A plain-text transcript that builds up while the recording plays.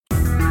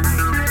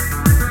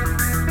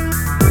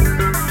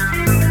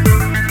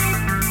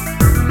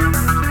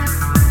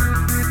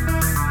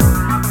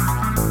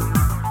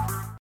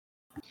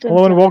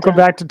Hello and welcome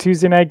back to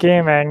Tuesday Night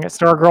Gaming,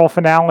 Stargirl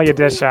Finale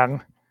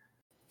Edition,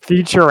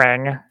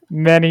 featuring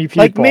many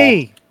people. Like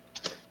me,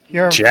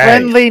 your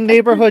friendly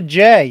neighborhood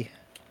Jay.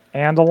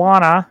 And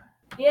Alana.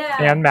 Yeah.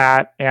 And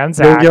Matt. And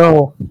Zach.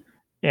 Yo.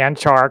 And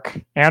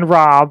Chark. And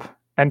Rob.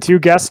 And 2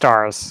 guest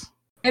stars.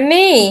 And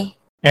me.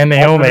 And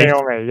Naomi.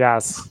 Naomi,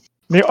 yes.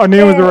 Naomi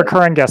is a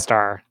recurring guest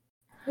star.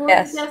 Who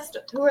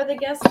are the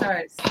guest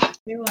stars?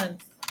 New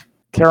ones.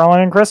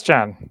 Carolyn and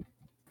Christian.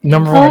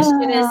 Number one.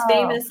 Christian is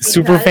famous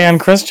Super fan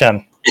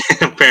Christian.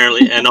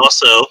 Apparently, and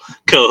also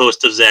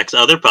co-host of Zach's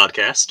other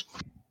podcast,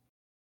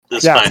 The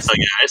Spy-Fi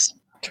Guys.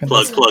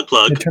 Plug.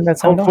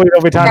 Hopefully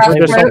there'll be time for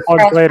additional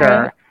plugs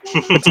later.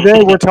 But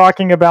today we're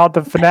talking about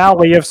the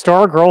finale of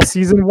Stargirl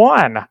Season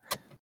 1.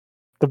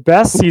 The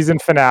best season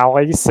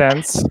finale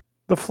since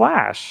The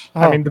Flash.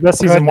 I mean, the best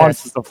season 1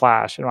 since The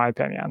Flash, in my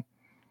opinion.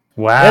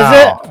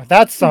 Wow. Is it?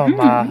 That's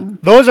some,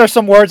 those are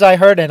some words I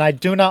heard and I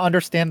do not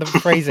understand the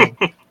phrasing.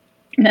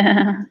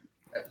 Well,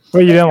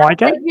 you didn't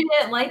like it? You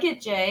didn't like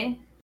it, Jay.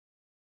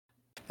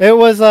 It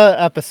was an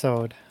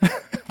episode.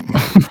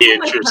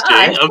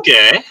 Interesting.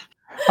 Okay.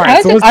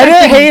 Right, so I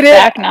didn't hate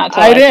it.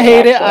 I didn't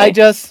hate it. I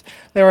just,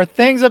 there were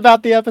things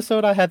about the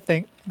episode I had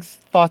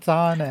thoughts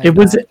on. And, it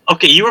was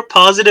okay. You were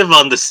positive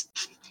on the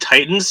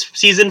Titans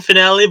season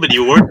finale, but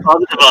you weren't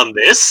positive on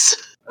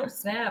this. Oh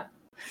snap!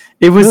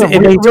 It was.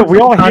 We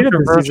all hated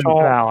the season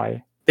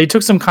finale. They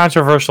took some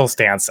controversial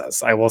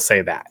stances. I will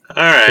say that.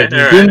 All right.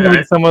 If you didn't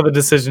like some of the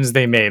decisions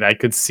they made, I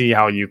could see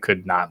how you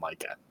could not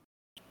like it.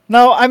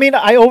 No, I mean,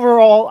 I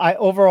overall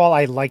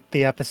liked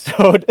the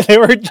episode. There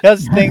were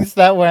just things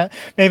that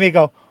made me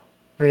go,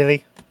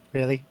 really,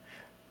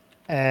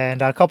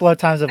 and a couple of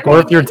times of or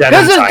if you're dead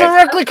this is inside.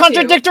 directly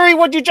contradictory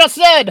what you just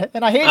said,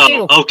 and I hate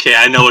you. Okay,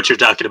 I know what you're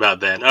talking about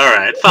then. All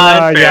right,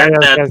 fine, fair.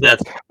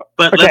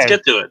 But let's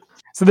get to it.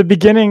 So the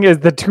beginning is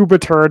the Tuba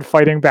Turd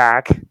fighting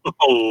back.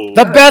 Oh,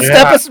 the best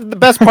episode, the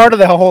best part of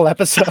the whole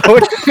episode.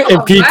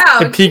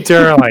 It peaked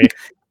early.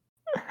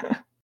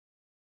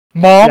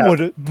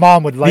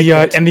 Mom would like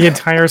it. And the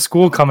entire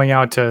school coming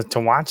out to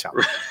watch them,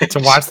 to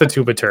watch the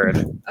Tuba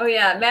Turd. Oh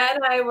yeah, Matt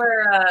and I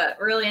were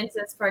really into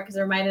this part because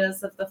it reminded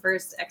us of the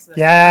first X-Men.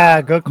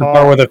 Yeah, good call. The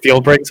part where the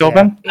field breaks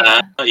open.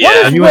 Yeah. Are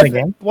you in the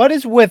game? What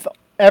is with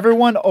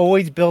everyone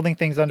always building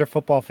things under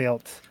football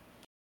fields?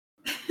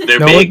 They're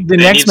big. The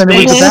next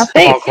minute was the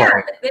basketball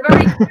court. They've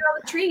already cleared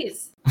all the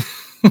trees.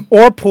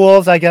 Or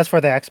pools, I guess,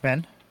 for the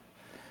X-Men.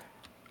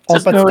 But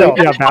still.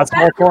 Yeah,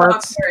 basketball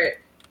courts.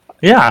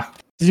 Yeah.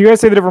 Did you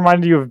guys say that it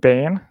reminded you of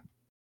Bane?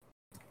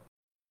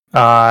 No.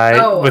 I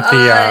don't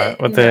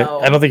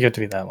think you have to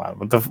be that loud.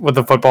 With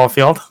the football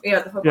field?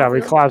 Yeah, the football field.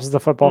 We collapsed the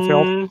football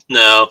field.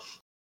 No.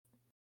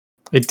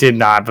 It did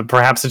not, but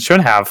perhaps it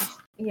should have.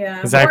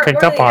 Yeah. Zach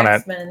picked up on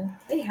X-Men.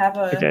 They have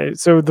a... Okay,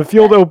 so the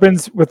field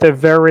opens with a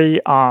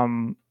very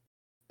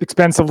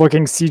expensive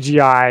looking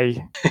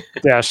CGI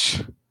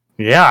dish.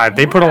 Yeah,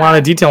 they put a lot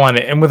of detail on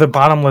it, and with a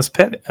bottomless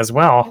pit as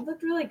well. It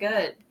looked really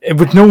good.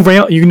 With no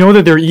rail, you know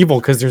that they're evil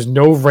because there's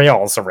no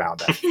rails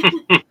around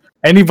it.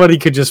 Anybody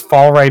could just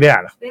fall right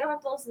in. They don't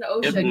have to listen to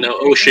OSHA. No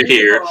OSHA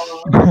here.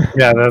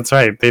 Yeah, that's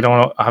right. They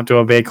don't have to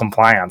obey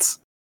compliance.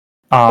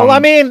 Well, I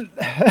mean...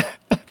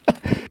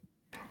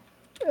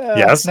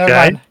 yes, never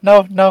mind.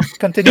 No,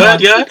 continue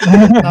on.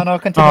 No,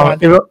 continue on.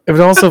 It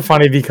was also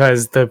funny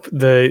because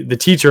the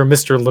teacher,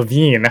 Mr.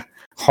 Levine,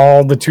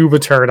 hauled the Tuba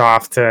Turd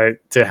off to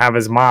have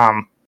his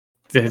mom,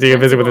 to take a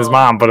visit with his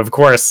mom, but of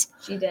course...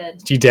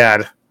 She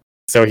did.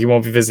 So he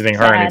won't be visiting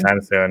her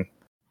anytime soon.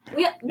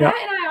 Matt and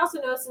I also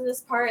noticed in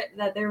this part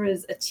that there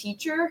was a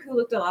teacher who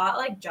looked a lot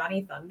like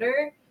Johnny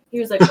Thunder.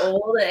 He was like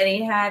old and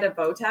he had a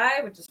bow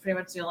tie, which is pretty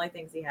much the only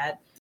things he had.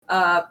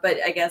 But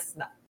I guess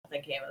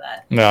nothing came of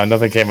that. No,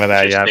 nothing came of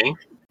that yet.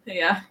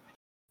 Yeah.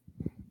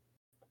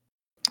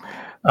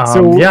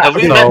 Have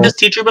we met this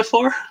teacher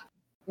before?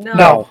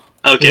 No.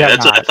 Okay,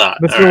 that's what I thought.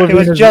 It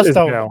was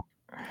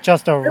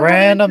just a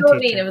random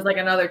teacher. It was like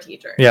another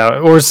teacher. Yeah,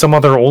 or some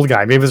other old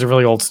guy. Maybe it was a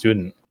really old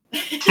student.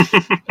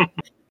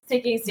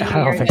 Taking senior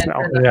year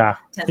again. Yeah.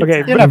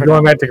 Okay,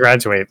 going back to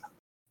graduate.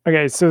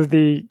 Okay, so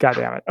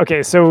goddamn it.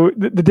 Okay, so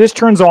the dish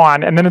turns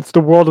on, and then it's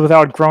the world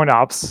without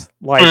grown-ups,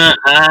 like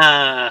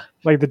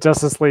the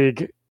Justice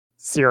League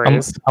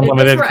series,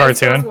 unlimited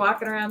cartoon.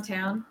 Walking around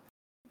town.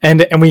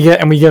 And we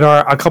get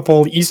a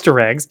couple Easter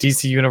eggs,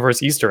 DC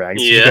Universe Easter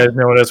eggs. Yeah. You guys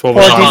notice what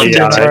was on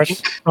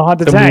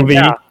the movie?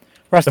 Yeah.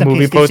 Rest in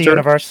peace, DC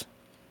Universe.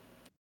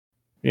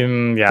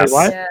 Yes.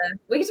 Yeah.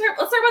 Let's talk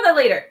about that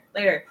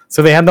later.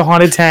 So they had the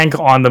haunted tank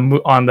on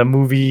the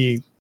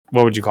movie.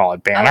 What would you call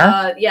it?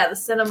 Banner? The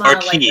cinema,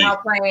 marquee. now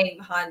playing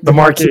haunted. The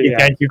marquee. Yeah.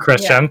 Thank you,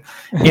 Christian.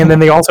 Yeah. And then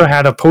they also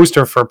had a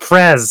poster for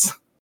Prez.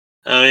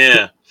 Oh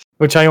yeah.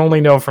 Which I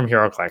only know from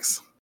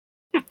HeroClix.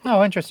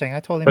 Oh, interesting. I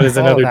totally. But it's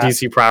another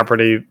DC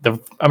property.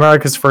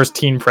 America's first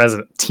teen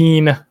president.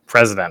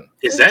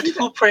 Is that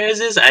who Prez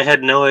is? I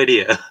had no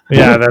idea.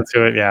 Yeah, that's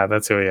who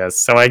he is.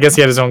 So I guess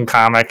he had his own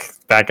comic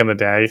back in the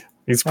day.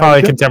 He's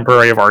probably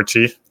contemporary of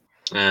Archie,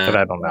 but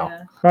I don't know.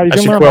 Well, you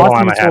can learn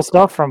lots of useful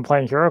stuff from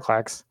playing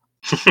HeroClix.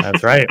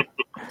 That's right.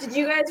 Did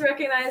you guys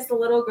recognize the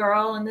little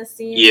girl in this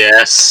scene?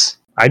 Yes.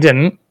 I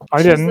didn't.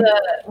 I didn't.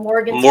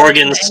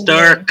 Morgan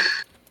Stark.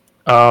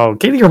 Oh,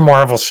 get your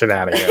Marvel shit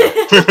out of here.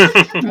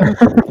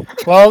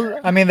 Well,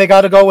 I mean, they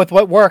got to go with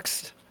what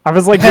works. I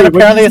was like, And wait, what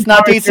apparently DC it's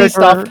not Comics DC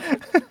stuff.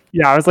 character-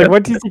 Yeah, I was like,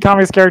 what DC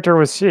Comics character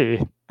was she?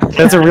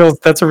 That's a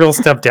real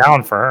step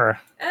down for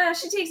her.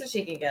 She takes what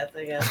she can get,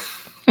 I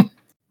guess.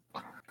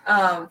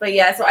 But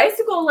yeah, so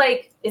Icicle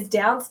is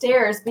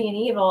downstairs being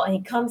evil, and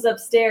he comes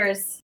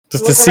upstairs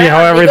Just to see how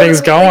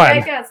everything's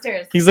going.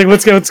 He's like,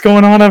 what's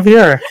going on up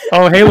here?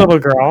 Oh, hey, little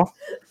girl.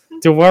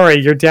 Don't worry,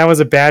 your dad was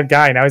a bad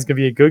guy. Now he's gonna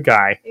be a good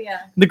guy.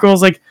 Yeah. And the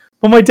girl's like,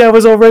 well, my dad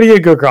was already a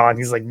good girl. And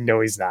he's like,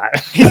 no, he's not.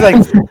 He's like,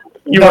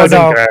 he no,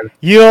 wasn't good.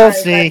 You'll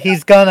see.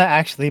 He's gonna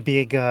actually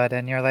be good,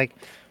 and you're like,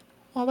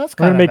 well, that's I'm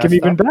kind gonna of make him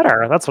even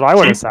better. That's what I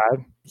would have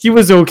said. He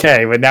was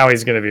okay, but now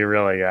he's gonna be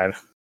really good.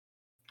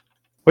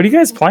 What are you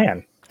guys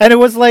playing? And it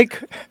was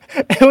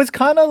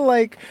kind of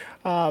like,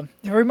 it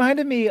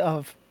reminded me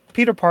of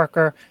Peter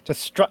Parker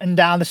just strutting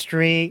down the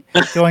street,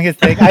 doing his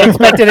thing. I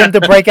expected him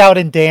to break out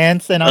and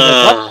dance, and I was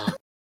like, what?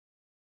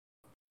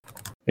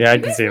 Yeah, I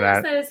can see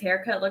that. That his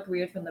haircut looked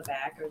weird from the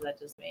back, or is that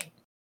just me?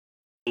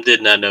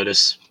 Did not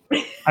notice.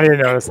 I didn't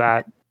notice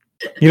that.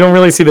 You don't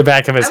really see the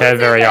back of his head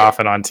very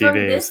often on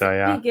TV, so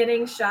yeah.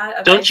 Beginning shot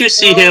of Don't you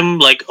see him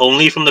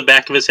only from the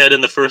back of his head in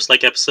the first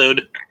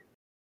episode?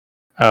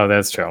 Oh,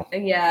 that's true.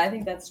 Yeah, I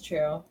think that's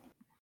true.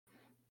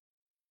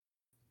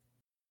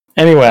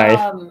 Anyway,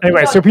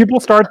 so people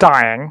start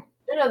dying.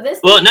 No,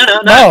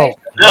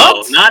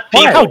 not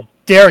people. How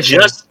dare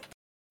you?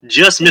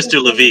 Just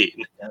Mr.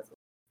 Levine.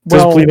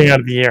 Just bleeding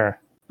out of the ear.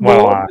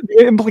 Well,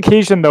 the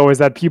implication though is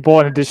that people,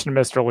 in addition to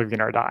Mr.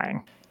 Levine, are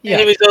dying. Yeah,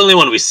 he's the only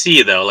one we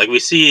see though. We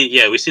see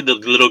the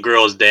little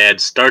girl's dad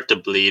start to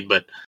bleed,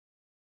 but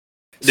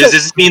does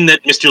this mean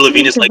that Mr.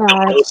 Levine is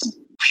the most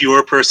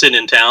pure person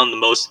in town, the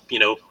most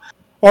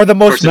or the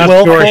most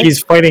willful? Sure,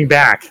 he's fighting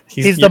back.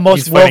 He's the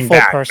most willful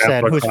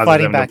person who's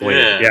fighting back.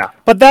 Yeah.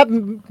 But that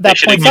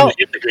points out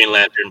the Green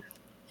Lantern.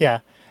 Yeah,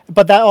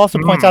 but that also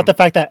points out the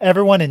fact that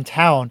everyone in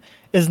town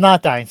is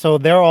not dying, so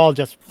they're all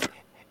just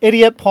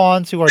idiot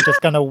pawns who are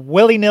just gonna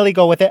willy-nilly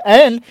go with it,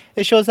 and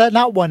it shows that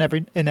not one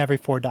in every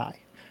 4 die,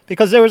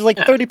 because there was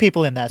 30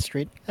 people in that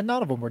street, and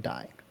none of them were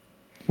dying.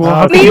 Well,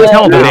 how can you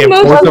tell the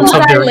importance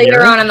of their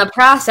later on in the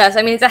process?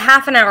 I mean, it's a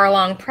half an hour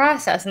long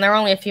process, and they're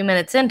only a few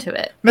minutes into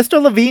it.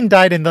 Mr. Levine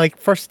died in the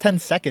first 10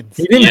 seconds.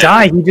 He didn't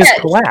die; he just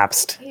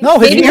collapsed. No,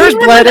 his ears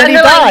bled and he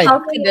died.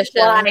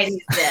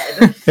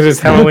 It is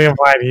heavily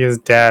implied he is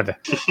dead.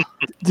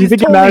 Do you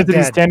think it matters that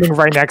he's standing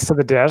right next to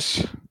the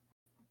dish?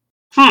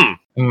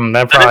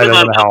 That probably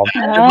doesn't help.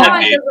 That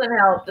doesn't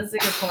help. That's a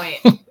good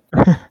point.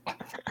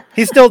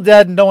 He's still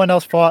dead. No one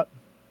else fought.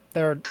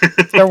 They're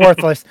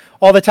worthless.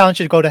 All the town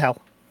should go to hell.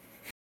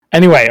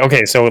 Anyway,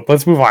 okay, so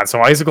let's move on.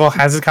 So Icicle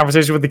has this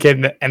conversation with the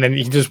kid, and then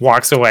he just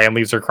walks away and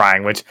leaves her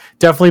crying, which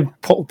definitely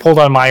pulled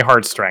on my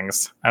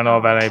heartstrings. I don't know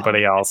about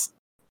anybody else.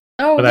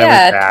 Oh,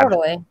 yeah,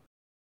 totally.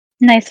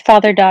 Nice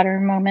father-daughter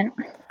moment.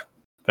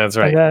 That's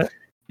right.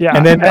 Yeah.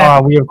 And then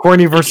we have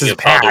Courtney versus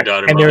Pat,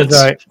 and there's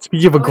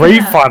speaking of a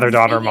great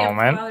father-daughter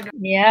moment.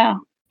 Yeah.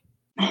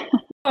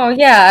 Oh,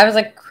 yeah, I was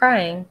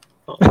crying.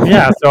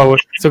 Yeah, so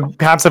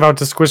Pat's about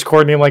to squish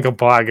Courtney like a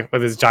bug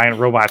with his giant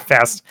robot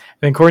fist.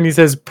 And then Courtney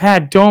says,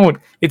 Pat, don't.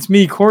 It's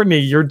me, Courtney,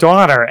 your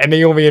daughter. And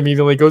Naomi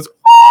immediately goes,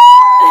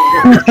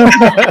 when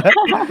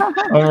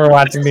we're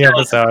watching the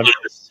episode.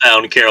 The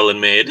sound Carolyn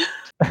made.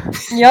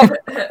 Yep.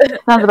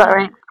 Sounds about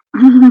right.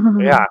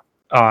 Yeah.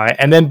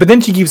 But then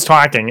she keeps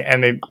talking,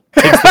 and it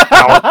takes the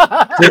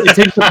power. It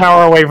takes the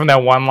power away from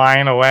that one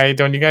line away.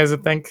 Don't you guys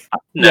think?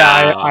 No.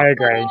 Yeah, I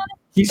agree.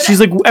 She's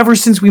like, ever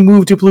since we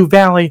moved to Blue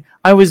Valley,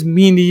 I was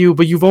mean to you,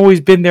 but you've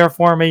always been there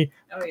for me.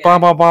 Oh, yeah. Blah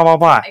blah blah blah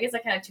blah. I guess I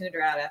kind of tuned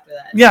her out after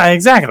that. Yeah,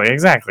 exactly,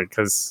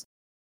 because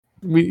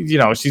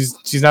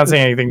she's not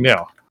saying anything new.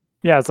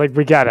 Yeah, it's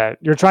we get it.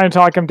 You're trying to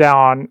talk him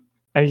down,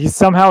 and he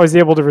somehow is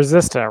able to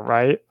resist it,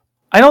 right?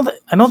 I don't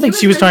think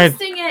she was trying to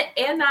resisting it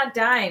and not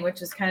dying,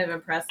 which is kind of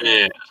impressive.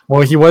 Yeah.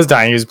 Well, he was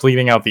dying. He was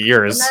bleeding out the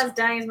ears. Not as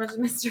dying as much as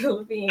Mr.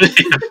 Levine.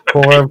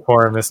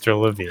 Poor Mr.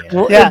 Levine.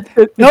 Well, Yeah.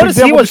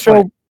 Notice he was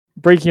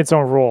breaking its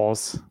own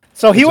rules.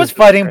 So he was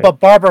fighting, but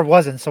Barbara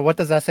wasn't. So what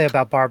does that say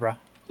about Barbara?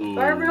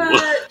 Barbara,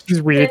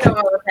 she's weak. I don't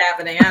know what's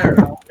happening. I don't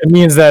know. It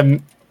means that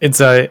it's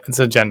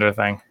a gender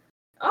thing.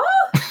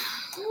 Oh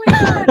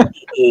my god.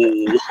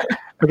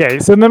 Okay,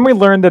 so then we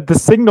learned that the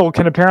signal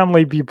can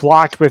apparently be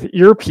blocked with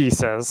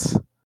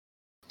earpieces.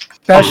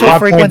 Special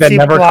frequency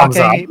never comes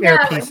blocking Yeah,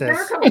 earpieces. it's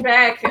never coming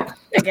back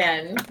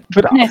again.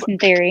 But Nice in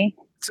theory.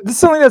 so this is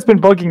something that's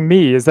been bugging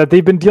me is that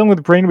they've been dealing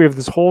with Brainwave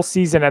this whole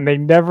season, and they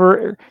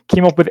never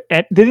came up with.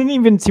 They didn't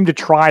even seem to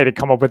try to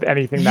come up with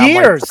anything that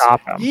might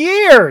stop them.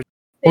 Years.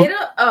 They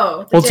don't.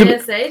 Oh, the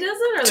JSA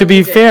doesn't. Or To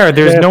be fair,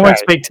 there's no JSA.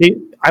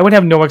 expectation. I would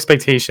have no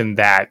expectation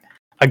that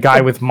a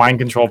guy with mind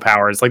control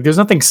powers, there's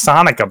nothing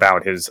sonic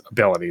about his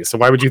abilities. So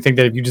why would you think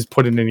that if you just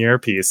put it in an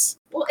earpiece?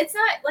 Well, it's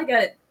not like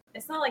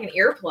an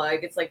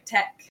earplug. It's like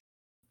tech.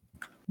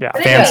 Yeah.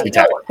 Fancy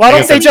tech. Why I don't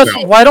guess they that's just?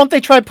 true. Why don't they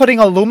try putting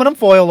aluminum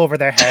foil over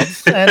their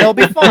heads and they'll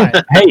be fine?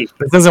 Hey,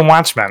 this isn't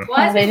Watchmen.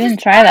 Why Oh, is they it didn't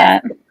just try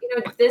that.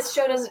 this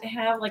show doesn't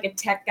have like a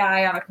tech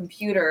guy on a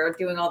computer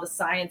doing all the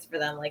science for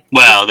them. Like,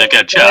 Well, they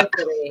got Chuck.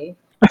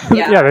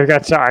 Yeah. Yeah, they've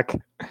got Chuck.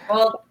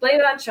 Well,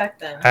 blame it on Chuck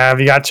then. Have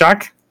you got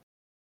Chuck?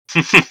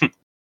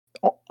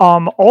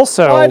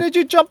 Also, Why did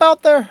you jump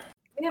out there?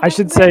 I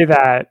should say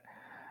that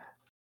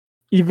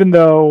even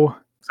though,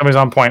 Somebody's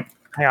on point.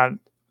 hang on,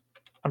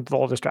 I'm a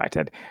little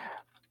distracted.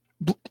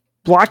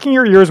 Blocking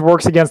your ears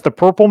works against the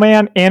Purple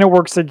Man and it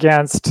works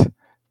against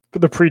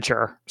the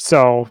Preacher.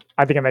 So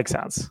I think it makes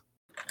sense.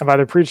 And by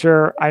the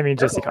Preacher, I mean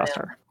Jesse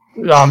Custer.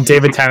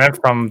 David Tennant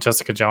from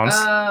Jessica Jones.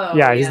 Oh,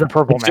 Yeah, he's the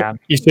Purple Man.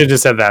 You should have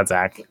just said that,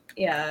 Zach.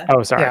 Yeah.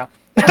 Oh, sorry. Yeah.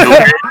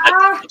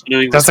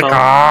 Doing this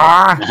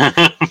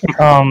Jessica.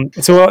 phone.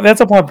 So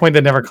that's a plot point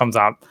that never comes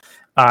up.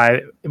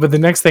 But the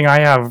next thing I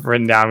have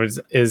written down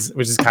is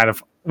which is kind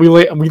of we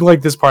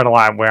like this part a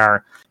lot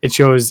where it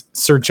shows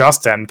Sir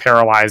Justin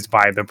paralyzed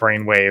by the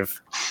brainwave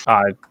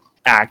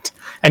act,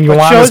 and Which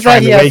Yolanda's shows that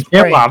trying he to has wake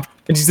him brain. up,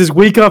 and she says,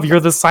 "Wake up! You're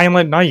the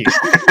Silent Knight."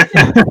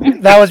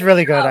 That was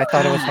really good. I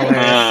thought it was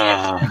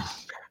hilarious.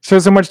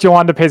 Shows how much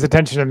Yolanda pays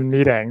attention in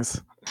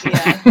meetings.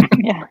 Yeah.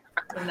 Yeah.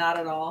 Not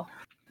at all.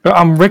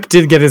 Rick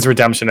did get his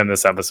redemption in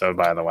this episode,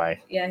 by the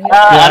way. Yeah.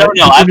 I don't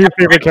know. Who's I've your new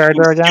favorite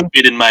character again?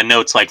 stupid in my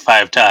notes like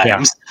 5 times.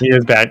 Yeah, he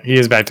is back. He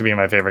is back to being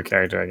my favorite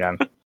character again.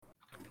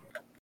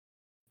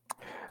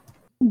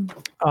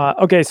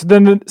 Okay, so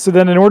then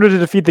in order to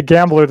defeat the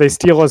gambler, they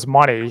steal his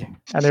money,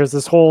 and there's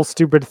this whole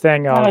stupid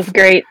thing That was of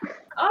great.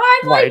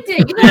 Oh, I liked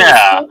it. You know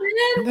Yeah. what's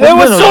stupid? It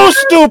was so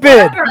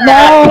stupid.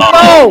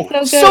 No,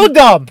 No, so so good.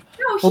 dumb.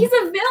 No, he's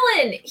a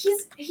villain.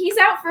 He's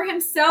out for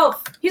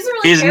himself. He doesn't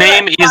really His care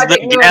name about is the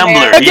Project New Gambler.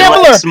 America. A He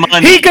gambler. likes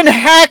money. He can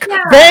hack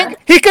Yeah. bank.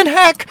 He can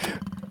hack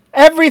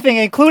everything,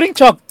 including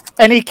Chuck.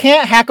 And he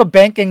can't hack a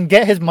bank and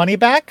get his money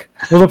back.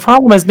 Well, the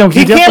problem is, no,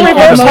 He can't definitely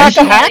reverse has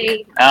hack a hack.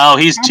 Oh,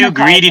 he's too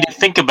greedy to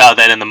think about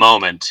that in the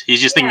moment.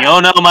 He's just thinking, Yeah. "Oh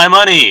no, my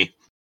money."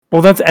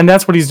 Well,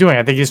 that's what he's doing.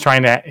 I think he's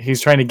trying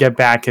to get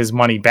back his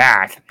money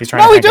back. He's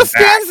trying. No, to he hack it just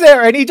back. stands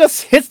there and he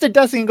just hits the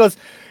desk and goes,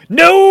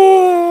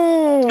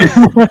 "No!"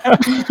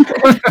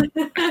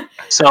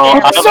 So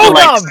out of so the,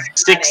 like dumb.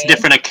 6 Funny.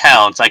 different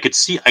accounts, I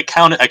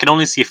could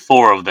only see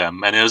 4 of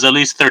them, and there was at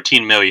least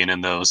 13 million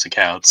in those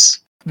accounts.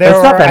 There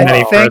That's not were, that I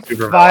many for a think,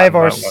 supervillain, 5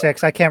 or but-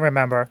 6. I can't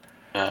remember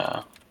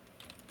Uh,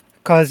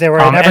 because they were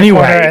in every Anyway.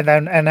 corner and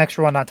then an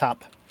extra one on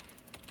top.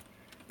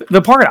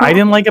 The part I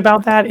didn't like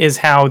about that is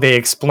how they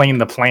explain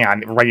the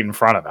plan right in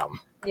front of them.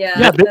 Yeah.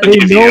 yeah, that's- they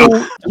Give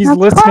know he's That's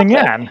listening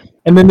classic. in.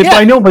 And then Yeah.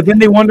 I know, but then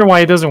they wonder why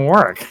it doesn't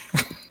work.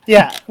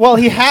 Yeah, well,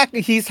 he's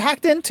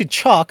hacked into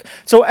Chuck,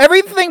 so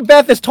everything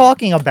Beth is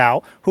talking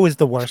about, who is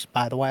the worst,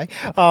 by the way,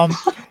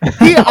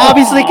 he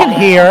obviously can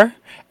hear,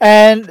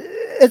 and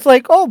it's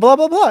like, oh, blah,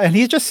 blah, blah, and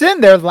he's just sitting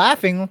there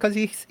laughing because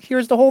he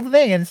hears the whole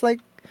thing, and it's like,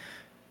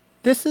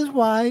 this is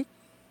why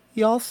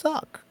y'all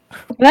suck.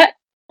 That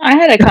I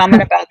had a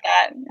comment about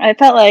that. I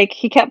felt like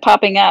he kept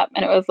popping up,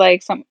 and it was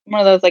like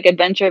one of those like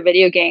adventure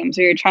video games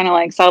where you're trying to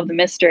like solve the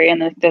mystery,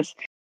 and this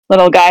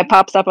little guy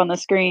pops up on the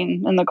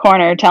screen in the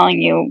corner,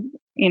 telling you,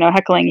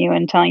 heckling you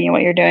and telling you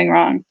what you're doing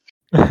wrong.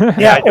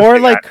 Yeah, I can or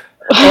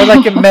see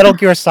like in Metal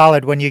Gear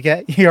Solid when you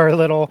get your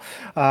little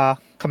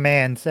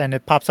commands, and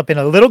it pops up in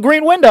a little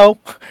green window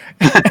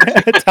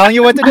telling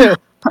you what to do.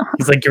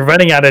 He's like, "You're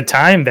running out of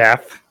time,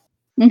 Beth.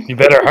 You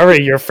better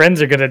hurry. Your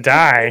friends are gonna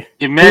die."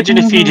 imagine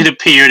if he had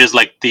appeared as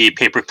like the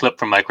paperclip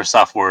from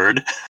Microsoft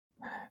Word.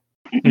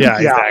 Yeah,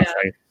 Yeah.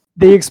 exactly.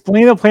 They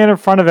explain the plan in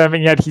front of him,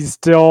 and yet he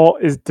still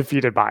is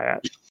defeated by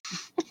it.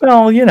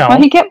 Well, Well,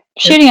 he kept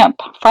shooting up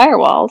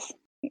firewalls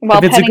while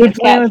if it's a petting good his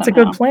plan, cat it's a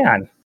somehow. good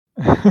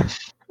plan.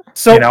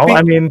 So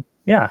I mean,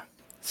 yeah.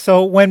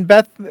 So when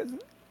Beth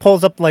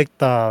pulls up like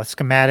the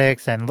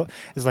schematics and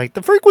is like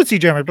the frequency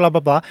jammer, blah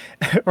blah blah,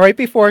 right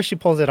before she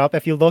pulls it up,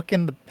 if you look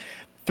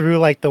through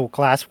like the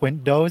glass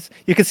windows,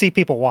 you can see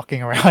people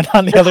walking around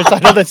on the other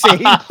side of the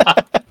scene.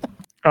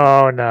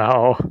 Oh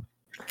no,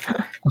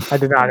 I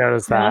did not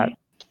notice that.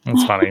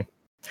 That's funny.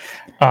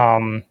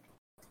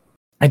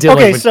 I did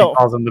Okay, like when so- she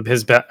calls him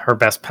her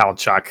best pal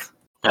Chuck.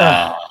 It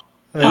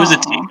was a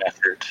team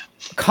effort.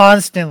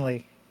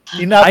 Constantly.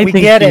 We think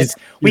get it. he's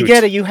We cute.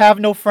 get it. You have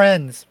no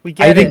friends. We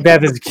get I think it.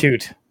 Beth is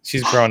cute.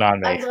 She's grown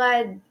on I'm me.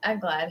 glad. I'm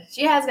glad.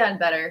 She has gotten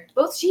better.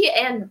 Both she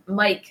and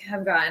Mike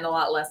have gotten a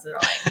lot less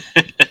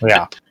annoying.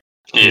 Yeah.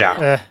 Yeah.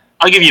 Uh,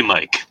 I'll give you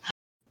Mike.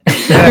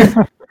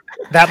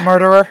 that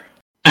murderer.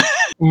 Oh.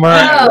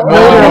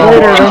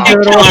 Later, don't give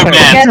it Killer away. We'll get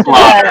to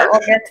manslaughter. that. We'll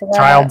get to that.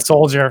 Child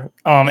soldier.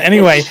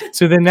 Anyway,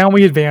 so then now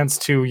we advance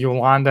to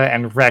Yolanda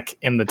and Rick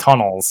in the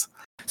tunnels.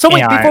 So wait,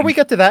 Yeah, before we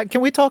get to that,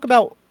 can we talk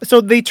about?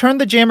 So they turn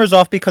the jammers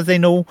off because they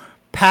know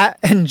Pat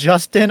and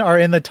Justin are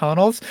in the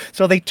tunnels.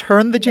 So they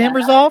turn the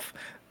jammers off.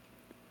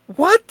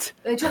 What?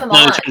 They turn them No,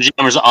 on. the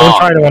jammers Don't on.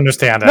 try to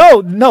understand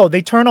it. No,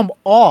 they turn them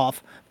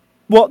off.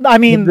 Well, I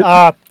mean,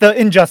 the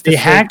Injustice They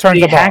hacked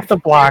turns them the It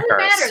doesn't blockers.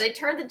 matter. They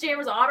turn the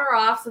jammers on or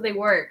off so they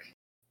work.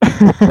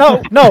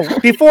 No,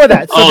 before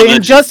that. So the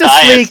Injustice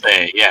League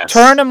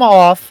turn him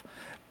off.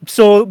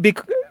 So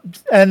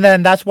and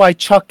then that's why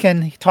Chuck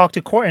can talk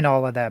to Court and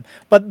all of them.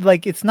 But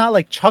like, it's not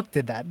like Chuck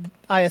did that.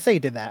 ISA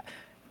did that,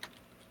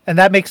 and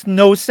that makes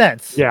no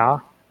sense. Yeah.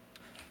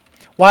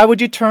 Why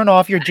would you turn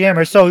off your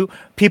jammer so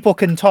people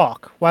can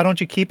talk? Why don't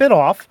you keep it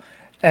off,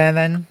 and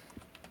then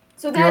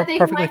so that they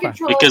can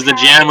control? Because the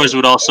jammers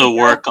would also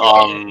work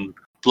on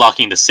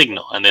blocking the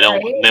signal, and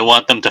they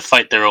want them to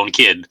fight their own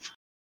kid.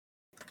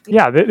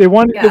 Yeah, they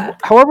want.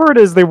 However, it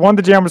is they want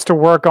the jammers to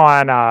work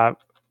on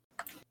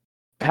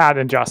Pat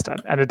and Justin,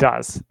 and it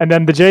does. And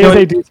then the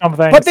JSA do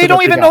something, but they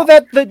don't even know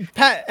that the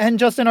Pat and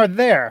Justin are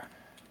there.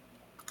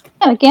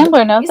 Yeah,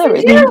 Gambler knows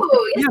everything.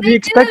 Yeah, they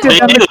expected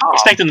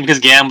them because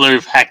Gambler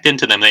hacked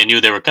into them. They knew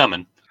they were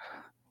coming.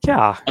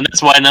 Yeah, and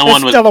that's why no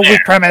one was still a there.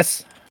 weak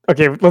premise.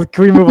 Okay,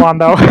 can we move on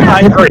though?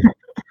 I agree.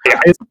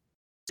 Yeah, it's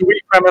a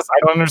weak premise. I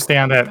don't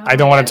understand it. I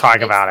don't want to talk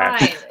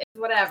about it. It's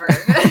whatever.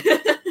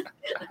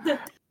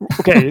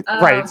 Okay,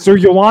 right. So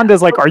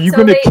Yolanda's like, "Are you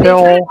going to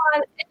kill?"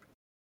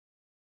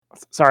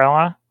 Sorry,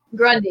 Alana.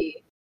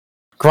 Grundy.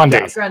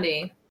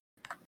 Grundy.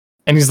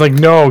 And he's like,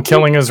 "No,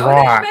 killing is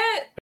wrong."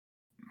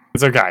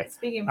 It's okay.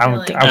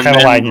 I'm kind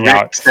of lagging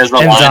out. There's a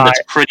line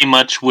that's pretty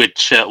much what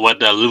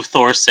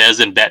Luthor says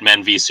in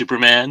Batman v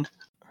Superman.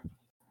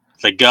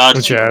 Like God,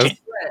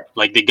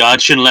 the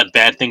God shouldn't let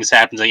bad things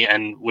happen,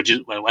 and which is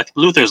I think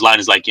Luthor's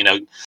line is like,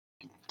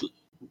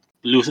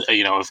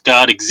 if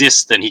God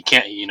exists, then he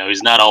can't,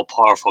 he's not all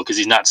powerful because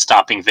he's not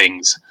stopping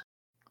things.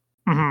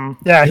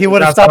 Mm-hmm. Yeah, he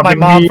would have stopped my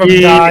mom from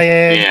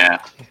dying.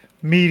 Yeah,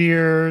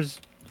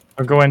 meteors.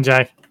 Or go in,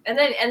 Jay. And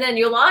then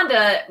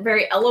Yolanda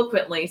very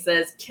eloquently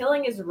says,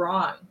 "Killing is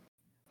wrong."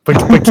 But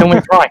killing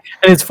is wrong,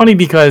 and it's funny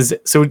because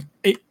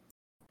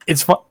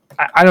it's fun.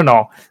 I don't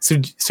know.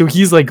 So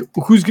he's like,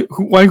 who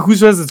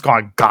says it's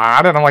God?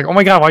 God, and I'm like, oh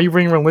my God, why are you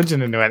bringing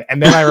religion into it?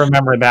 And then I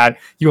remember that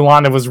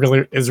Yolanda is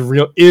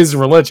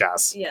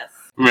religious. Yes.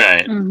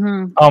 Right.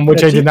 Mm-hmm.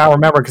 Which I did not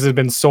remember because it had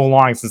been so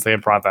long since they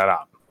had brought that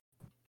up.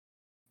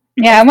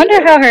 Yeah, I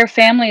wonder how her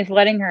family's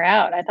letting her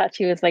out. I thought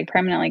she was like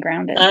permanently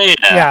grounded.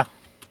 Yeah.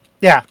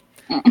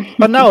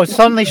 But no,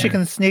 suddenly she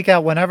can sneak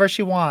out whenever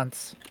she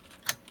wants.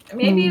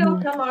 Maybe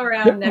it'll come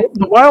around next.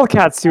 The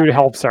Wildcat suit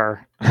helps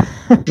her.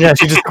 Yeah,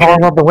 she just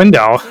crawled out the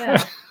window.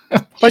 Yeah.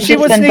 But she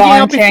was sneaking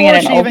out before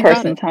at she an old even got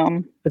person's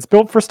home. It's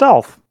built for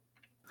stealth.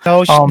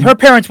 No, her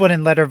parents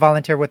wouldn't let her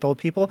volunteer with old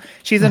people.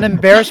 She's an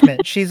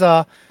embarrassment. She's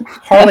a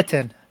harlot.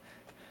 In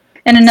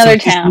another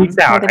She town. sneaks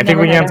out. I think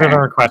we answered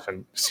her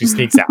question. She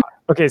sneaks out.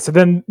 Okay, so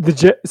then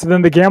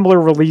the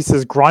Gambler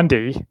releases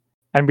Grundy,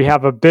 and we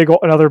have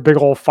another big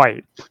old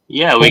fight.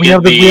 Yeah, we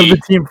have the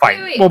team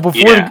fight. Wait. Well,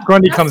 before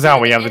Grundy comes out,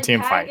 we have the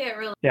team fight.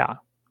 Yeah.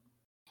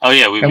 Oh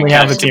yeah, we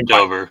have the team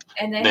over.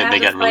 And then they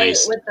got fight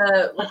released with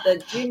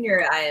the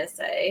junior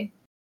ISA,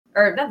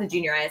 or not the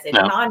junior ISA,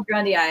 the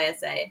non-Grundy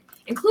ISA,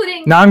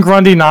 including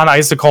non-Grundy,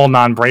 non-Icicle,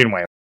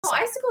 non-Brainwave. Oh,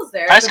 Icicle's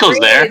there. Icicle's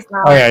there.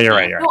 Oh yeah, you're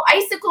right. No,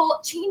 Icicle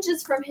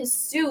changes from his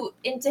suit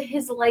into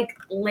his like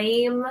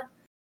lame,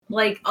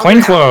 like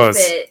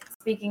plainclothes.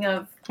 Speaking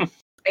of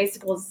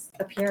Icicle's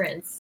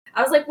appearance,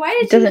 I was like, why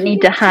did he doesn't need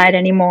to hide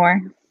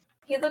anymore?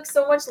 He looks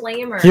so much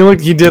lamer.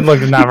 He did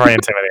look not very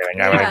intimidating.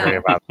 I would agree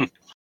about that.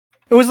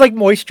 It was like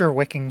moisture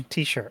wicking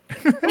t-shirt.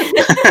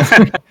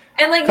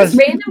 And like this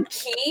random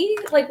key,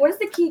 like what does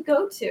the key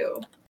go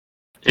to?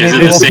 Is it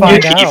the same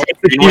key?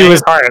 The key to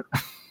his heart.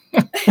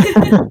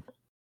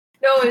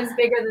 No, it was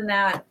bigger than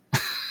that.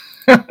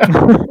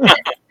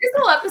 This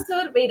whole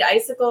episode made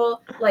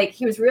Icicle like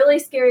he was really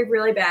scary,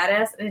 really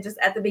badass, and it just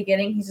at the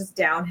beginning he's just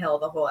downhill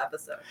the whole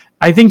episode.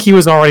 I think he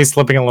was already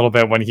slipping a little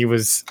bit when he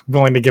was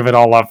willing to give it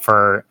all up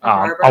for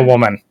a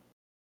woman.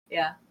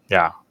 Yeah.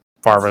 Yeah,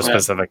 Barbara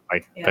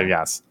specifically, but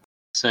yes.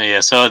 So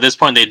at this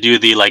point they do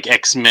the like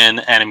X-Men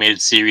animated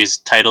series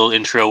title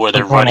intro where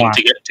they're running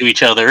to get to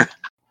each other.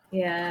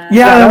 Yeah.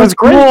 Yeah, that was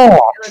great.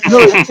 It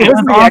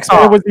wasn't the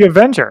X-Men, it was the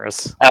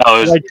Avengers. Oh,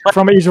 it was like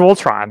from Age of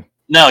Ultron.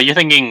 No, you're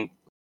thinking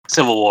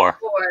Civil War.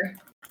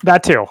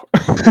 That too.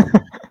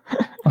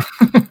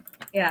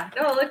 Yeah,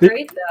 no, it looked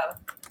great though.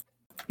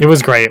 It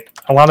was great.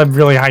 A lot of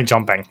really high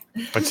jumping,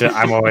 which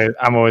I'm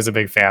always a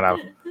big fan of.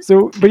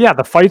 So, but yeah,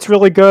 the fight's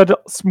really good.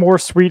 It's more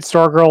sweet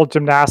Stargirl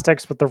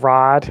gymnastics with the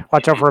rod.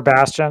 Watch out for a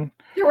Bastion.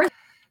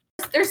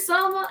 There's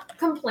some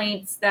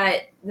complaints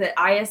that the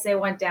ISA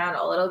went down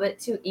a little bit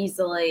too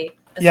easily,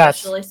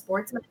 especially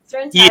Sportsman.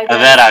 Yeah,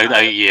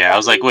 I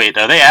was like, wait,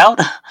 are they out?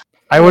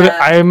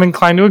 I am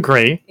inclined to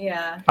agree.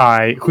 Yeah.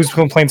 Whose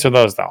complaints are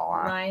those though?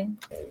 Mine.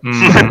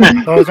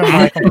 Those are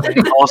my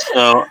complaints.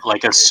 Also,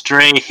 like a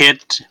stray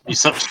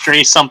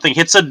something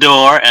hits a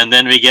door, and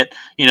then we get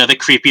the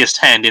creepiest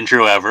hand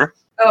intro ever.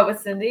 Oh,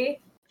 with Cindy.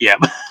 Yeah.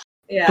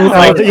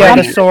 Yeah.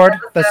 The sword.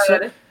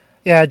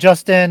 Yeah,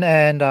 Justin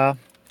and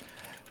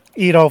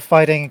Ito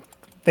fighting.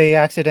 They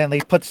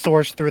accidentally put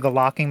swords through the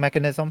locking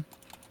mechanism.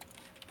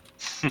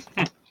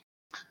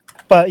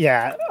 But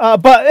yeah,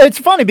 but it's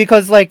funny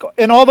because like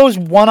in all those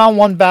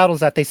one-on-one battles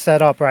that they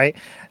set up, right?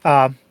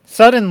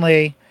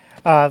 Suddenly,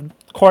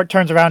 Court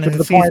turns around and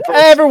the sees point.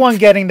 everyone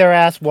getting their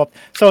ass whooped.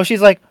 So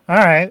she's like, all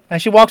right.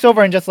 And she walks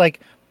over and just like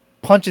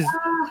punches,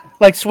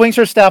 like swings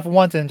her staff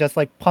once and just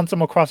like punts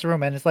him across the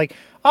room. And it's like,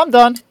 I'm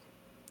done.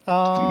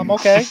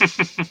 Okay.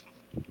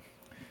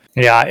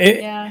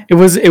 Yeah, it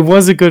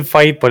was a good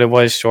fight, but it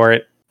was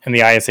short, and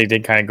the ISA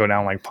did kind of go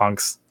down like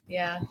punks.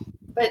 Yeah,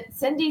 but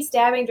Cindy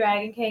stabbing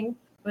Dragon King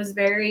was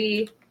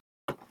very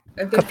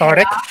a good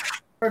cathartic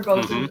for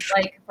both of them,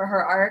 like for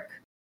her arc.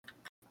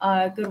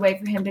 A good way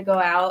for him to go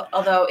out.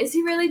 Although, is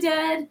he really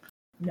dead?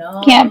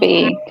 No, Can't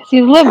be, because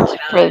he's lived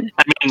for. I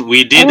mean,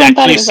 we did Everyone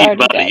thought actually he was see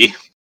already Buddy. dead.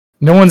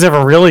 No one's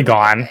ever really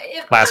gone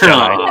last Yeah,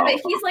 Jedi.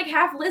 but he's like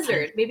half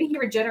lizard. Maybe he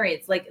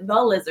regenerates like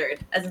the lizard,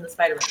 as in the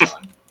Spider-Man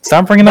villain.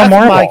 Stop bringing up That's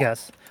Marvel. my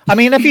guess. I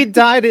mean, if he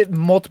died it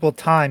multiple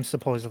times,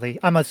 supposedly,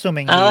 I'm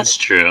assuming That's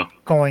he's true.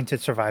 going to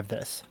survive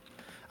this.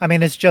 I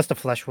mean, it's just a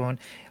flesh wound.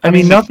 I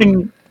mean,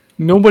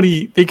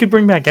 nobody. They could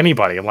bring back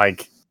anybody.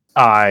 Like,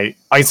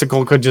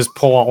 Icicle could just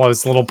pull all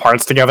his little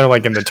parts together,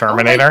 like in the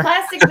Terminator. Oh,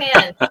 like Plastic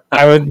Man.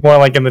 I would more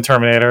like in the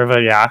Terminator, but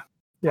yeah.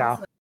 Yeah.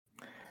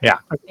 Yeah.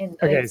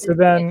 Okay, so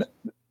then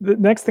the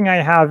next thing I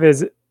have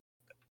is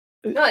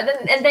No,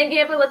 and then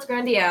Gambler lets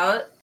Grundy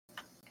out,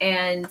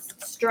 and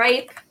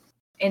Stripe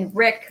and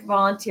Rick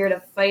volunteer to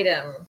fight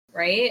him,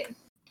 right?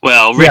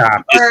 Well, Rick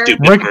is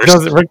stupid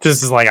first. Rick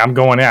just is like, I'm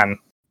going in.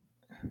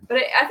 But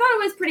I thought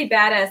it was pretty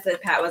badass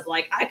that Pat was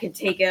like, I can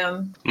take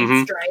him.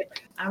 Mhm. Stripe.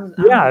 I'm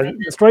yeah, with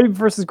the it. Stripe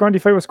versus Grundy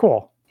fight was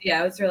cool.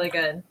 Yeah, it was really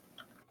good.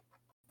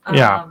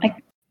 Yeah.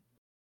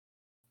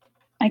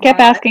 I kept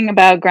asking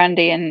about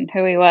Grundy and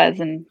who he was,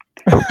 and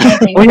Well,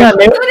 yeah, So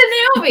did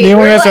Naomi. Naomi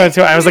We're asked like, that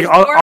too. I was like,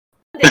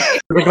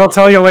 "Who's I'll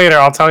tell you later.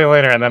 I'll tell you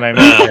later, and then I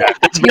know.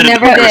 It's You been a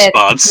never quick did.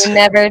 response. You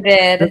never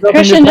did.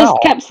 Christian just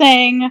kept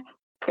saying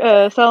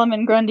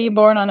Solomon Grundy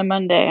born on a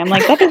Monday. I'm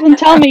like, that doesn't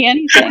tell me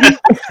anything.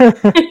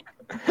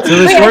 So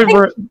the Wait,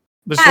 short,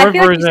 I short feel like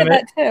you version, said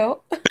that too.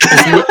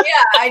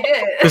 Yeah, I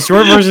did. the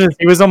short version is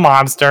he was a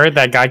monster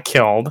that got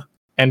killed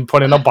and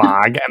put in a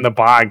bog, and the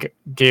bog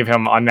gave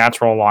him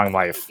unnatural long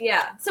life.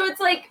 Yeah, so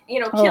it's like,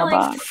 Oh, killing,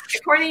 Bob.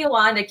 according to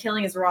Yolanda,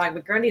 killing is wrong,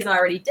 but Grundy's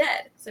already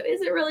dead. So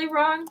is it really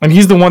wrong? And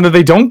he's the one that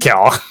they don't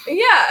kill.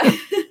 Yeah.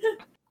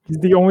 He's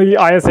the only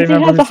ISA He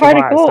member has who a heart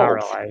of survives, gold.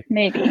 not really.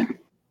 Maybe.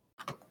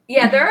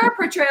 Yeah, there are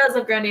portrayals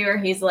of Grundy where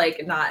he's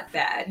like not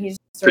bad. He's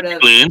sort of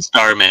Particularly in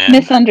Starman.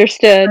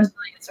 Misunderstood.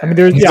 I mean,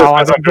 there's He's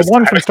the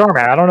one from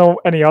Starman. I don't know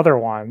any other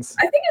ones.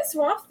 I think it's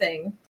Swamp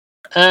Thing.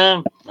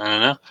 I don't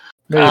know.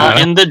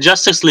 Maybe. In the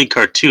Justice League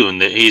cartoon,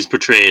 that he's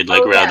portrayed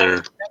like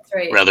That's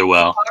right. rather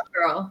well.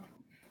 Girl.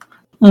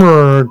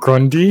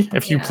 Grundy.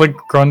 If you click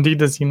Grundy,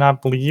 does he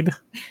not bleed?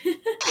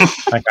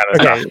 That kind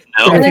of Okay. stuff.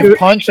 No. If you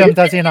punch him,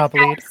 does he not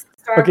bleed?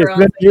 Okay, so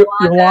then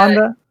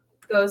Yolanda.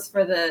 goes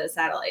for the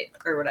satellite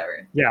or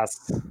whatever.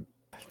 Yes.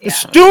 Yeah.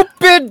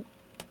 Stupid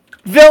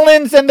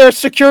villains and their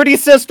security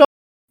system.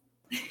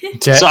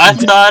 So I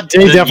thought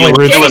Jay that definitely you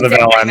were roots for going the to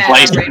villain.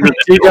 slice through the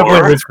Jay definitely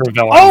door. roots for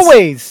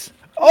villains.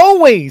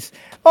 Always.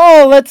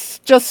 Oh, let's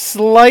just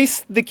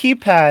slice the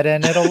keypad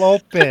and it'll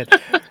open.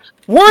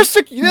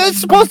 It's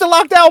supposed to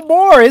lock down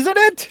more, isn't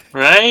it?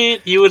 Right?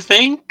 You would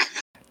think?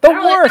 The I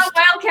don't know, I worst. thought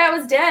Wildcat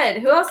was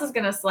dead. Who else is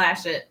gonna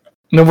slash it?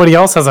 Nobody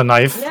else has a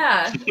knife.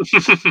 Yeah.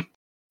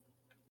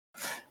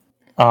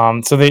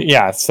 So they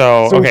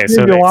So okay.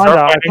 So they Yolanda, start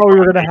I fighting. thought we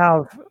were gonna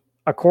have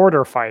a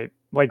quarter fight,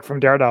 like from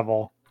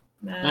Daredevil.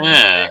 No.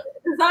 Yeah.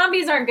 The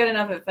zombies aren't good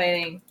enough at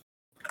fighting.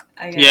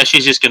 I guess. Yeah,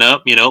 she's just gonna,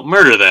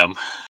 murder them.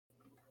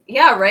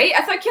 Yeah, right?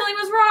 I thought killing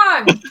was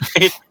wrong.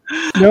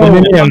 The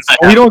minions.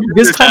 We don't.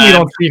 This time we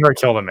don't see her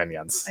kill the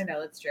minions. I know,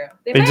 that's true.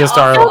 They might just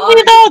also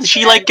are-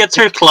 She gets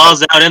her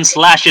claws out and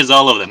slashes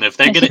all of them. If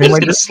they're And gonna, she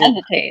it's just gonna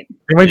hesitate.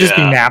 They might just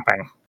be Yeah.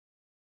 napping.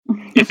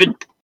 if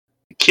it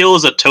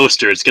kills a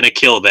toaster, it's gonna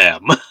kill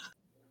them.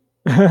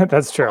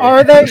 That's true.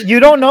 Are they? You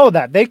don't know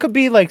that. They could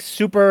be like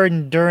super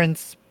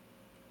endurance,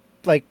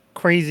 like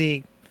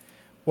crazy,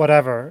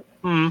 whatever.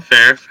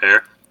 Fair.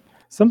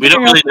 Something We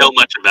don't really else- know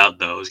much about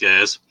those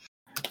guys.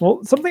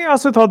 Well, something I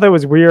also thought that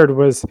was weird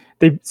was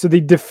they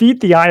defeat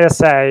the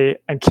ISA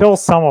and kill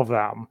some of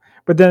them,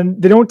 but then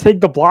they don't take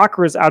the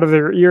blockers out of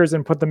their ears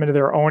and put them into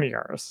their own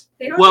ears.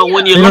 They don't Well, need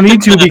when them. you They look don't at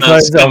need to the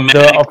because of the schematic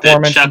that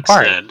aforementioned Chuck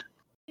part. said,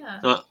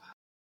 Yeah.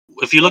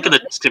 if you look at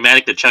the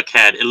schematic that Chuck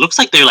had, it looks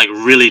like they're like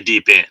really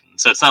deep in.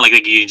 So it's not like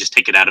you can just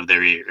take it out of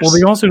their ears. Well,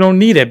 they also don't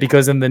need it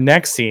because in the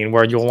next scene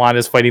where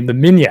Yolanda's fighting the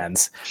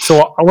minions.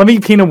 So let me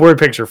paint a word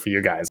picture for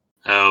you guys.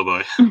 Oh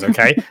boy.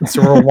 Okay,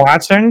 so we're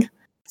watching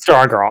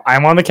Stargirl.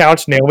 I'm on the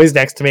couch. Naomi's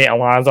next to me.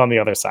 Alana's on the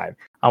other side.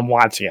 I'm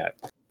watching it.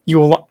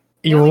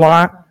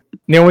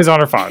 Naomi's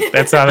on her phone.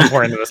 That's not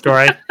important to the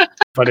story,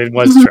 but it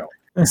was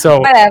true. So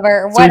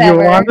Whatever.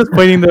 Yolanda's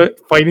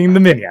fighting the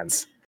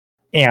minions,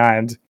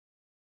 and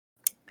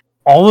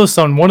all of a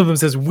sudden, one of them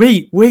says,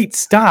 "Wait,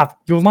 stop,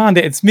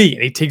 Yolanda, it's me!"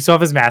 And he takes off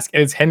his mask,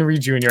 and it's Henry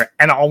Jr.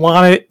 And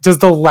Alana does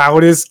the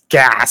loudest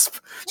gasp.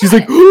 She's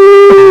like,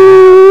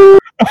 "Yeah."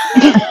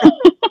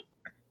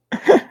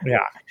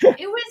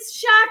 It was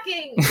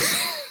shocking.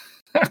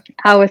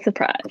 I was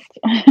surprised.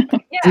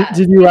 Yeah.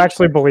 Did you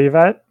actually believe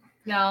it?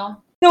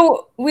 No.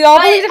 So we all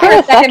believed it For for a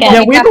a second, second. but Yeah,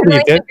 we we definitely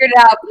believed it. figured it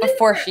out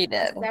before she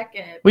did.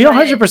 Second, We but-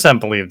 100%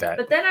 believe that.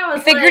 But then I We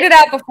was figured like, it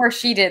out before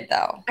she did,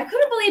 though. I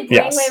couldn't believe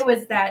Yes. Brainwave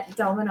was that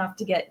dumb enough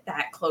to get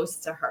that close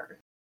to her.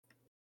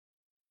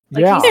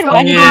 Like, Yeah. he's Dude,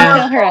 why did Yeah. he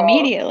kill her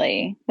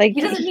immediately? Like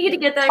He doesn't need to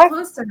get that talk-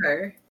 close to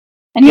her.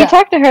 And he Yeah.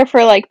 talked to her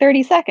for like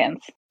 30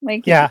 seconds.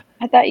 Like, Yeah.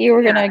 I thought you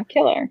were Yeah. gonna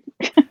kill her.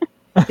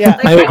 Yeah.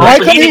 Like, I- why why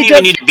Also, couldn't he didn't just-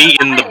 even need to be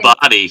in the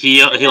body. He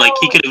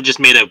could have just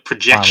made a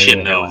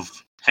projection Wow,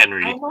 of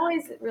Henry. I'm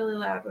always really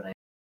loud when I.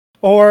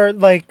 Or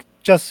like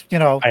just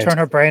I turn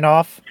her brain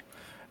off,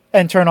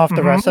 and turn off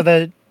the Mhm. rest of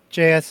the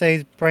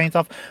JSA's brains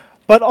off.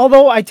 But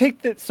although I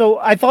take that, so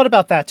I thought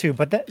about that too.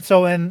 But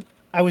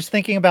I was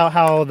thinking about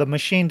how the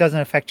machine doesn't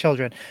affect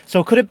children.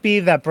 So could it be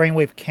that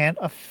Brainwave can't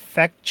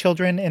affect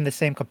children in the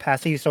same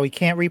capacity, so he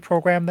can't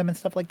reprogram them and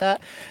stuff like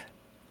that?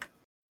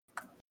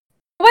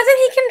 Wasn't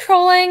he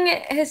controlling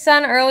his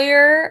son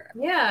earlier?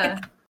 Yeah.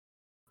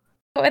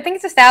 I think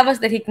it's established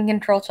that he can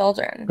control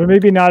children. But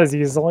maybe not as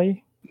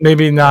easily.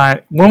 Maybe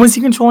not. When was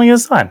he controlling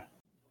his son?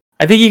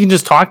 I think he can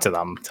just talk to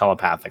them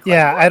telepathically.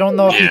 Yeah, I don't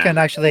know if he Yeah. can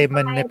actually Kind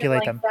of, manipulate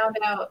like, them. Found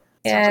out.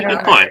 Yeah, I Good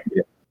don't know. point.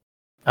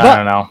 I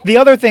don't know. The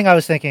other thing I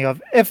was thinking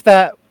of, if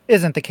that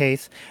isn't the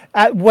case,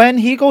 when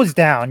he goes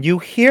down, you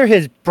hear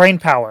his brain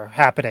power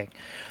happening.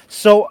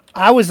 So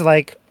I was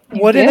like,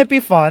 wouldn't Yeah. it be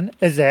fun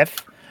as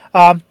if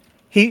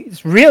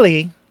he's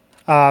really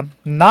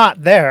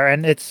not there,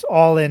 and it's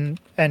all in,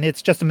 and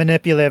it's just a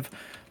manipulative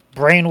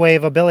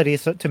brainwave ability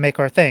to make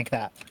her think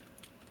that.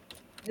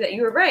 That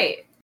you were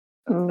right,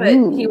 but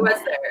he was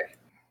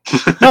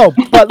there. No,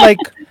 but like,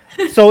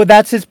 so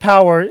that's his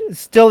power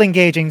still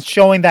engaging,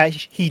 showing that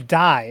he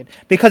died,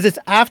 because it's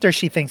after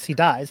she thinks he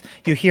dies.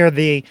 You hear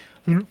the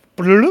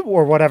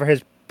or whatever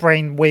his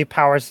brain wave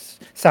power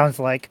sounds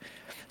like.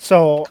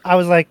 So I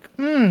was like,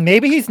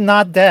 maybe he's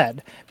not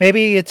dead.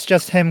 Maybe it's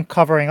just him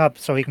covering up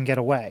so he can get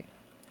away.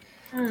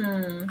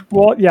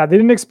 Well, yeah, they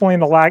didn't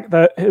explain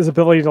his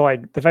ability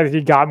to the fact that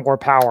he got more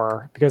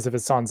power because of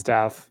his son's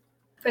death.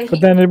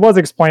 But then it was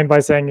explained by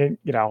saying it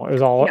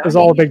was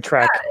all a big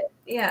trick.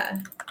 Yeah.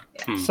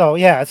 So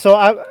yeah, so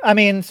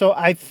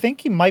I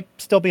think he might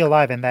still be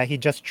alive in that he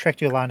just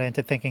tricked Yolanda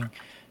into thinking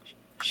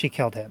she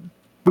killed him.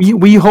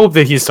 We hope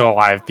that he's still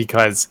alive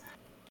because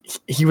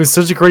he was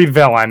such a great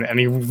villain and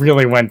he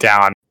really went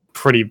down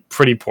pretty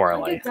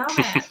poorly.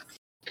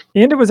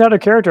 And it was out of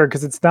character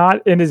because it's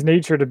not in his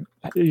nature to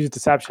use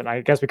deception.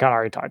 I guess we kind of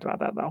already talked about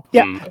that though.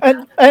 Yeah,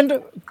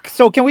 and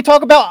so can we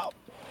talk about?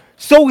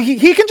 So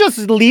he can just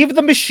leave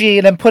the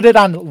machine and put it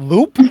on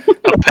loop, and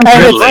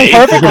it's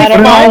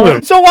perfectly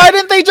fine. So why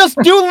didn't they just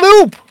do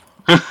loop?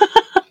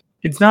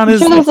 It's not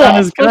as It was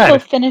a special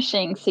good.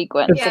 finishing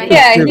sequence.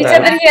 Yeah, he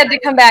said that he had to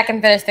come back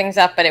and finish things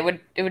up, but it would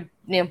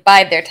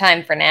bide their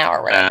time for now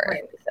or whatever.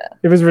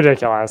 It was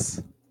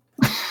ridiculous.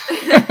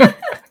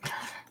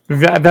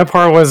 That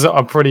part was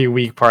a pretty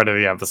weak part of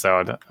the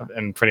episode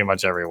in pretty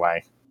much every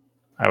way.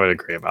 I would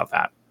agree about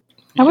that.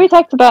 Have we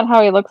talked about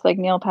how he looks like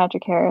Neil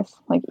Patrick Harris,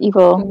 like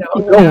evil?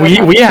 No,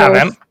 we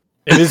haven't.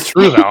 It is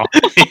true though.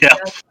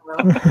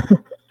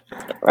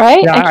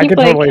 Right? Yeah, I keep, could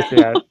totally see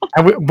it.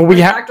 But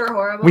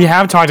we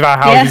have talked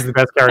about how he's the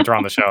best character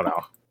on the show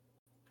though.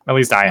 At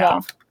least I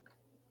have.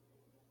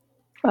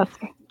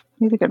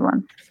 He's a good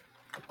one.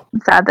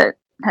 I'm sad that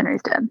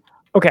Henry's dead.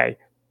 Okay,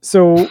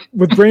 so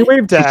with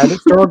Brainwave dead,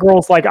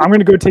 Stargirl's like, I'm going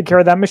to go take care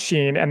of that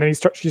machine, and then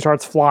she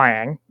starts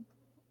flying.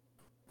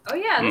 Oh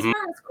yeah, this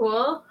part was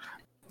cool.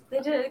 They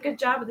did a good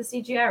job with the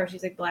CGI where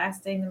she's like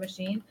blasting the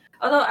machine.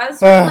 Although I was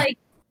feeling like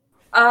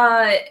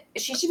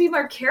she should be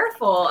more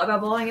careful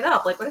about blowing it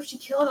up. Like, what if she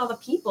killed all the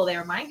people they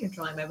were mind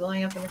controlling by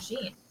blowing up the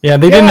machine? Yeah,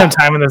 they didn't have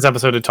time in this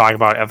episode to talk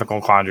about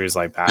ethical quandaries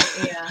like that.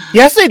 Yeah.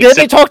 Yes, they did.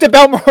 They talked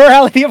about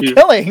morality of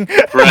killing.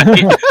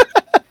 Right.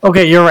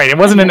 Okay, you're right. It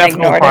wasn't an They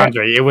ethical ignored it.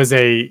 quandary. It was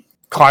a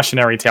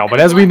cautionary tale. But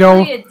as we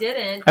know,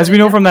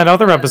 from that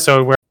other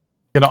episode where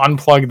you're going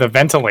to unplug the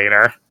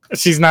ventilator,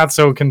 she's not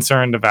so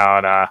concerned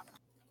about,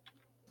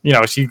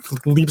 she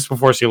leaps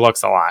before she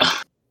looks a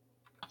lot.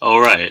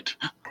 All right.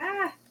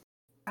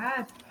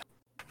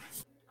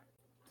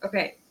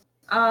 Okay.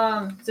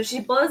 So she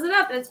blows it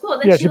up, and it's cool.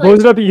 Then Yeah, she blows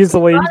it up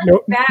easily.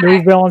 No back.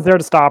 villains there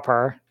to stop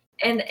her.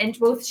 And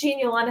both she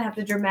and Yolanda have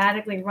to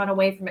dramatically run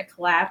away from it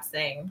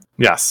collapsing.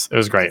 Yes, it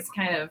was great. It's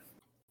kind of.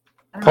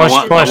 I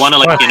want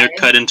to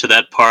intercut into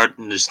that part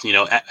and just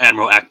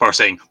Admiral Akbar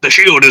saying the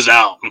shield is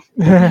out.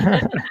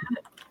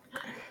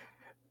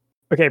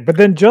 Okay, but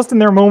then just in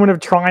their moment of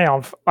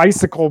triumph,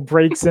 Icicle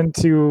breaks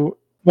into.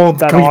 Well,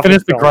 that can we finish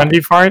office the building.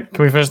 Grundy part?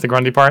 Can we finish the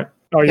Grundy part?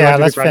 Oh, Yeah, want to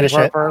do let's the Grundy finish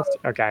part it. first.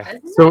 Okay.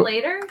 Isn't So- that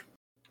later?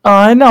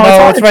 No, No,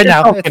 all- it's right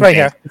now. It's right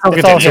here. all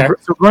It's all contained. here.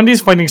 So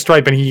Grundy's fighting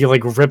Stripe, and he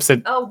rips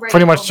it Oh, right.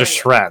 pretty much oh, to right.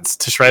 shreds.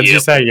 To shreds, you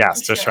Yep. say?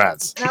 Yes, to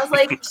shreds. And I was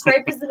like,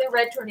 Stripe is the new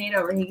Red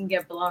Tornado where he can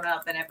get blown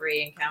up in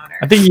every encounter.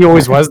 I think he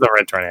always was the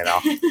Red Tornado.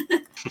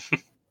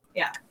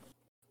 Yeah.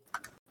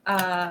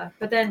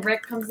 But then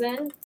Rick comes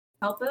in,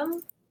 help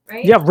him,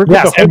 right? Yeah, Rick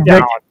Yes, with the hood and Rick-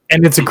 down.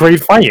 And it's a great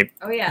fight.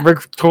 Oh yeah.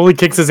 Rick totally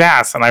kicks his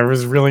ass, and I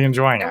was really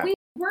enjoying And it. we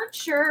weren't weren't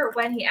sure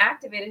when he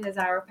activated his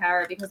hour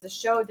power because the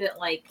show didn't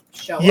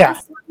show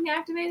us when he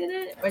activated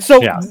it.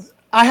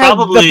 I have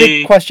the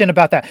big question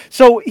about that.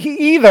 So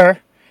he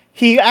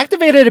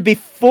activated it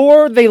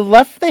before they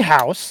left the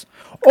house,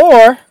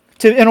 or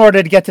in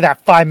order to get to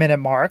that 5-minute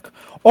mark,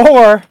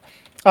 or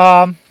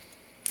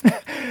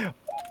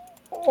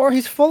or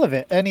he's full of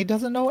it and he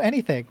doesn't know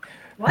anything.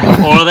 What?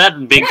 Or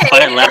that big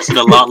fight lasted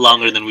a lot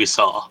longer than we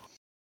saw.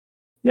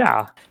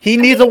 Yeah, he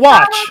needs a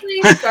watch.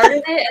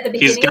 Started it at the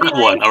He's beginning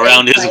got one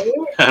around his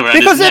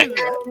because neck.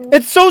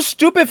 It's so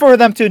stupid for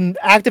them to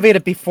activate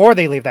it before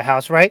they leave the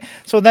house, right?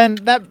 So then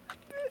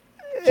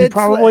he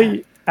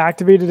probably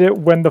activated it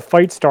when the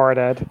fight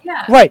started.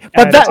 Yeah. Right,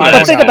 but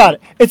think about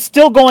it. It's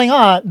still going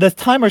on. The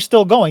timer's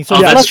still going, so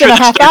it's less than a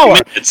half hour.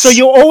 So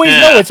you always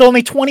know it's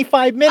only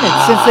 25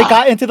 minutes since they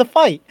got into the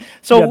fight.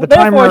 So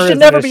therefore, it should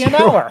never be an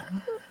hour.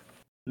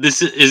 Is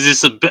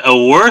this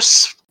a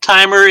worse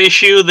timer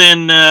issue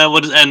than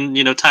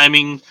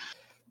timing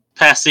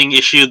passing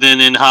issue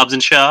than in Hobbs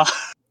and Shaw?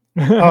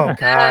 Oh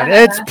god,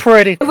 it's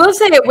pretty. I will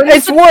say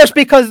it's worse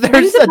because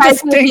there's a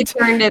distinct. He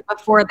turned it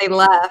before they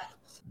left.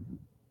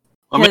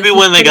 Or maybe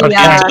when they got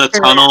into the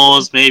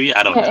tunnels, maybe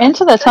I don't know.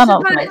 Into the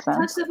tunnels makes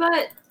sense.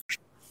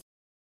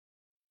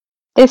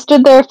 They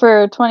stood there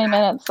for 20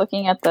 minutes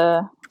looking at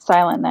the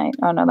Silent Night.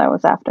 Oh no, that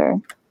was after.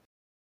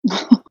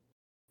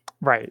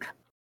 Right.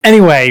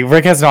 Anyway,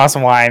 Rick has an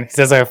awesome line. He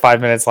says I have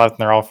 5 minutes left and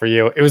they're all for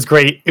you. It was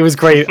great.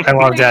 I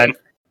loved it.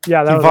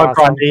 Yeah, that was awesome.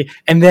 Grundy.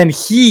 And then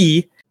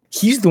he's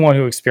the one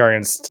who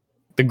experienced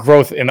the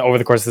growth over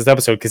the course of this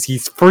episode, because he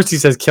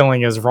says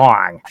killing is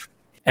wrong,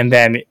 and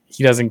then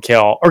he doesn't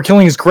kill, or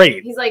killing is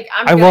great. He's like,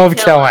 I love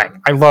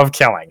killing. I love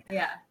killing.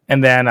 Yeah.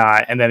 And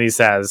then he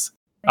says,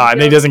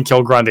 and then he doesn't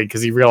kill Grundy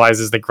because he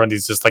realizes that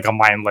Grundy's just like a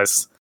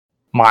mindless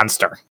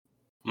monster.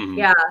 Mm-hmm.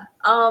 Yeah.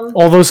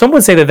 Although some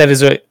would say that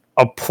is a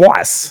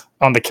plus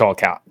on the kill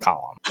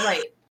column.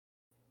 Right.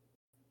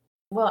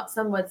 Well,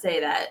 some would say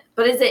that,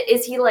 but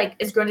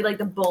is Grundy like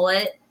the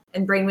bullet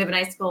and Brainwave and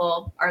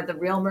Icicle are the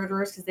real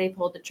murderers because they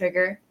pulled the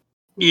trigger?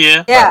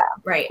 Yeah. Yeah.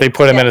 Right. They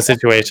put him in a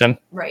situation.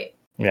 Right.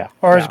 Yeah.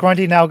 Or is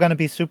Grundy now going to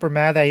be super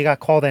mad that he got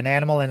called an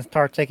animal and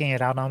start taking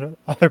it out on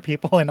other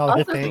people and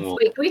other things?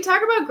 Wait, can we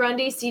talk about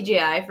Grundy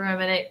CGI for a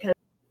minute? Because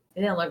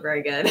it didn't look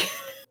very good.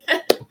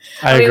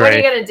 I mean, what are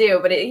you going to do?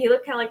 But he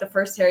looked kind of like the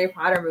first Harry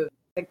Potter movie,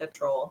 like the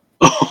troll.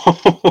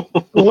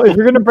 Well, if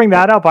you're going to bring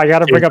that up, I got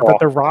to bring up that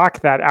the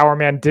rock that Our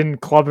Man didn't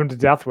club him to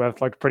death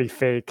with looked pretty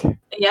fake.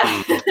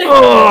 Yeah.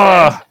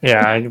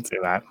 Yeah, I can see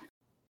that.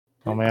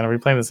 Oh man, are we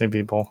playing the same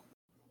people?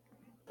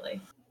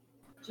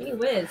 Gee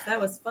whiz,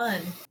 that was fun.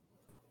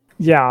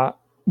 Yeah.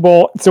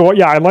 Well, so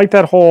yeah, I like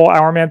that whole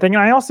Our Man thing.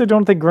 And I also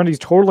don't think Grundy's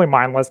totally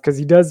mindless because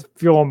he does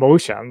feel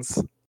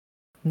emotions.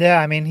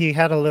 Yeah, I mean, he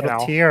had a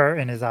little tear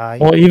in his eye.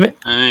 Well, even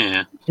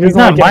he's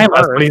not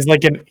mindless, hurt. but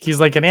he's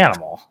like an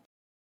animal.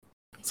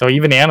 So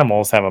even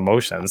animals have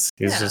emotions.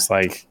 He's just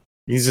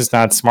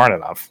not smart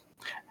enough.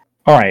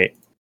 All right.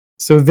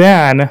 So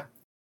then,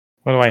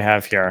 what do I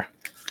have here?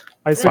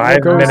 Icicle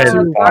 5 goes minutes. to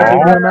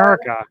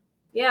America.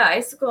 Yeah,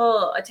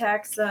 Icicle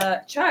attacks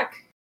Chuck.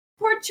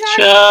 Poor Chuck.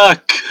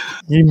 Chuck.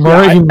 He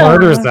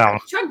murders them.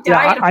 Chuck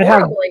died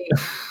horribly.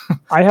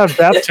 I have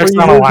Beth Chuck's freeze,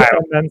 not alive.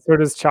 and then so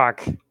does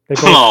Chuck. They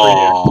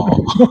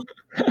both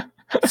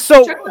freeze.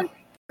 So Chuck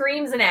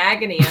screams in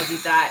agony as he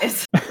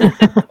dies.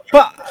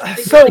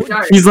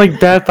 He's like,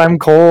 Beth, I'm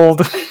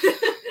cold.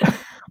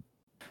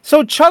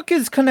 So Chuck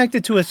is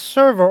connected to a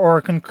server or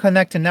can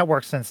connect to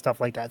networks and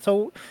stuff like that.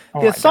 So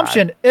the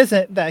assumption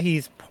isn't that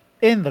he's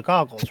in the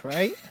goggles,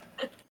 right?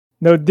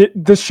 No,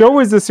 the show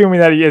is assuming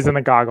that he is in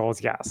the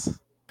goggles, yes.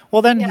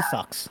 Well, then he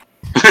sucks.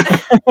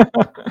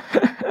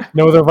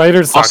 No, the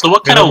writers suck. Also,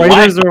 what kind of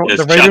writers wife does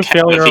the writers' Chuck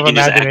have failure if he of can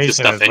just act imagination his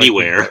stuff is, like,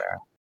 anywhere?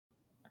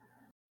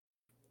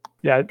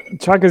 Yeah,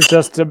 Chuck is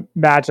just a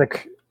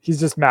magic.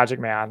 He's just Magic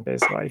Man,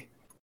 basically.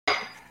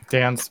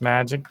 Dance,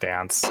 magic,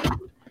 dance.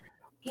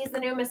 He's the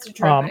new Mr.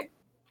 Terrific.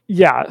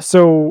 Yeah,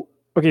 so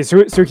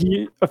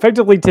he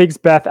effectively takes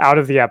Beth out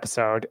of the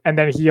episode, and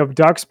then he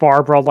abducts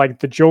Barbara like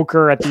the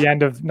Joker at the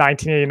end of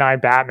 1989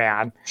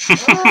 Batman.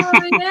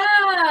 Oh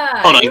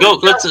yeah. Hold on,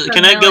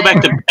 can I go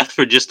back to Beth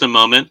for just a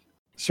moment?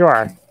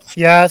 Sure.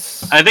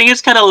 Yes. I think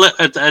it's kind of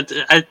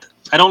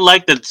I don't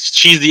like that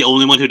she's the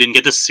only one who didn't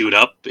get to suit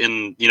up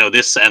in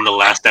this and the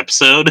last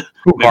episode.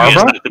 Who, Maybe you guys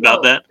Barbara? talked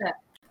about that.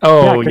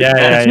 Oh, Yeah,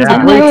 yeah.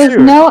 And there was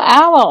no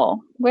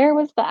owl. Where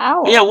was the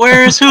owl? Yeah,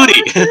 where is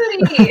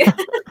Hootie?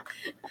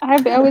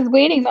 I was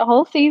waiting the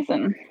whole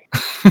season.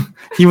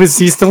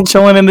 He's still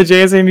chilling in the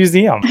JSA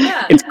museum.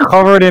 Yeah. It's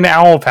covered in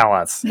owl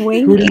pellets.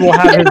 Hootie will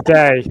have his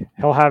day.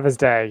 He'll have his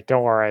day.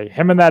 Don't worry.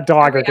 Him and that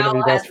dog are going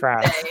to be best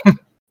friends.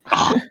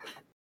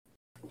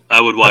 I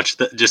would watch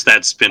just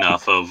that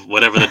spin-off of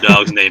whatever the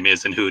dog's name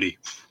is in Hootie.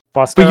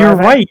 Buster, But you're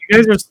right.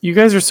 You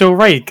guys are so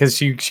right, because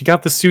she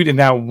got the suit in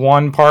that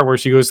one part where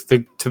she goes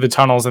to the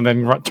tunnels and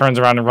then turns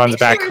around and runs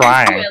back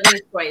crying. At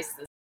least twice.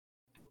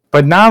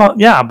 But not,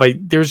 yeah, but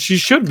she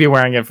should be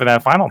wearing it for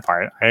that final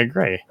part. I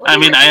agree. I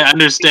mean, I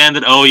understand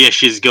that,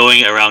 she's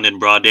going around in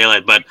broad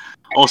daylight, but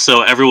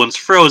also everyone's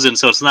frozen,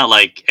 so it's not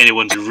like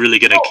anyone's really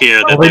going to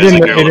care that there's a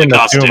girl in a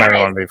costume.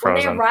 When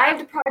they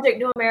arrived at Project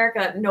New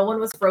America, no one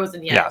was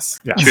frozen yet. Yes.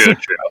 True.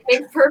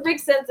 It makes perfect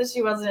sense that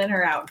she wasn't in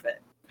her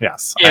outfit.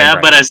 Yes. Yeah,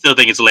 but I still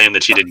think it's lame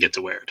that she didn't get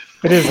to wear it.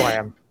 It is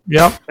lame.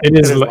 Yep, it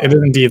is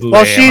indeed lame.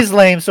 Well, she's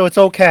lame, so it's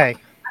okay.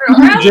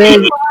 Jay,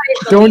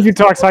 don't you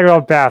talk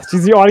about Beth.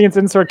 She's the audience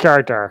insert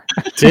character.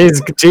 Jay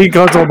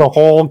goes through the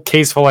whole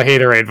case full of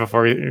haterade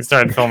before we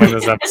started filming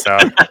this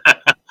episode.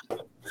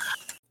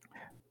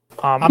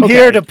 I'm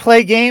here to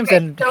play games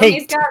and so hate.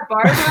 He's got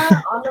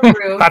Barbara on the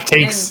roof. Hot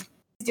takes. And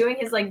he's doing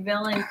his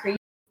villain speech.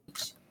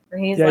 Where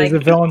he's he's a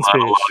villain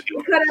speech.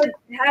 You could have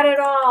had it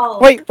all.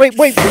 Wait.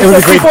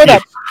 Before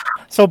that.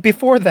 So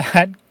before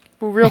that,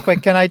 real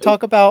quick, can I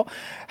talk about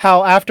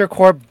how after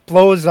Corp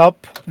blows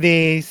up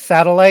the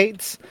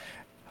satellites,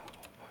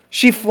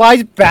 she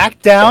flies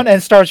back down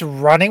and starts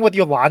running with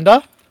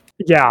Yolanda?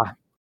 Yeah,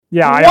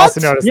 what? I also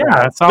noticed that.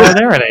 That's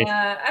solidarity.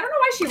 I don't know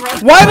why she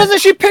runs. Why doesn't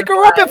she pick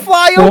her up and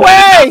fly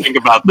away? Think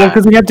about that. Well,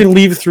 because we have to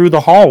leave through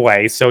the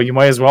hallway, so you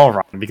might as well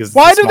run. Because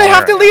Why do they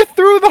have to leave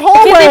through the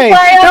hallway?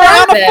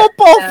 They're on a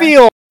football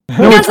field.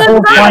 No, it's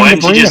Why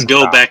didn't you just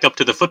go back up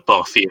to the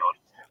football field?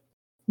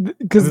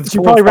 Because she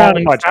probably ran out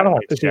of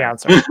budget. Is the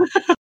answer.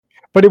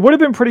 But it would have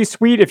been pretty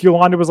sweet if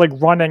Yolanda was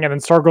running and then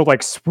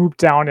Stargirl swooped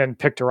down and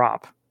picked her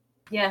up.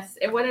 Yes,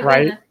 it would have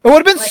Right? been. It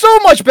would have been so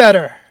much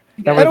better.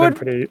 That would have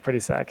been pretty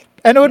sick.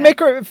 And it would make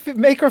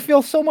her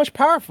feel so much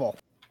powerful.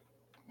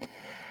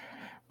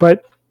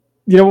 But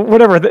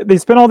whatever. They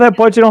spent all that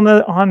budget on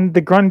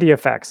the Grundy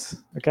effects.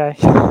 Okay.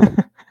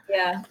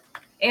 Yeah,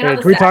 and on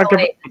Can the we talk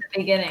satellite at the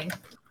beginning.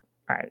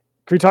 All right.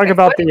 Can we talk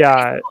about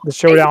the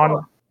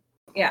showdown?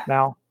 Yeah.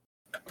 Now.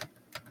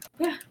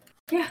 Yeah.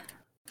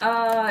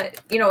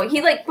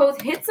 He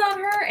both hits on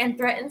her and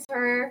threatens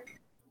her.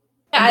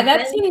 Yeah,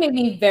 that scene made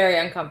me very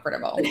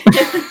uncomfortable.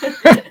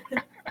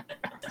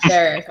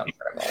 Very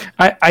uncomfortable.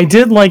 I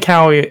did like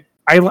how it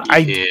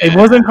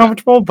was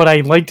uncomfortable, but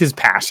I liked his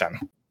passion.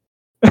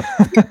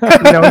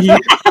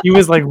 He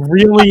was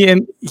really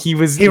in. He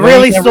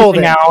really sold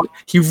it out.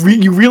 You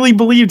really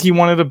believed he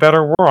wanted a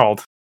better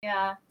world.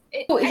 Yeah.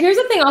 Here's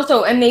the thing,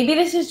 also, and maybe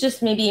this is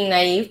just me being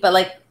naive, but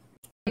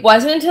it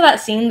wasn't until that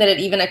scene that it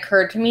even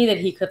occurred to me that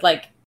he could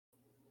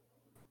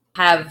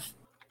have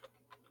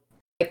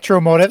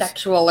true motives,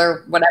 sexual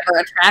or whatever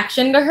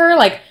attraction to her.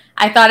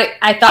 I thought she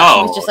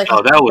was just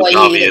that was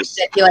obvious.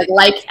 That he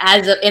liked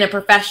in a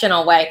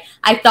professional way.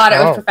 I thought it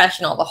was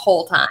professional the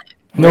whole time.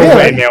 No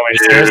way,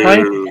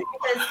 seriously.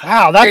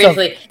 Wow, that's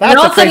seriously. And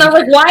all of a sudden, I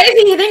was why is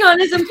he hitting on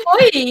his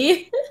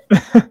employee?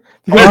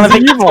 Because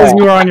you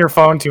were on your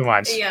phone too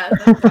much. Yeah,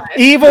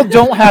 Evil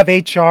don't have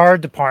HR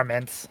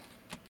departments.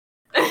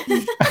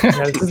 This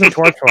is a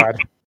torch rod.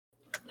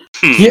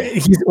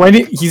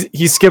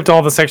 He skipped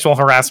all the sexual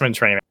harassment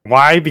training.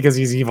 Why? Because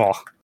he's evil.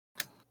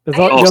 He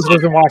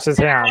doesn't wash his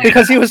hands.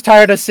 Because he was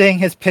tired of seeing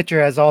his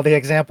picture as all the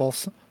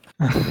examples.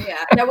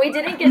 Yeah. No, we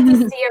didn't get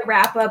to see a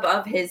wrap up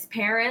of his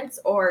parents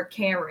or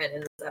Cameron in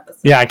this episode.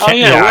 Yeah,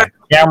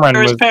 Cameron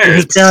was his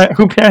parents.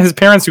 Who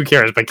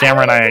cares? But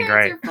Cameron, I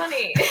agree. Are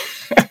funny.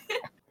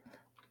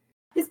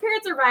 His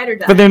parents are ride or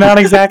die. But they're not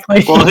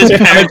exactly. Well, his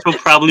parents will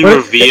probably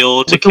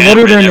reveal to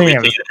Cameron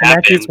everything that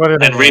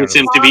happened and raise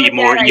him to be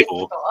more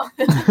evil.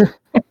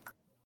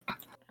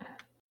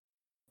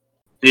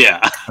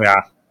 Yeah.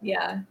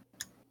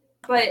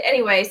 But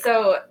anyway,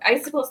 so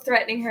Icicle's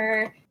threatening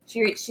her.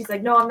 She's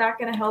like, no, I'm not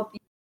going to help you.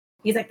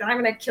 He's like, then I'm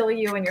going to kill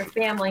you and your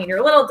family and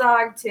your little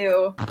dog,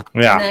 too.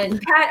 Yeah. And then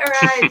Pat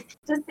arrives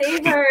to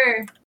save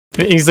her.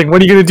 He's like,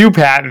 what are you going to do,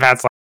 Pat? And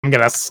Pat's like, I'm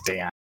going to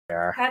stand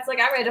there. Pat's like,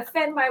 I'm going to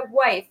defend my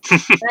wife.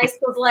 And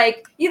Icicle's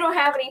like, you don't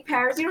have any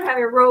powers. You don't have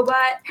your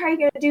robot. How are you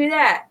going to do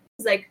that?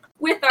 He's like,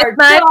 with our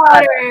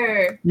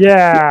daughter.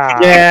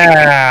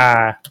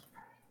 Yeah.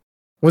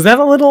 Was that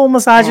a little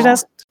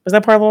misogynist? Was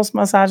that part of a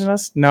little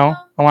misogynist? No?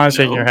 I want to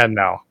shake your head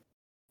no.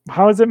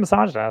 How is it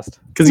misogynist?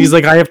 Because he's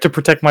like, I have to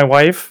protect my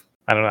wife?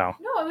 I don't know.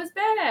 No, it was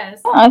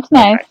badass. Oh, that's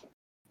nice. Okay.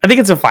 I think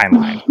it's a fine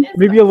line.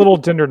 Maybe a little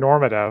gender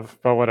normative,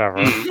 but whatever.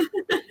 I think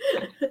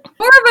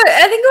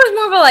it was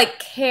more of a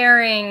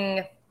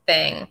caring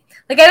thing.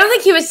 I don't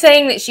think he was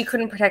saying that she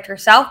couldn't protect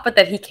herself, but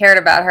that he cared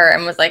about her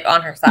and was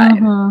on her side.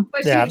 Mm-hmm.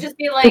 But she would just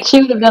be like, she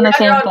would have done the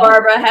same thing.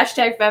 Barbara,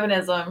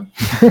 #feminism.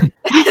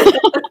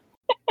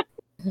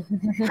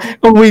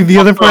 Oh wait, the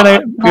other part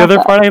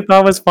I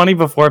thought was funny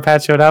before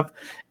Pat showed up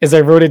is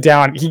I wrote it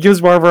down. He gives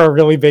Barbara a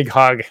really big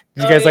hug.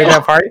 Did you guys like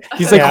that part?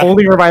 He's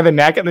holding her by the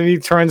neck, and then he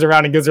turns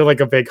around and gives her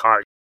a big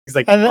hug. He's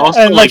like,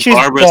 also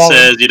Barbara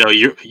says,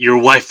 your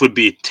wife would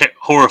be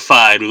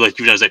horrified with what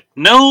you've done. I was like,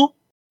 no,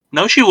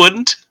 she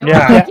wouldn't.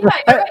 Yeah.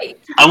 Right.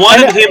 I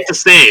wanted him to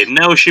say,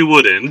 no, she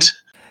wouldn't.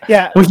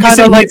 Yeah, well, kind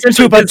of like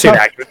Tuba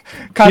Turd.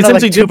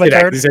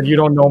 He said, you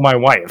don't know my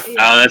wife.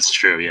 Oh, that's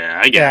true.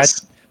 Yeah, I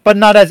guess. But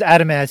not as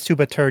adamant as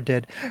Tuba Turd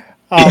did.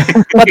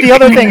 But the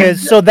other thing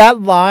is, so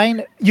that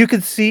line, you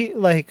could see,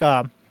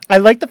 I I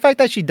like the fact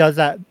that she does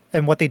that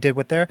and what they did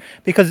with her,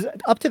 because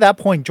up to that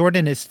point,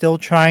 Jordan is still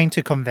trying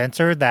to convince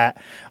her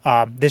that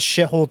this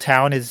shithole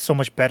town is so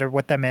much better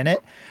with them in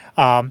it.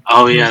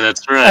 Oh yeah,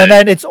 that's right. And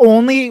then it's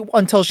only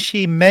until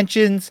she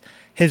mentions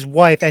his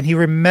wife and he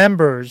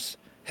remembers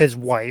his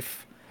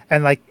wife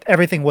and like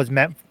everything was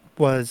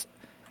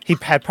he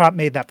had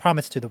made that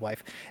promise to the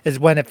wife is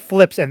when it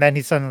flips, and then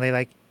he's suddenly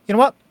like, you know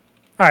what?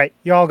 All right,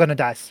 you're all gonna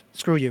die.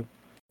 Screw you.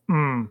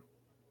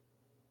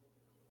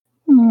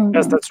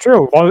 Yes, that's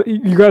true. Well,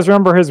 you guys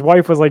remember his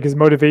wife was like his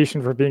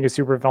motivation for being a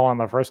supervillain in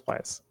the first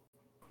place.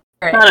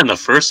 Not in the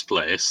first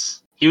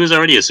place. He was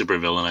already a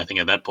supervillain, I think,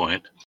 at that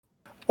point.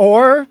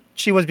 Or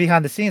she was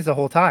behind the scenes the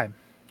whole time.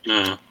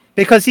 Yeah.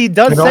 Because he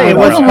does say it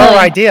was her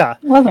idea,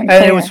 and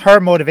it was her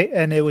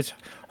and it was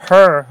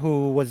her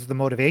who was the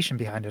motivation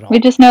behind it all. We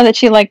just know that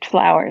she liked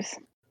flowers.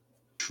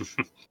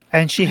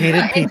 And she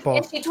hated people.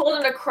 And she told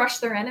him to crush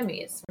their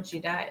enemies when she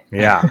died.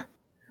 Yeah.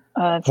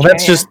 That's Well,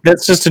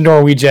 that's just a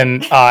Norwegian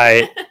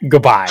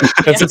goodbye.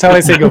 That's how they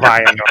say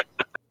goodbye.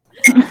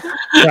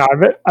 Yeah,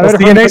 I'll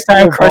see you next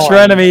time. Crush your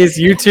enemies.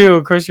 You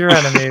too. Crush your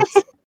enemies.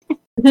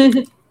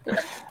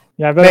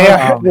 Yeah,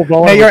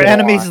 may your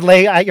enemies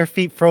lay at your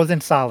feet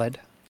frozen solid.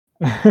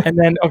 And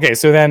then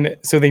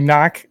so they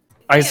knock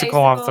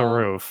Icicle off the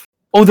roof.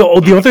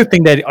 The other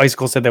thing that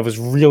Icicle said that was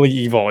really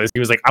evil is he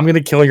was like, "I'm going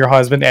to kill your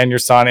husband and your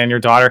son and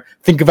your daughter.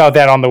 Think about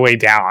that on the way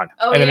down."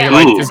 Oh, and then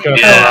yeah. he just going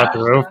to throw her out the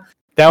roof.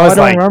 That was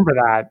I don't remember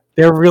that.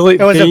 They're really.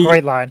 It was a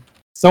great line.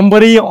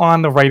 Somebody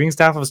on the writing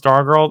staff of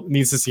Stargirl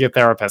needs to see a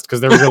therapist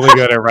because they're really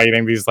good at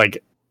writing these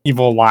like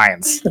evil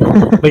lines,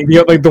 like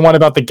the one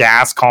about the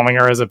gas calming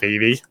her as a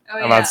baby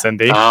about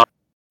Cindy.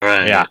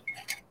 Right. Yeah.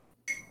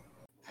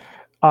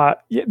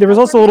 There was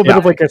also a little bit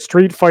of like a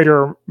Street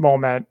Fighter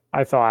moment,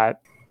 I thought.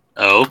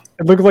 Oh.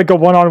 It looked like a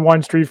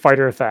one-on-one Street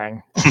Fighter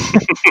thing.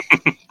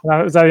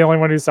 Was that the only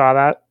one who saw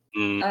that?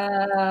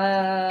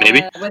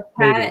 Maybe.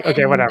 Maybe.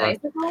 Okay, whatever.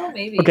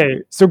 Maybe.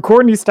 Okay, so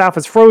Courtney's staff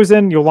is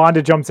frozen.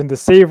 Yolanda jumps in to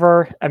save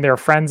her, and they're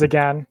friends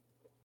again.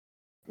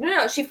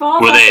 No, she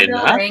falls off the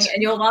building,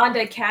 and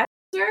Yolanda catches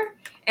her,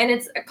 and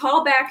it's a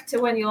callback to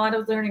when Yolanda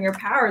was learning her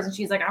powers, and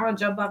she's like, "I'm gonna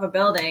jump off a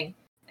building."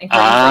 And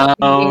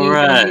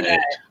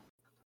right.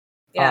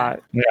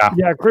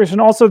 Yeah, Christian.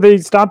 Also, they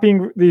stopped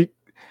being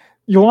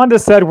Yolanda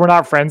said we're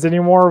not friends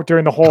anymore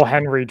during the whole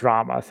Henry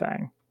drama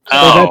thing. So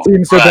that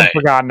seems to have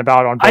been forgotten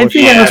about on both. I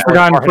think it was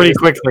forgotten pretty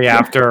quickly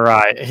after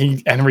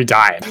Henry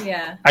died.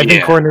 Yeah. I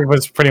think Courtney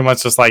was pretty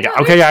much just like,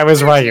 okay, I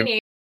was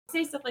right.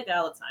 Say stuff like that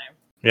all the time.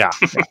 Yeah.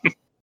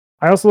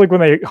 I also like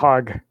when they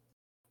hug.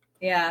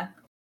 Yeah.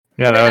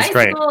 Yeah, that was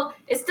great.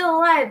 Is still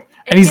alive,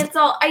 and he gets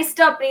all iced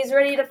up, and he's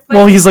ready to fight.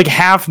 Well, he's like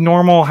half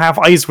normal, half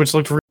ice, which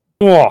looked really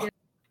cool.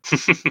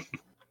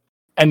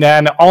 And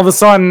then all of a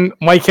sudden,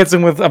 Mike hits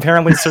him with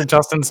apparently Sir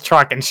Justin's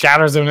truck and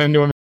shatters him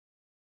into a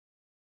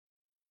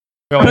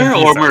or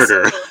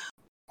murder.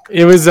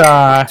 It was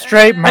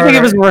straight murder. I think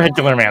it was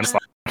vehicular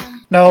manslaughter.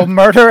 No,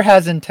 murder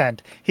has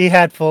intent. He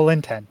had full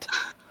intent.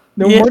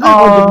 No, murder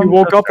was if he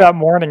woke up that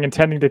morning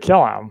intending to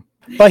kill him.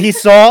 But he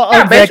saw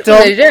a victim.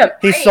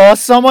 He saw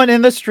someone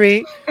in the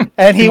street,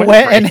 and he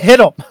went and hit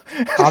him.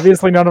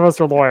 Obviously, none of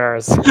us are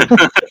lawyers.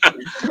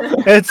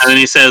 And then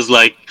he says,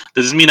 like,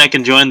 "Does this mean I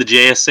can join the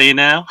JSA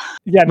now?"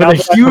 Yeah,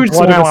 with a huge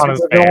smile on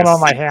his face. On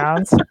my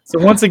hands. So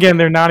once again,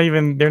 they're not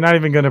even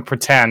going to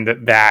pretend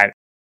that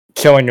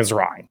killing is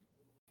wrong,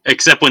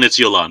 except when it's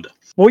Yolanda.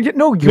 Well,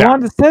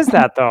 Yolanda says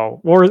that though,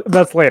 or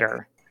that's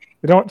later.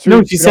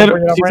 She said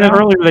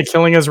earlier that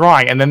killing is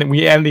wrong, and then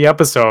we end the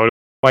episode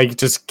like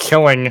just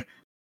killing,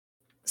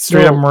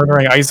 straight up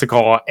murdering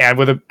Icicle,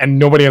 and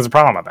nobody has a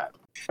problem with that.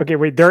 Okay,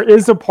 wait. There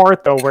is a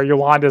part though where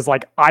Yolanda's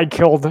like, "I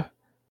killed."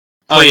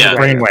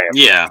 Brainwave.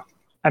 Yeah.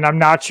 And I'm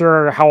not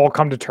sure how I'll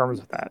come to terms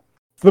with that.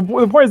 The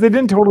point is, they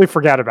didn't totally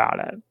forget about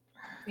it.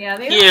 Yeah,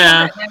 they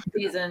next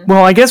season.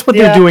 Well, I guess what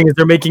they're doing is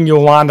they're making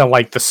Yolanda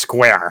like the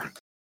square,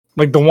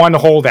 like the one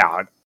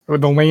holdout, or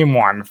the lame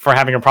one for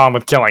having a problem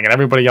with killing, and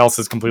everybody else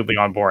is completely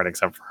on board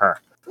except for her.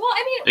 Well,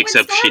 I mean,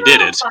 except when she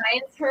did it.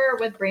 Finds her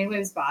with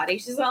Brainwave's body.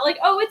 She's not like,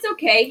 "Oh, it's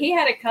okay. He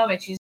had it coming."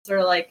 She's sort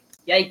of like,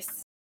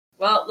 "Yikes!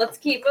 Well, let's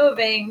keep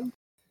moving."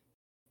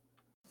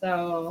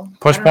 So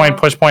push point.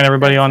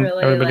 Everybody on.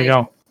 Really, everybody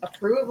go.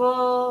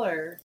 Approval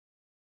or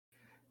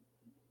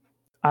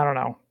I don't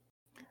know.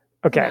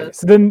 Okay,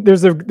 so then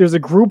there's a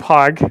group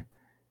hug.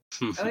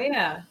 Oh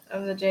yeah,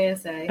 of the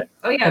JSA.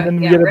 Oh yeah, and then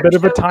we get a bit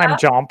of a time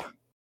jump.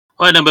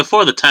 Well, no,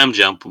 before the time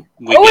jump,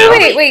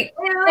 wait.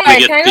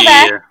 Can I go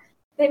back?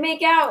 They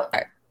make out.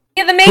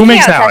 Yeah, the making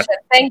out session.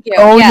 Thank you.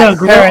 Oh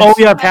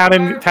yeah, Pat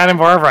and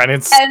Barbara, and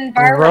it's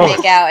Barbara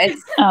make out.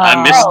 It's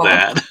I missed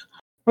that.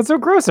 What's so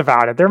gross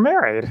about it? They're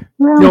married.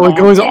 No, it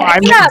goes.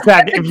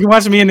 Zach, if you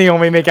watch me and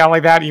Naomi make out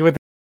like that, you would.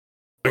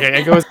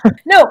 Okay, it goes.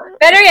 No,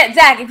 better yet,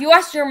 Zach. If you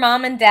watched your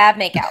mom and dad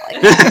make out like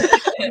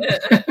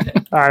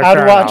that, all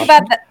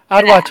right,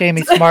 I'd watch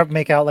Amy Smart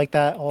make out like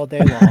that all day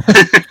long.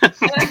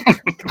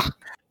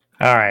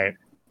 All right.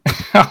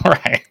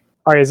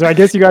 So I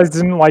guess you guys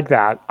didn't like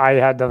that. I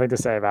had nothing to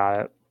say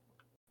about it.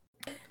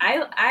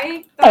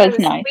 I thought it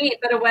was sweet,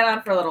 but it went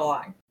on for a little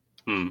long.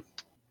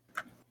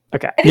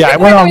 Okay. Yeah, it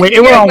went on way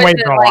too long. Like,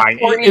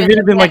 It would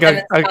have been like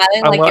a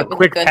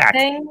quick good pack.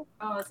 thing.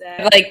 Oh, is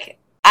that? Like,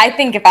 I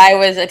think if I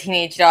was a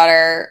teenage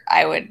daughter,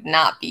 I would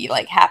not be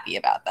like happy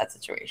about that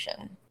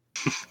situation.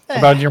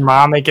 About your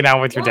mom making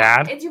out with your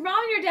dad? It's your mom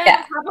and your dad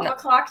Yeah, on top of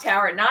a clock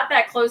tower, not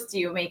that close to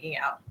you making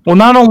out. Well,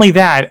 not only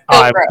that,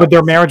 So but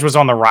their marriage was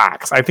on the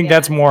rocks. I think Yeah.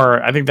 that's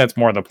more. I think that's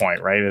more the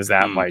point, right? Is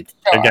that like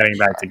they're getting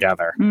back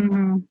together?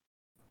 Mm-hmm.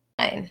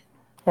 Fine.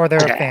 Or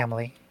they're Okay. a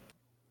family.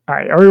 All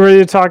right. Are we ready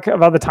to talk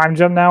about the time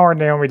jump now, or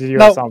Naomi? Did you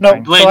No, have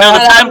something? no. Wait, So no, I- the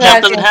that's time what I jump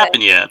was doesn't gonna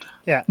happen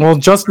yet. Well,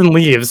 Justin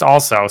leaves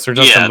also. So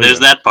Justin Yeah, there's leaves.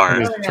 that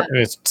part. Oh, yeah.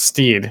 It's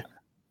Steed.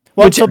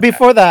 Well, Which- so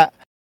before that,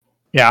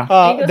 Yeah.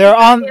 And he goes they're to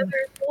find on the other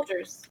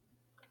soldiers.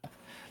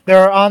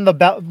 they're on the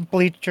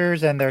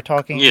bleachers and they're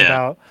talking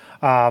Yeah.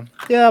 about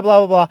blah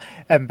blah blah.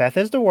 And Beth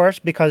is the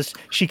worst because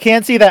she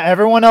can't see that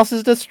everyone else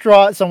is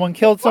distraught. Someone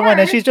killed someone, and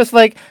Worst. she's just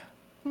like,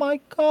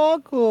 my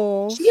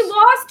goggles. She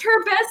lost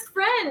her best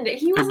friend.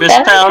 He was Her best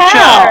like, pal,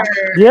 Chow.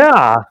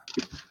 Yeah.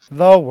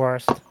 The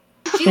worst.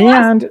 She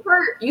And- lost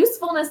her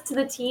usefulness to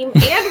the team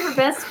and her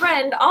best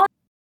friend. All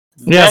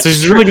Yeah. So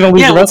she's really gonna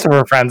lose the rest of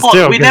her friends Well,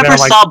 too. we 'cause they're never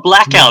like, saw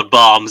blackout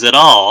bombs at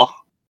all.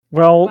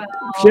 Well,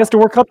 she has to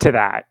work up to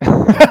that.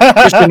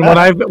 Christian, what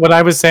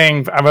I've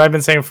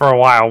been saying for a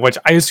while, which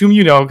I assume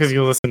you know because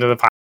you listen to the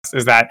podcast,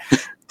 is that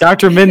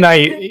Dr.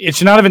 Midnight. It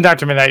should not have been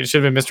Dr. Midnight. It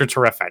should have been Mr.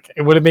 Terrific.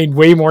 It would have made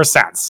way more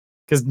sense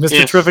because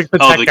Mr. Terrific, the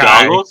tech the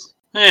guy. goggles?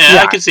 Yeah,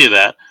 Yeah. I can see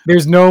that.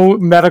 There's no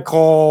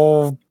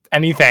medical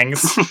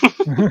anythings.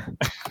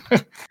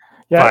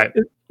 Yeah. But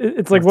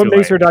It's like it's what too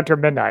makes late. her Dr.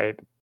 Midnight.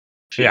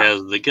 She Yeah.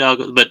 has the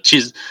goggles, but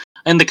she's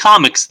in the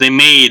comics. They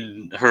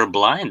made her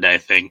blind, I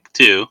think,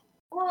 too.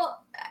 well,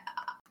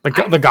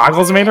 The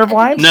goggles made her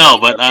blind. No,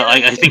 but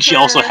I think she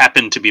also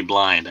happened to be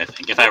blind. I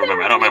think, if I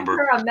remember, I don't remember.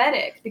 Her a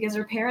medic because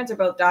her parents are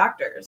both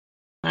doctors.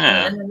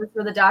 Yeah. And then this is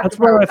where the doctor. That's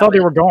where I thought they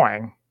were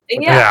going.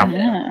 Yeah.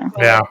 Yeah.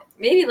 But Yeah.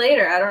 Maybe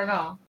later. I don't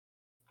know.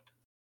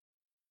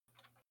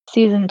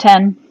 Season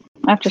 10,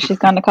 after she's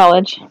gone to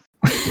college.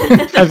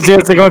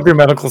 It's like going through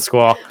medical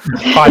school.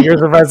 5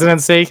 years of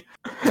residency.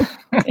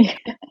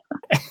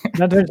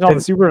 Not to mention all the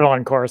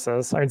supervillain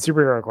courses. I mean,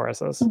 superhero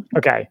courses.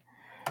 Okay.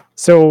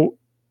 So,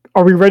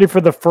 are we ready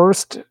for the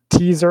first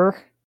teaser,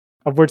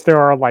 of which there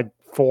are like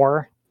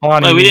 4? Hold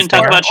on, Well, we he's didn't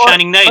talk there. about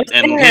Shining Knight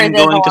and Stinger him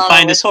does a going to lot,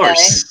 find I his would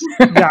horse.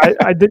 Yeah,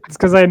 I did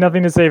because I had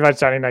nothing to say about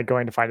Shining Knight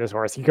going to find his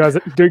horse. He goes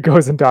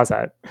and does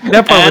it.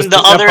 That part was- And the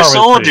that other part was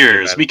pretty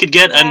soldiers. stupid. We could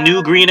get a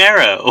new Green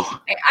Arrow. I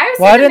was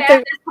Why thinking didn't that they-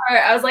 this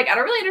part. I was like, I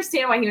don't really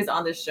understand why he was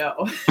on this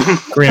show.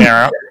 Green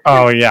Arrow.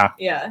 Oh yeah.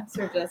 Yeah,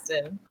 Sir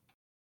Justin.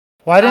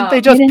 Why didn't they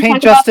You just didn't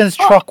paint talk about- Justin's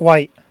truck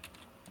white?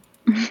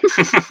 I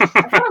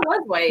thought it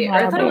was white. Or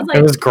I thought it was like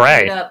It was gray.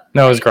 painted up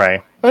No, it was white. gray.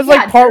 It was Yeah,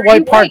 like part very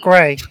white, part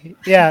white. gray.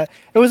 Yeah,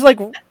 it was like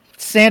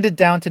sanded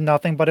down to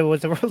nothing, but it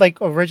was like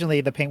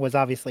originally the paint was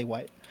obviously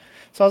white.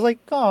 So I was like,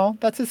 oh,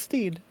 that's his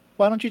steed.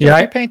 Why don't you just Yeah,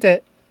 I- repaint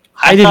it?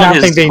 I did thought not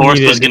his think they horse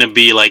was needed- going to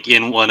be like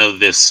in one of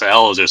the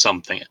cells or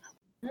something.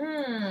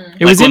 Hmm.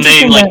 It was Like when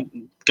they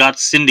interesting got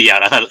Cindy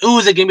out, I thought, "Oh,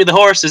 is it going to be the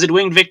horse? Is it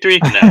Winged Victory?"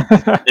 No,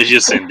 it's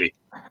just Cindy.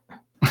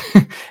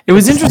 It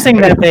was interesting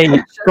that they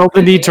felt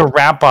the need to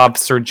wrap up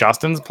Sir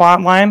Justin's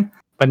plot line,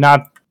 but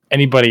not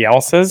anybody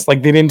else's.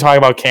 Like they didn't talk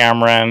about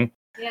Cameron,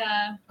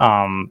 Yeah.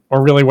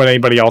 or really what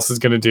anybody else is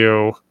going to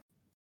do.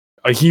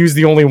 He was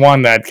the only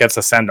one that gets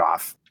a send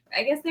off.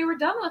 I guess they were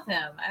done with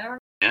him. I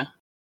don't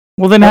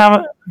Well, then I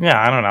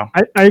don't know.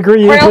 I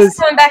agree. Where else is His,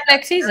 coming back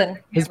next season?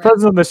 his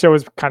presence on the show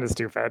was kind of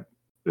stupid.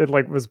 It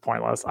like was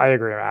pointless. I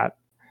agree with that.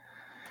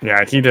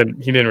 Yeah, he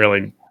didn't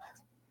really.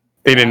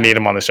 They didn't need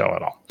him on the show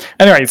at all.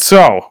 Anyway,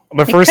 so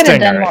the He first could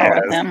have thing done more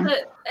with is him.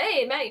 But,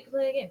 hey, Matt, you can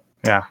play a game.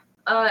 Yeah.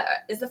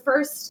 Is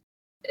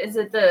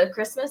it the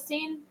Christmas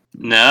scene?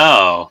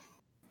 No,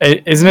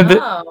 isn't it the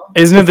No.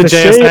 isn't it the It's the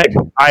JSA shade.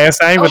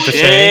 ISA with Oh, the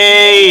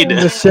shade? shade.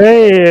 The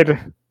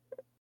shade,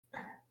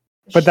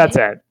 but that's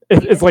it.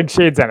 It's like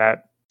shades in it.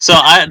 So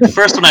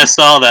first when I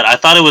saw that, I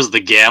thought it was the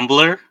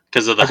gambler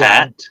because of the Okay.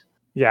 hat.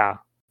 Yeah.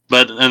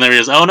 But then there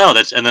is, oh no,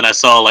 and then I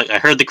saw I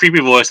heard the creepy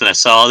voice and I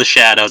saw the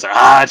shadows.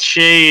 It's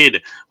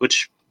Shade,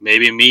 which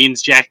maybe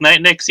means Jack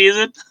Knight next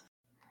season.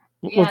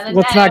 Yeah, then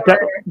Let's Matt not get.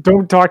 and I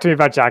Don't talk to me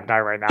about Jack Knight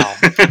right now.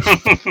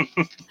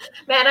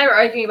 Matt and I were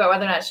arguing about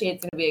whether or not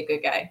Shade's going to be a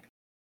good guy.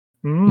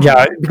 Mm.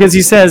 Yeah, because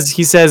he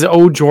says,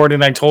 "Oh,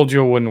 Jordan, I told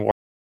you it wouldn't work."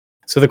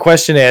 So the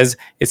question is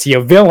he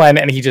a villain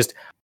and he just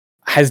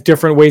has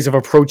different ways of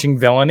approaching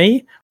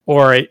villainy,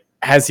 or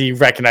has he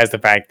recognized the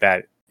fact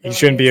that he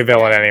shouldn't be a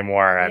villain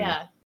anymore? And,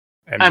 Yeah.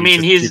 and I he mean,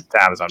 just he's- keeps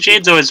tabs on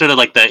Shade's always sort of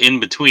like the in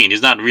between.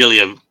 He's not really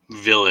a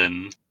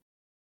villain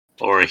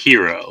or a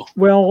hero.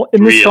 Well,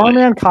 in the Really?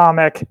 Starman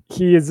comic,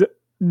 he is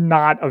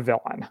not a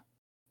villain.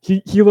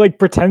 He like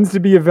pretends to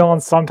be a villain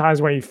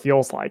sometimes when he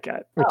feels like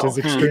it, which is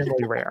Oh.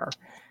 extremely rare.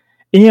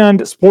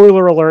 And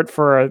spoiler alert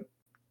for a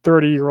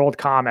 30-year-old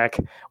comic,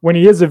 when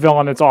he is a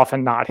villain, it's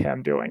often not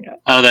him doing it.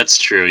 Oh, that's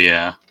true.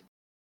 Yeah.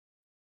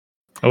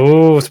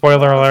 Oh,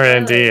 spoiler alert,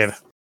 indeed.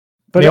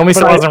 But, Naomi but,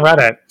 still I, hasn't read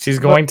it. She's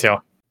going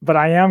to. but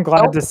I am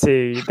glad Oh. to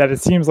see that it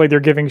seems like they're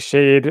giving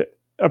Shade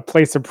a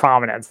place of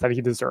prominence that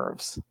he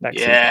deserves next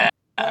season.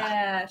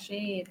 Yeah,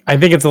 shade. I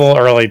think it's a little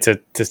early to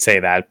say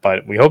that,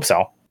 but we hope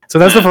so. So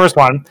that's the first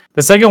one.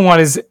 The second one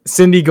is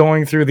Cindy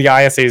going through the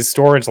ISA's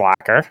storage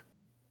locker.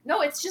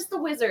 No, it's just the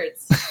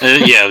Wizards. I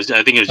think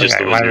it was just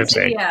the Wizards.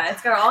 Yeah,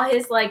 it's got all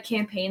his like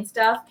campaign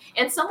stuff.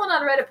 And someone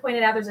on Reddit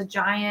pointed out there's a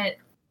giant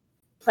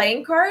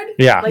playing card.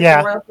 Yeah. Like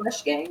the Royal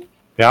Flush Gang.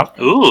 Yep.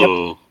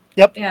 Ooh.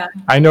 Yep. Yeah.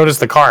 I noticed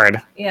the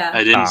card. Yeah.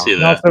 I didn't see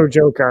And that. also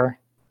Joker.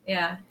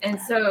 Yeah. And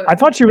so I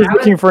thought she was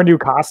looking for a new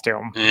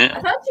costume. Yeah.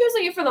 I thought she was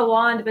looking for the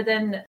wand, but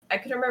then I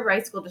couldn't remember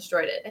high school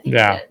destroyed it. I think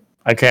Yeah. he did.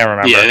 I can't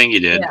remember. Yeah, I think you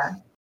did. Yeah.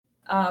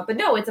 But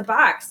no, it's a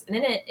box. And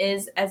in it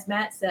is, as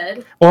Matt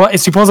said. Well,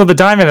 she pulls out the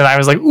diamond, and I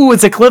was like, ooh,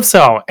 it's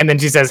Eclipso. And then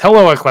she says,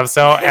 hello,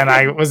 Eclipso. And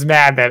I was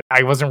mad that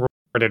I wasn't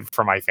rewarded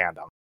for my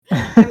fandom.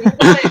 I mean, you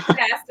did it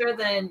faster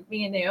than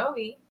me and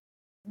Naomi.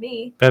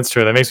 Me. That's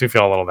true. That makes me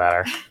feel a little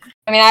better.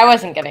 I mean, I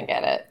wasn't gonna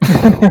get it.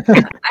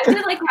 I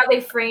did like how they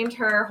framed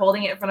her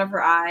holding it in front of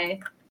her eye.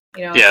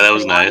 You know, Yeah, that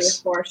was pretty obvious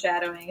nice.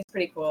 Foreshadowing. It's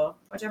pretty cool.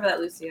 Watch out for that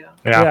Lucio.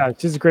 Yeah,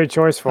 she's a great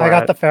choice for I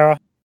got the Pharaoh.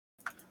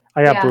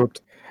 I got Yeah. booped.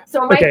 So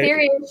my Okay.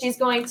 theory is she's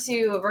going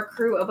to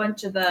recruit a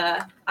bunch of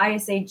the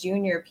ISA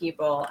junior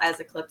people as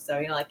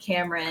Eclipso. You know, like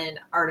Cameron,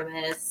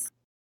 Artemis,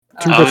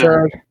 Tuba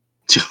Turd.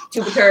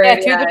 Tuba Turd. Yeah,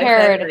 Tuba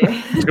Turd.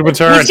 exactly. Tuba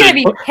Turd. He's gonna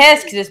be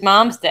pissed because his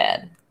mom's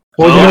dead.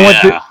 Well, you know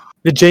yeah. what?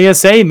 The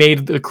JSA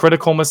made the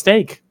critical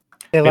mistake.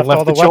 They They left left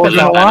all the the weapons children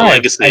out. out. alive.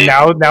 Legacy.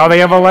 And now they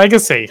have a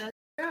legacy.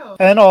 True.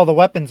 And all the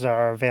weapons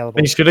are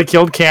available. They should have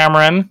killed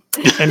Cameron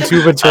and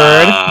Tuba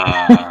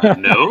Turd.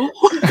 No.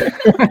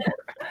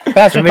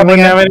 Bastion Then they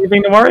coming wouldn't have in.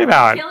 anything to worry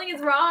about. Killing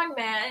is wrong,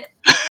 Matt.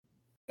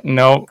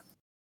 No.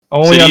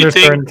 Only So you under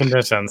think- certain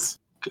conditions.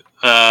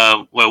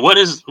 Well, what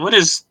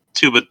is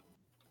Tuba?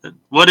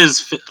 What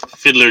is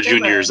Fiddler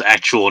Jr.'s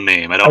actual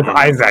name? I don't It's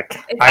remember. Isaac.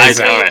 It's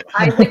Isaac. all right.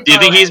 Isaac Do you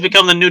think Bowen. he's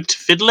become the new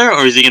Fiddler,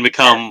 or is he gonna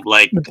become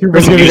like The Tuba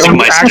He's gonna Music become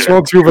Meister?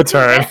 actual Tuba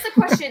Turd. That's the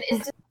question. Is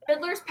does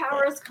Fiddler's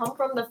powers come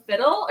from the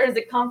fiddle, or does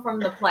it come from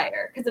the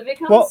player? Because if it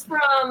comes Well-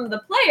 from the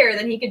player,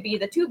 then he could be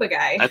the tuba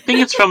guy. I think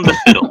it's from the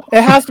fiddle.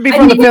 It has to be I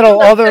from the think it's fiddle,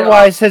 from the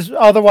fiddle.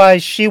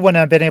 otherwise she wouldn't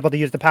have been able to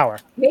use the power.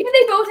 Maybe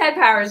they both had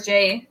powers,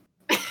 Jay.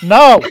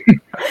 No.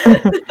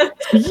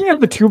 Speaking of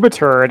the Tuba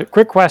Turd,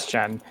 quick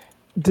question: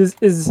 Did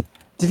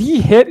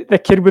he hit the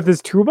kid with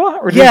his tuba?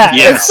 Or did Yeah, he-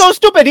 Yes. it's so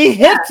stupid. He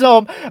hits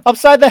him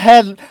upside the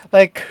head,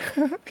 like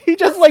he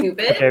just like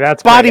Stupid. Okay,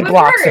 that's body great.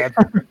 blocks him.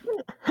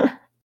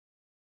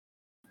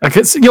 A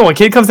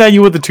kid comes at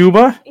you with the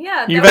tuba.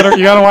 Yeah. You that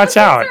was- gotta watch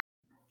out.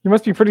 You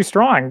must be pretty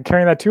strong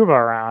carrying that tuba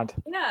around.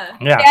 Yeah.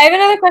 Yeah. Yeah, I have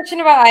another question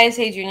about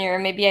ISA Junior.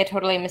 Maybe I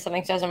totally missed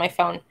something because I was on my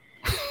phone.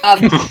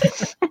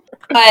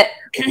 But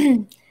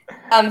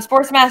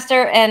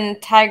Sportsmaster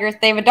and Tigers,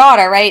 they have a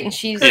daughter, right? And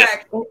she's. Yeah.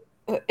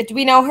 Do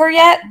we know her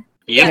yet?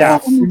 Yep. Yeah,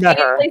 we She met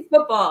her. plays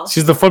football.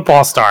 She's the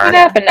football star. What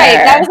happened to Right,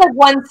 her? that was like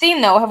one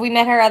scene though. Have we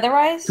met her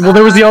otherwise? Well,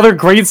 there was the other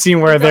great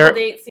scene where The double they're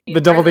date scene,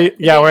 the double or the date,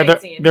 yeah, where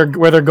date scene.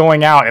 they're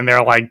going out and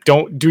they're like,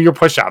 don't do your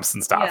push-ups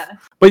and stuff. Yeah.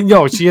 But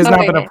no, she has not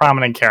Okay. been a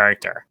prominent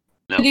character.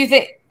 No. Do you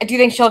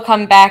think she'll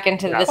come back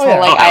into this Oh, whole yeah.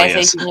 like Oh, hell ISA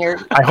yes. Junior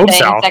I hope thing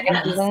so. second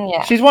season?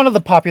 Yeah. She's one of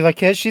the popular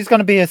kids. She's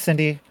gonna be a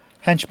Cindy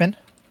henchman.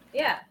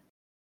 Yeah.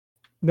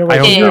 No, I wait,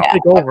 hope she's so. gonna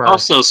take over.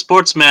 Also,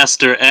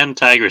 Sportsmaster and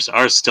Tigers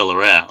are still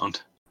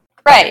around.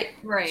 Right.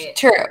 Right.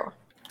 True.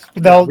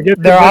 we get They're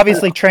the-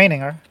 obviously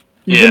training her.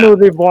 Even Yeah. though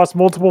they've lost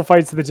multiple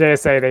fights to the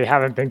JSA, they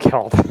haven't been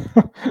killed.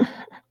 And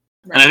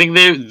I think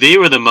they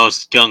were the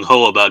most gung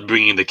ho about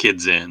bringing the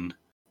kids in,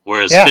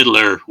 whereas Yeah.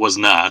 Fiddler was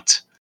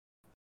not.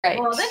 Right.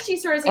 Well, then she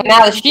sort of. And now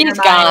that she's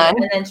gone.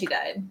 And then she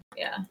died.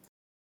 Yeah.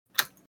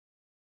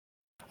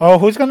 Oh,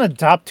 who's gonna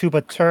adopt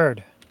Tuba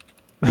Turd?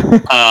 Probably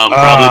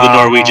the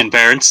Norwegian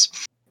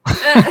parents.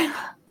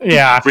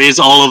 Yeah. Raise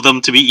all of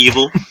them to be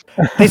evil.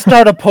 They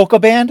start a polka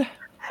band.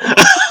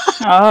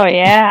 Oh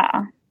yeah,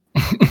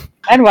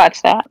 I'd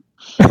watch that.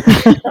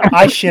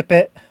 I ship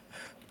it.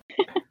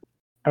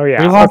 Oh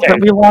yeah. We lost, okay.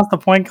 we lost the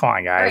point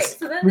calling, All right, guys.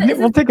 so then We'll is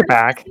this take it the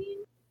back. Christmas scene?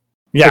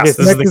 Yes, Okay, this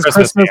so is next the Christmas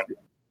Christmas, theme.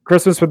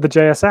 Christmas with the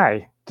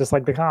JSA, just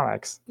like the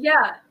comics.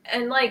 Yeah,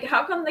 and like,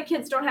 how come the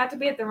kids don't have to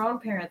be at their own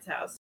parents'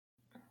 house?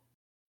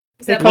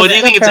 Because Well, do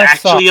you think it's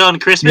parents actually on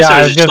Christmas, Yeah, I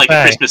or was is it just gonna like a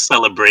say. Christmas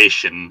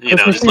celebration? You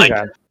know, Christmas just like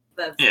season.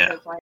 That's Yeah. a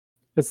good point.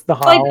 It's the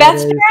Like holiday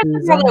Beth's parents are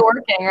season. probably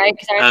working, right?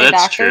 Because aren't they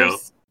that's true.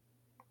 doctors?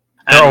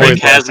 They're and always Rick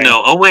has working.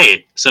 no. Oh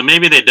wait, so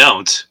maybe they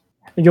don't,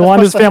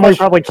 Yolanda's the family question.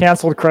 probably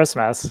canceled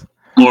Christmas.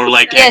 or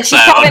like Yeah, she's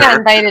exiled probably not her.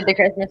 invited to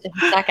Christmas if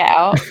she snuck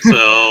out.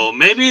 So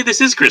maybe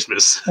this is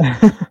Christmas.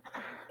 Yeah.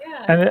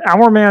 And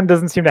our man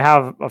doesn't seem to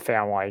have a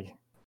family.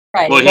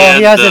 Right. Well, Well,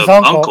 he has the his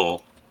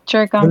uncle.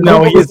 Jerk No, uncle.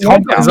 No, His his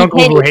uncle. uncle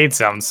who hates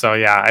him. So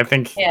yeah, I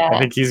think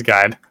Yeah. he's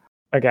good.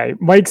 Okay,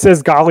 Mike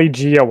says golly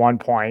gee at one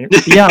point.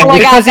 Yeah. Oh my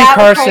Because god, he that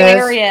was curses.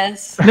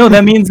 hilarious. No,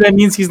 that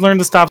means he's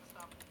learned to stop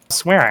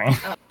swearing.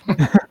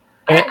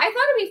 I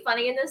thought it'd be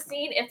funny in this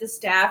scene if the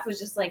staff was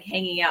just like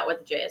hanging out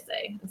with the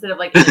JSA instead of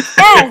like.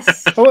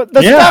 Yes. Oh,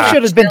 the Yeah. staff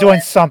should have been doing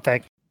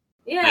something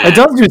Yeah. It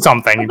does do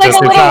something, It's like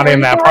just a it's little not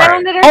in that wraparound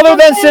part. it or other than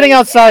something. sitting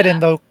outside in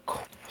the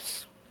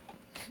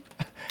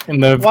in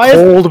the Why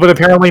cold, but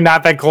apparently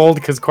not that cold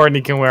because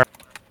Courtney can wear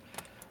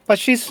But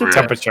she's super.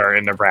 temperature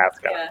in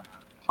Nebraska. Yeah.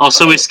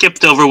 Also, we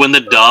skipped over when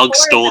the dog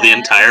stole the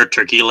entire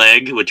turkey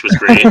leg, which was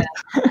great.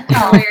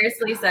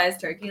 Hilariously sized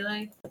turkey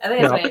leg. I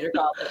think that's what Andrew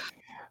called it.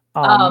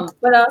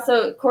 But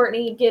also,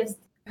 Courtney gives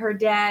her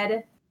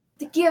dad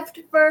the gift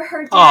for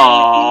her dad.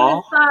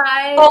 Aww.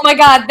 Oh my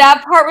god,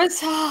 that part was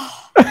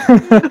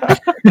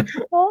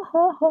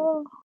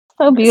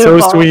So beautiful.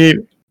 So sweet.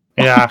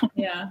 Yeah.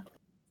 Yeah.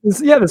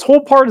 This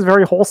whole part is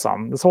very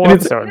wholesome. This whole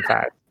episode, in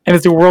fact. And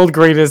it's the world's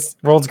greatest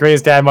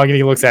dad mug, and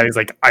he looks at it, he's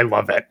like, I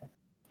love it.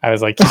 I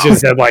was like, he should have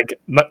said, like,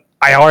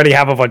 I already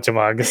have a bunch of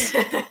mugs.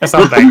 Or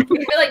something.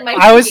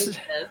 I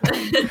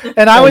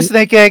was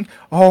thinking,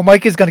 oh,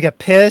 Mike is gonna get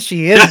pissed.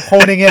 She is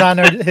honing in on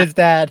his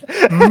dad.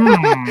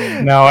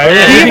 No,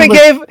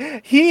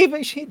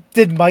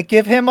 did Mike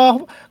give him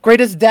a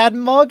greatest dad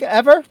mug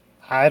ever?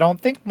 I don't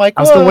think Mike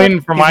I'm would. still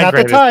waiting for He's my not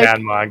the greatest type.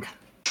 dad mug.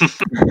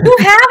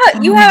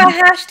 You have a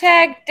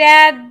hashtag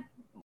dad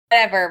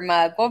whatever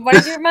mug. What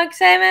does your mug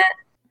say, Matt?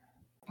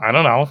 I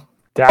don't know.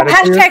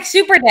 Hashtag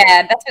super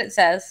dad. That's what it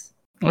says.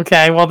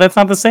 Okay, well, that's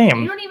not the You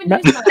same. don't even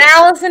use much.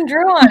 Allison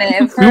drew on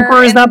it.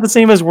 Super is not the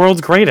same as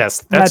world's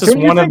greatest. That's just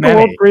don't you one of think the many.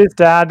 world's greatest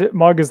dad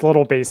mug is a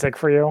little basic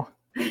for you?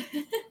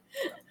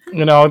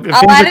 You know, things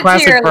I'll add are it to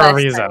classic your for a list.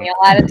 reason. Honey.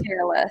 I'll add it to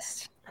your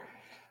list.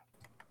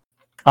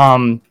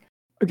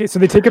 Okay, so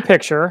they take a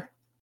picture.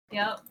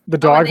 Yep. The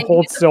dog and they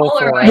holds use the still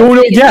for Polaroid. it. No,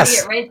 They can yes.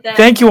 see it right then.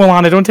 Thank you,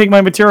 Alana. Don't take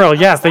my material.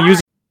 Yes, they use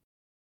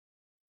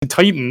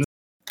Titans.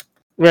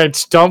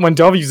 Which when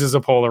Dove uses a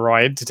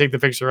Polaroid to take the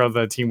picture of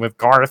the team with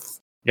Garth.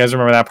 You guys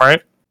remember that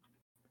part?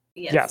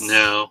 Yes.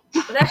 No.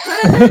 But that's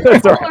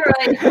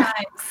Polaroid times.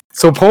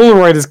 So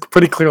Polaroid is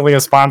pretty clearly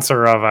a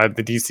sponsor of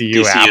the DCU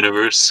DC app.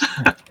 Universe.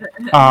 but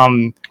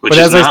Which is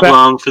as I not said,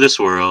 long for this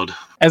world.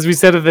 as we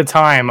said at the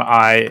time,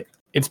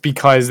 it's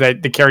because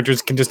that the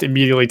characters can just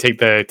immediately take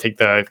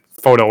the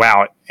photo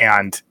out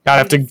and not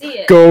have to see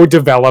it. go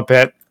develop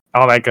it,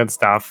 all that good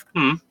stuff.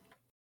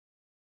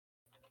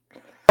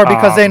 Or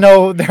because they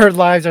know their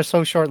lives are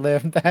so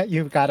short-lived that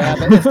you've got to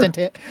have an instant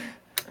hit.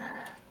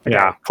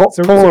 Yeah, So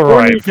Polaroid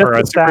Courtney for a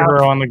gets the staff.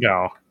 superhero on the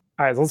go.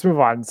 All right, so let's move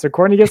on. So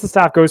Courtney gets the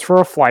staff, goes for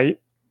a flight,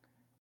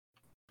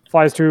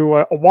 flies to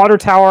a water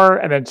tower,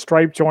 and then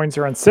Stripe joins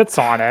her and sits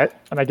on it.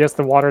 And I guess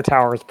the water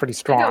tower is pretty I know,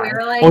 strong. we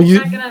were like, Well,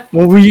 not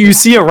gonna... you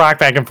see it rock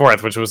back and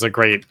forth, which was a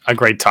great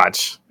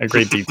touch, a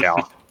great detail.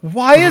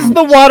 Why is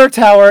the water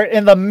tower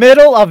in the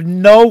middle of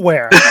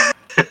nowhere?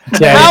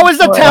 Yeah. How is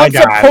the Oh town my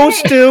God.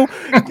 supposed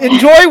to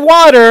enjoy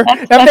water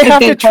if That's they a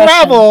have to good question.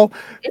 travel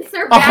It's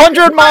their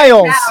 100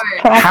 miles?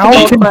 How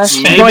can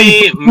question.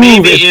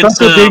 Maybe it's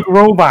such a big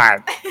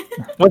robot?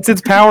 What's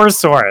its power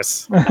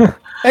source?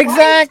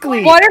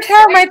 Exactly. Water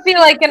tower might be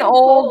like an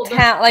old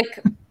town, like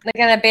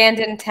an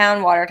abandoned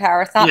town water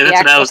tower. It's not Yeah, the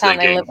that's what I actual was town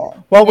they thinking. live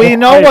in. Well, we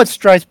know what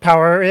Stripe's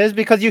power is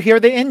because you hear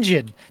the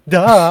engine.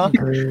 Duh.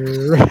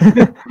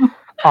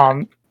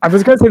 I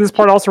was going to say this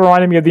part also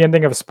reminded me of the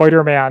ending of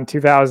Spider-Man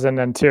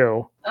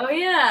 2002. Oh,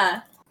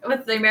 yeah.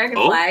 With the American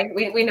Oh. flag.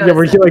 We know Yeah,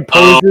 where he like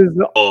poses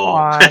Oh.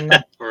 on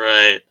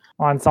Right.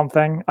 on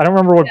something. I don't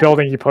remember what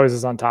building he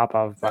poses on top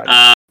of, but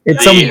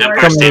It's The some Empire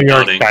New State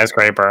York Building.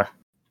 skyscraper.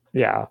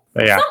 yeah.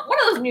 But yeah, One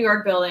of those New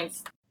York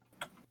buildings.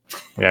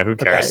 yeah. Who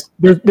cares?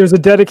 There's a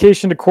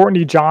dedication to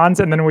Courtney Johns,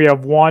 and then we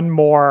have one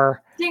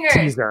more Stinger.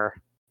 teaser.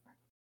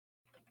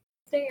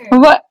 Stinger.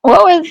 What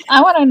was?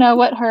 I want to know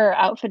what her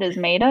outfit is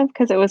made of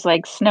because it was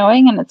like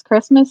snowing and it's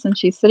Christmas and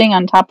she's sitting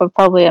on top of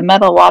probably a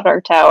metal water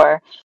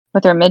tower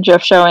with her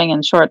midriff showing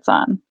and shorts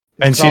on,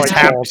 And she's Probably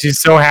happy. cold. She's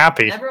so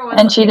happy. Everyone's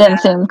and she looking didn't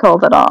at seem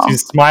cold at all.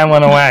 She's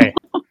smiling away.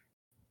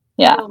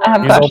 Yeah, I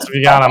have Results questions if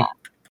you got about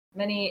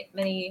them.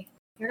 many.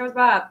 Here comes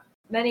Bob.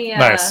 Many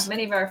Nice.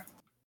 many of our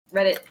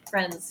Reddit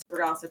friends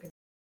were also.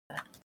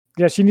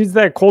 Yeah, she needs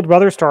that cold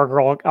weather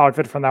Stargirl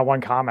outfit from that one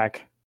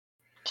comic.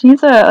 She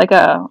needs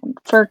a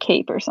fur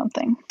cape or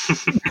something.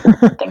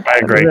 I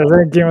agree. Yeah,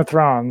 like Game of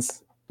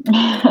Thrones.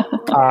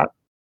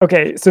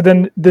 Okay, so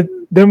then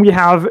we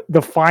have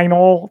the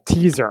final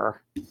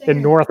teaser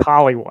in North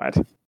Hollywood,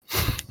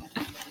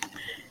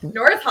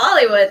 North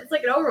Hollywood. It's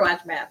like an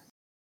Overwatch map.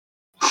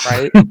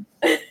 right?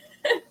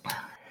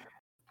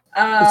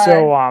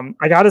 So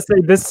I gotta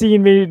say, this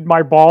scene made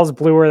my balls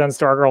bluer than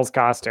Stargirl's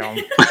costume.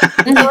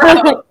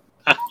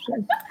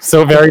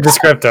 So very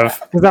descriptive.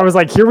 Because I was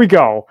like, here we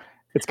go.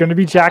 It's going to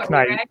be Jack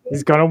Knight.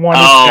 He's going to want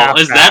his Oh, staff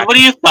is back. that what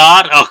you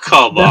thought? Oh,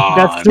 come on.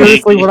 That's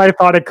seriously what I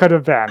thought it could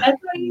have been.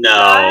 That's what you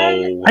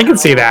No. I can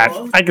see that.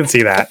 I can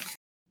see that.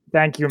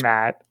 Thank you,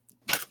 Matt.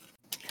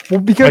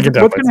 Well, because I can what's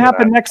definitely going see to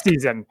happen that. next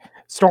season?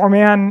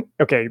 Starman,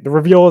 okay, the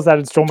reveal is that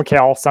it's Joel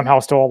McHale, somehow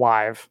still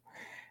alive.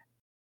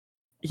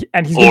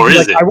 And he's Or gonna be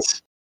is like,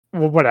 it?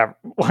 well, whatever.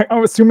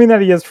 I'm assuming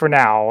that he is for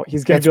now.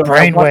 He's going It's to be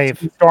like, I want to brainwave.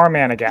 be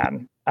Starman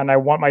again, and I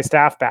want my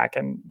staff back,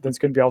 and there's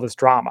going to be all this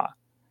drama.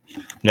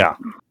 Yeah.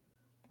 It's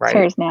Right?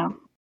 hers now.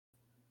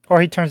 Or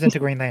he turns into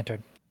Green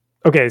Lantern.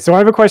 Okay, so I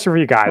have a question for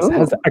you guys. Ooh.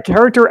 Has a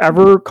character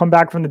ever come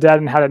back from the dead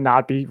and had it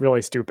not be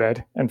really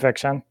stupid in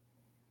fiction?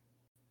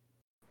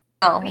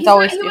 No, it's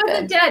always He stupid.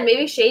 wasn't dead.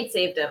 Maybe Shade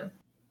saved him.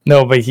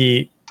 No, but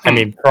I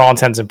mean, for all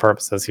intents and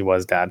purposes, he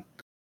was dead.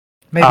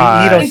 Maybe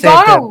Ito He's saved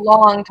gone a him.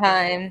 long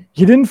time.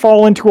 He didn't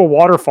fall into a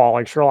waterfall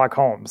like Sherlock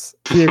Holmes.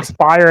 He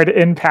expired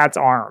in Pat's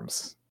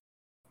arms.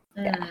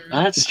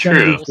 That's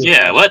true.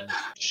 Yeah, what?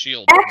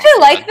 Shield. I actually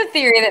like the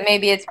theory that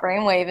maybe it's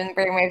Brainwave and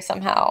Brainwave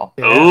somehow.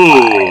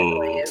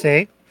 Oh.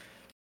 See?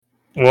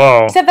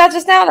 Whoa. Except that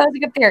just now, that was a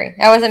good theory.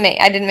 That wasn't me.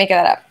 I didn't make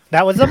that up.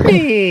 That was a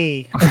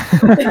me.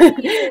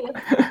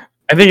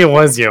 I think it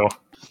was you.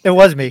 It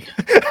was me.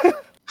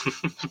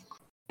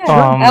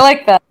 I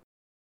like that.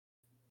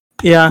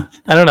 Yeah,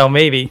 I don't know,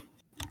 maybe.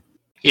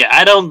 Yeah,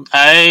 I don't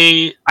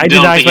did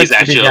don't not think he's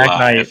expect it to be actually Jack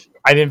alive. Knight.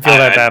 I didn't feel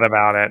that bad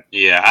about it.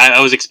 Yeah, I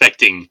was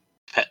expecting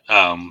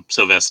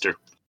Sylvester.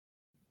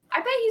 I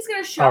bet he's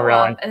gonna show really?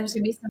 up, and there's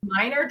gonna be some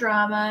minor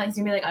drama. He's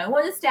gonna be like, "I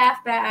want the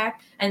staff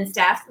back," and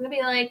staff's gonna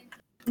be like,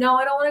 "No,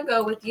 I don't want to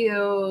go with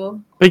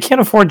you." They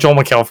can't afford Joel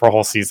McHale for a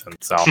whole season,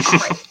 so.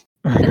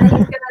 And then he's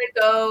gonna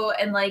go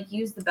and like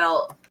use the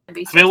belt. And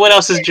be I mean, what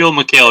else is Joel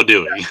McHale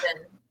doing?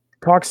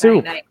 Talk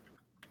soup.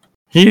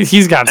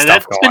 He's got And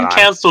stuff that's going been on.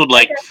 canceled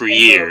like for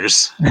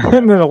years.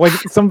 No, like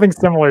something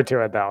similar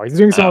to it though. He's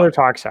doing some other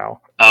talk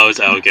show. Oh, it's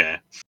okay.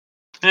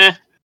 All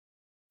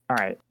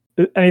right.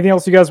 Anything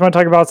else you guys want to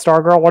talk about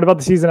Stargirl? What about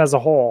the season as a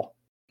whole?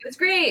 It was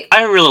great.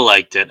 I really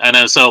liked it.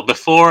 And so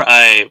before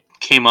I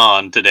came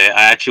on today,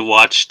 I actually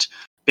watched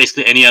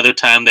basically any other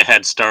time they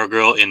had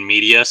Stargirl in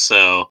media.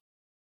 So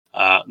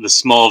the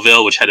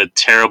Smallville, which had a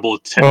terrible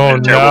no.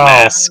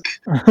 mask.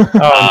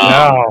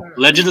 Oh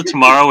Legends of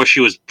Tomorrow, where she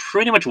was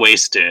pretty much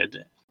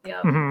wasted.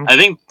 Yeah. Mhm. I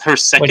think her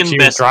second she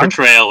was best drunk?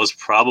 portrayal was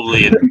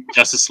probably in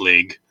Justice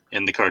League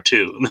in the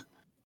cartoon.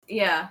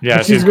 Yeah.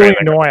 Yeah, she's great.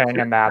 really annoying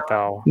in that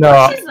though.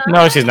 No,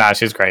 she's not.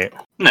 She's great.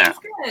 No. It's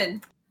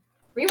good.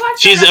 Rewatch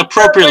She's that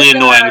appropriately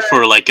episode with, annoying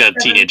for like a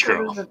Seven teenage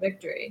Pillars girl. of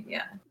Victory.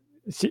 Yeah.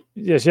 She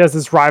has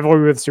this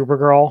rivalry with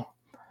Supergirl.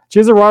 She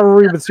has a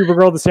rivalry with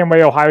Supergirl the same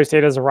way Ohio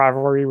State has a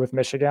rivalry with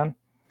Michigan.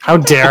 How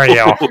dare you?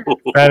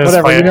 That is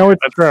Whatever, funny. you know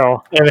it's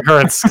true. It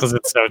hurts because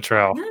it's so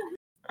true.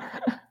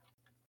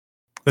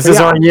 This But is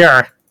yeah. our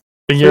year.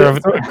 The year of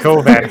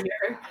COVID.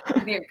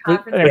 Your But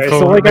conference. anyway, The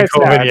so like I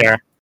COVID said,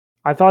 year.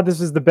 I thought this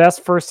was the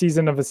best first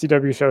season of a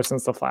CW show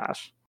since The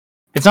Flash.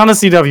 It's not a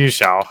CW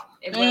show.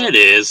 It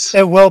is.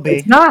 It will be.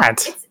 It's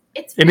not.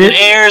 It's It It is.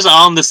 airs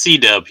on the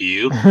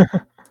CW.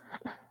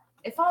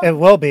 It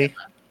will be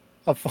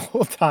a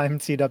full-time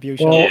CW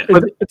show. Well, Yeah.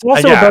 it's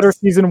also I a better guess.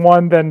 season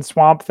one than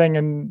Swamp Thing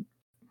and,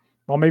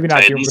 well, maybe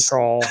not Doom Titans.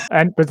 Patrol,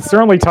 but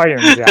certainly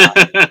Titans. Yeah,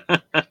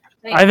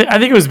 I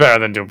think it was better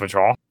than Doom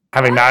Patrol.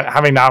 Having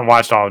not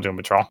watched all of Doom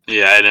Patrol.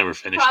 Yeah, I never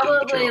finished Doom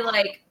probably Patrol.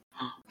 like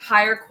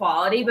higher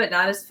quality, but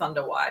not as fun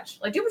to watch.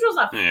 Like Doom Patrol's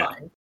not Yeah.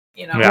 fun.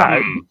 You know. Yeah.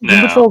 Doom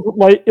No. Patrol,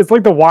 like it's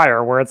like The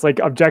Wire, where it's like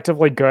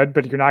objectively good,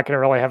 but you're not going to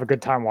really have a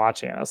good time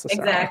watching it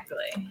necessarily.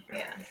 Exactly.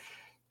 Yeah.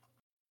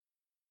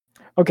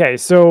 Okay,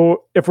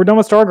 so if we're done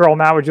with Stargirl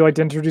now, would you like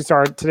to introduce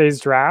our today's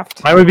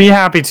draft? I would be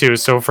happy to.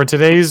 So for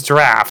today's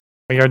draft,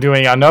 we are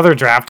doing another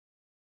draft,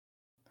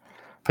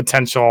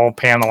 potential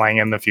paneling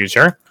in the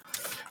future.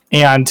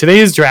 And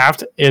today's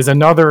draft is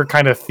another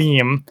kind of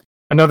theme,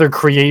 another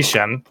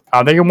creation.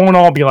 They won't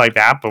all be like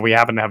that, but we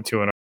happen to have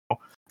two in a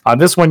row.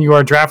 This one, you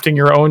are drafting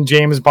your own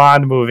James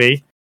Bond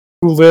movie.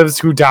 Who lives,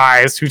 who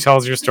dies, who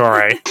tells your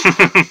story.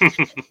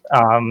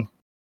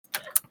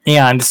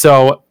 And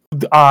so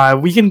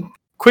we can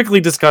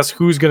quickly discuss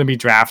who's going to be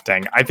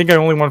drafting. I think I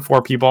only want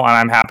 4 people, and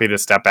I'm happy to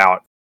step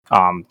out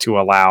to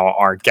allow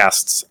our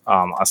guests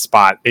a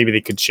spot. Maybe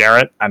they could share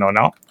it. I don't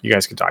know. You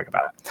guys could talk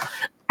about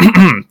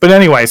it. But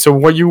anyway, so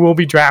what you will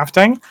be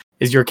drafting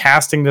is you're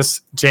casting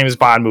this James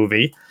Bond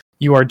movie.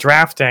 You are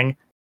drafting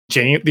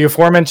the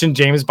aforementioned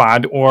James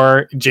Bond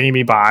or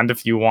Jamie Bond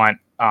if you want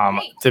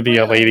to be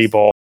a Lady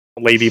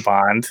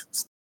Bond.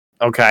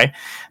 Okay.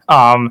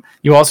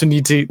 You also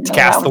need to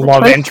cast the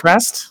love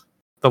interest.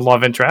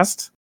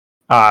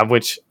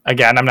 Which,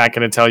 again, I'm not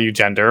going to tell you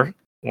gender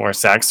or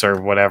sex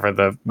or whatever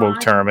the woke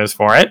term is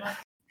for it.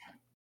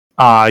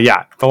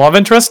 The love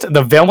interest,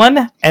 the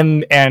villain,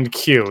 and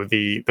Q,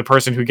 the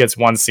person who gets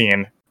one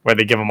scene where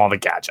they give him all the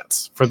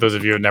gadgets, for those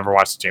of you who have never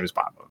watched the James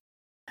Bond movie.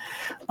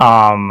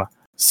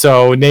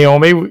 So,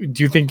 Naomi,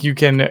 do you think you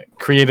can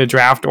create a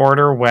draft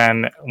order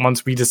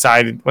once we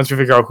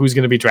figure out who's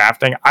going to be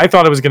drafting? I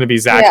thought it was going to be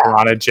Zach,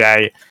 Lana,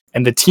 Jay,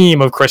 and the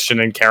team of Christian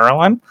and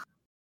Carolyn,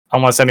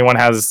 unless anyone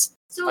has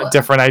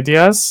different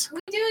ideas. Can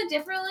we do it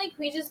differently? Can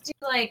we just do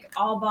like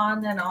all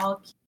Bond and all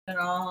Q and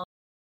all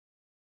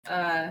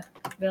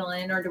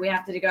villain, or do we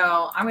have to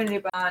go? I'm going to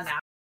do Bond now.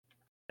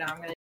 No, I'm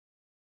going to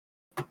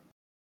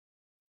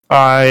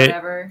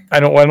whatever. I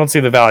don't see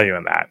the value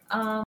in that.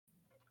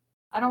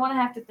 I don't want to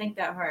have to think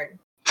that hard.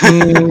 All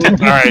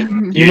right,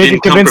 you make a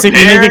convincing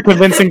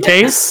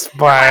case, I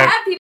but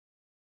have people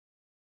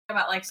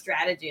about like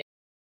strategy.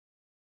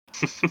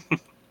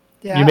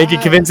 you make a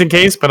convincing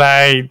case, but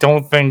I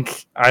don't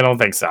think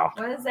so.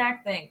 What does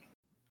Zach think?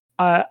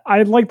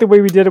 I like the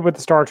way we did it with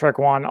the Star Trek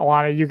one.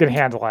 Alana, you can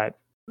handle it.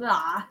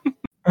 Nah.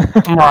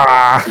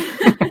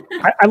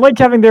 I like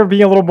having there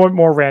be a little bit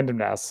more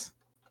randomness.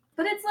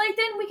 But it's like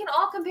then we can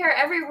all compare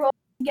every role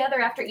together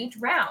after each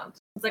round.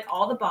 It's like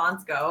all the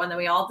bonds go, and then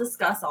we all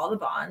discuss all the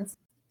bonds.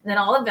 And then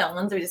all the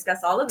villains, we discuss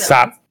all the villains.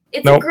 Stop.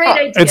 It's a great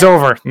idea. It's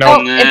over. No,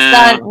 it's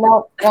done.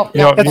 No.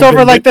 It's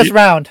over like this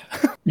round.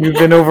 You've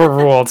been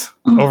overruled.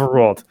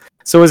 Overruled.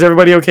 So is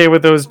everybody okay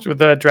with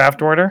the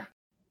draft order?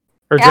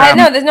 Or Yeah,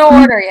 no, there's no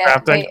order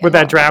yet. With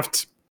that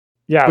draft?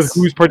 Yes. With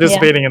who's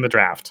participating in the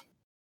draft?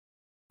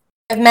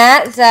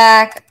 Matt,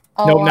 Zach,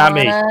 Alana. No, not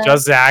me.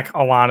 Just Zach,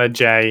 Alana,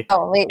 Jay.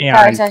 Oh, wait.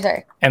 And,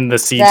 Sorry. And the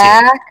C team.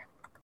 Zach,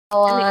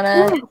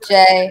 Alana,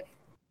 Jay,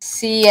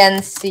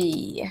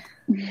 CNC.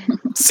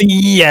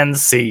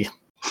 CNC.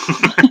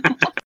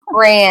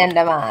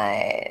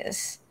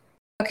 Randomize.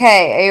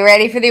 Okay, are you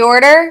ready for the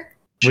order?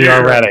 We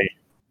are ready.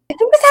 I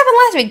think this happened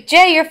last week.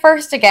 Jay, you're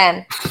first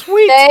again.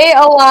 Sweet. Jay,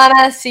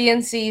 Alana,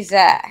 CNC,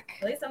 Zach.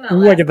 At least I'm not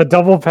Ooh, I get the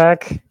double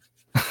peck.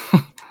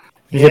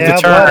 You hit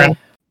the turn.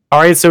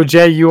 All right, so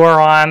Jay, you are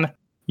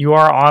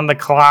on the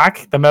clock,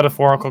 the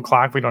metaphorical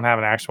clock. We don't have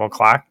an actual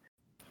clock.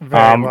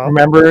 Very well.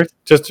 Remember,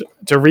 just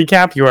to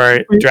recap, you are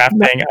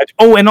drafting.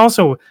 Oh, and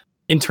also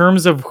in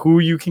terms of who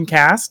you can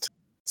cast,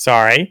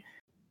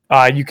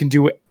 you can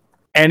do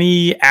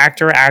any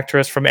actor,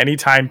 actress from any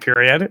time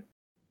period.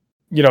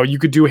 You know, you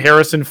could do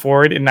Harrison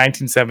Ford in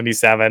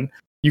 1977.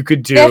 You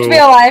could do. They have to be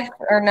alive,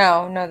 or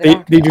no? No,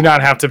 they do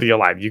not have to be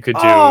alive. You could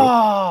do.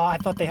 Oh, I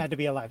thought they had to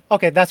be alive.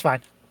 Okay, that's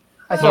fine.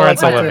 I still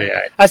Laurence like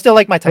Olivier. I still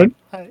like my type.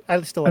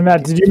 I still like And my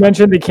Matt, did you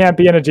mention they can't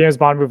be in a James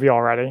Bond movie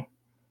already?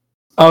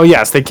 Oh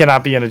yes, they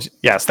cannot be in a.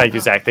 Yes, thank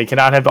you, Zach. They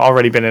cannot have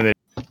already been in it.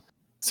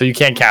 So you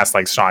can't cast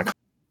like Sean.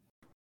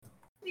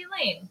 be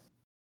lame.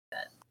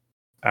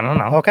 I don't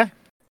know. Okay.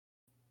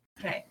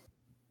 Okay.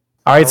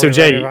 All right, so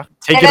Jay,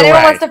 take if it anyone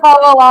away. wants to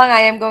follow along, I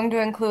am going to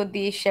include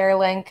the share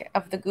link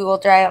of the Google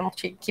Drive. I'm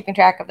keeping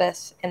track of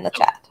this in the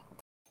chat.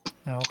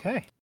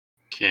 Okay.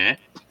 Okay.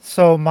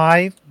 So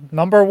my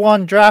number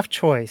one draft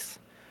choice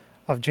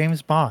of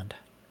James Bond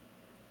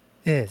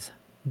is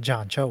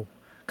John Cho,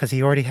 because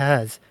he already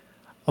has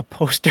a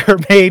poster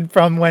made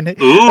from when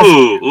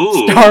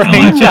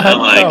starring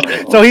John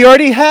Cho. So he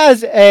already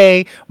has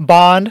a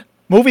Bond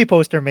movie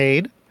poster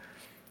made,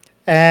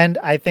 and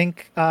I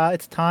think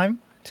it's time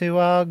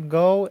to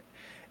go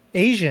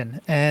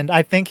Asian, and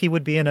I think he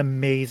would be an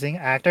amazing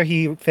actor.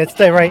 He fits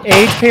the right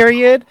age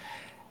period,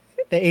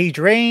 the age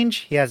range.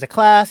 He has the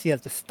class, he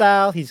has the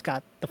style, he's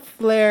got the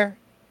flair.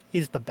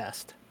 He's the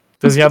best.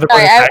 Does he have the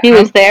Sorry, British He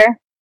was there.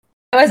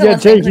 I wasn't Yeah,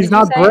 listening. Jay, What he's did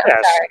not you say? I'm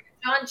British. sorry.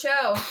 John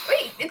Cho.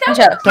 Wait, is John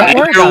that Cho. Don't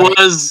worry There about it.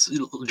 was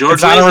George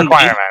It's not a Lazenby.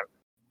 requirement.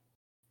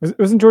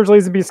 Wasn't George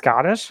Lazenby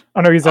Scottish?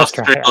 Oh no, he's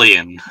Australian.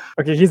 Australian.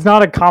 Okay, he's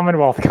not a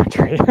Commonwealth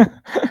country.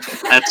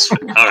 That's all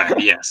right.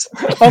 Yes.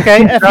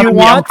 Okay, if Not you in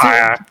the want to,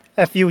 Empire.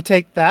 if you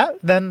take that,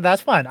 then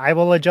that's fine. I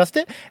will adjust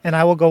it, and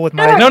I will go with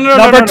my No,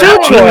 number two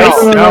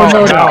choice. No.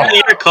 That's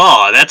your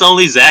call. That's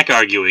only Zach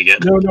arguing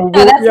it. No, No,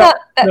 that's not.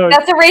 no.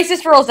 That's a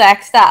racist rule,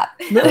 Zach. Stop.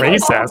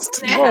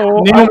 Racist.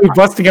 Whoa, You know, we're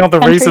busting out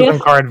the Country racism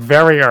is- card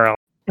very early.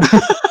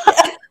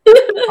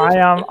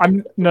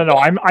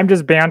 I'm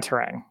just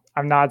bantering.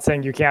 I'm not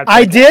saying you can't.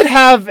 I take it. did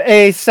have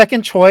a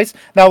second choice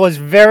that was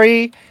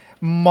very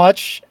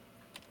much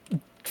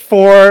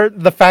for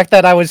the fact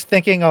that I was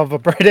thinking of a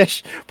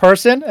British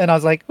person, and I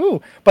was like, ooh.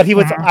 But he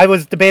was. I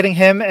was debating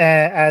him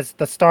as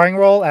the starring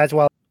role as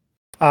well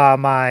as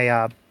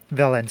my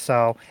villain,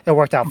 so it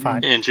worked out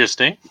fine.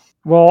 Interesting.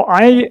 Well,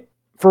 I,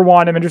 for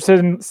one, am interested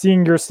in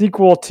seeing your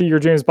sequel to your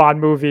James Bond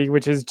movie,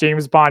 which is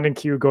James Bond and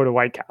Q Go to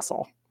White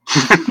Castle.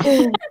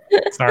 Snarf,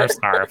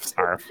 snarf,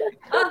 snarf.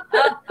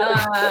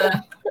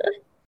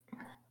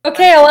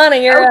 Okay,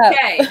 Alana, you're up.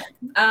 Okay.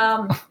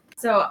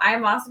 So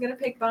I'm also gonna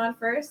pick Bond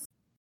first,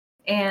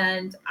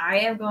 and I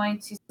am going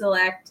to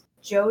select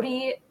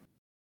Jodie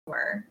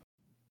Comer.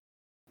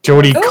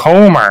 Jodie Oh.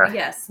 Comer.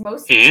 Yes,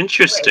 most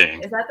Interesting.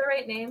 Wait, is that the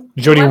right name?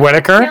 Jodie One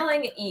Whittaker?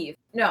 Killing Eve.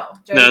 No.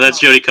 Jodie No, that's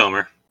Comer. Jodie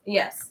Comer.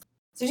 Yes.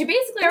 So she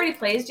basically already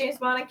plays James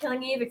Bond in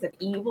Killing Eve, except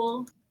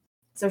evil.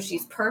 So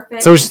she's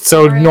perfect. So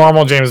for it.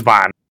 normal James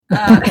Bond.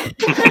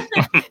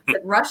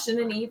 Russian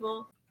and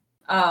evil.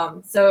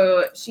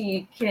 So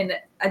she can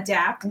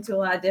adapt into a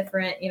lot of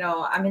different,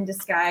 I'm in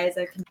disguise.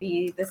 I can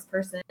be this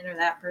person or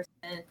that person.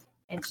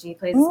 And she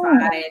plays a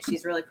spy, and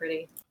she's really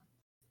pretty.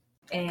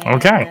 And,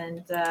 Okay.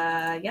 And,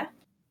 yeah.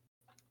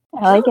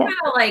 I like She's it. kind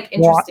of like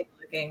interesting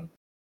looking.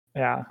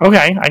 Yeah,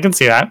 Okay, I can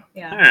see that.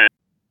 Yeah. All right.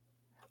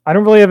 I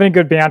don't really have any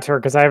good banter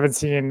because I haven't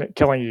seen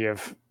Killing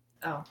Eve.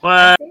 Oh. What?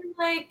 I've seen,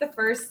 like the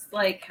first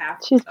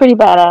half. She's pretty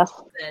badass.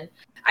 season.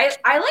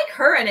 I like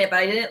her in it, but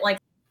I didn't like.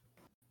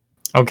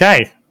 Okay.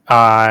 Is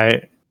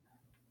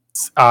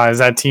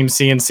that Team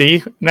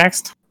CNC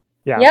next?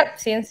 Yeah. Yep,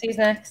 CNC's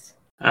next.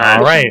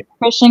 All right.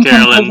 Christian can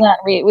Carolyn.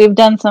 present. We've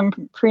done some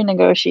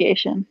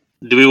pre-negotiation.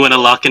 Do we want to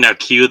lock in our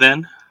queue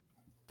then?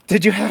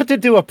 Did you have to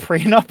do a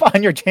prenup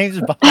on your James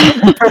Bond?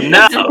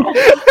 No.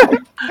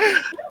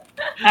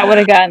 That would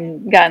have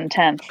gotten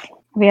tense.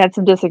 We had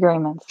some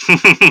disagreements. All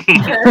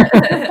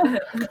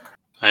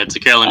right, so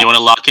Carolyn, you want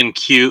to lock in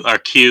our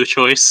Q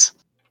choice?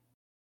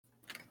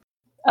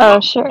 Oh,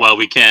 sure. While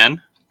we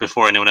can,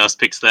 before anyone else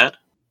picks that.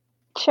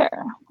 Sure.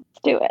 Let's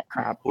do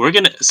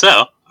it.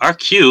 So our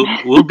Q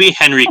will be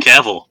Henry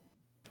Cavill.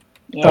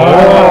 Yeah.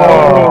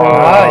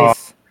 Oh,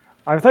 nice.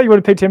 I thought you would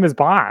have picked him as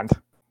Bond.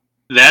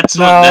 That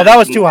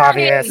was too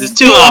obvious. It's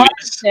too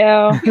obvious.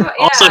 Yeah.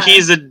 Also,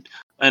 he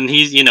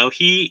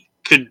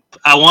could.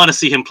 I want to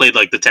see him play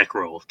like the tech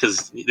role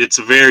because it's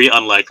very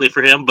unlikely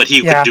for him, but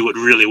he could do it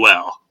really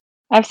well.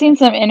 I've seen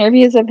some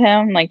interviews of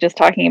him, like just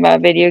talking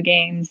about video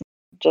games,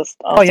 just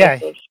all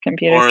sorts of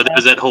computer Or stuff.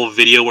 there's that whole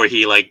video where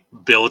he like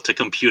built a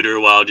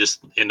computer while just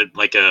in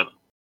like a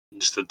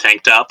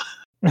tank top.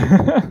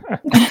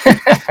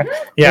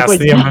 Yes,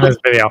 the infamous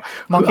video.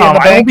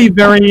 I will be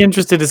very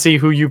interested to see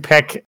who you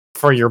pick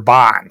for your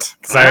Bond,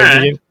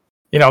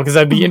 because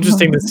I'd be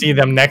interesting to see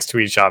them next to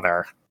each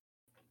other.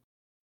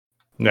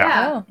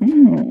 Yeah.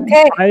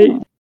 Okay.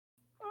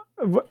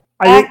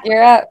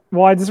 You're up.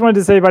 Well, I just wanted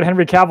to say about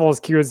Henry Cavill's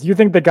cute. You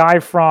think the guy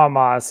from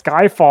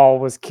Skyfall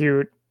was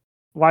cute?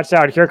 Watch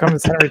out! Here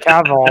comes Henry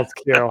Cavill. It's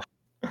cute.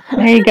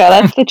 There you go.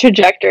 That's the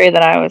trajectory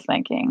that I was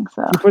thinking.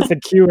 So he puts the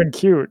Q in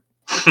cute.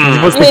 He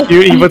puts the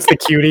cute. He puts the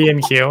cutie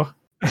in Q.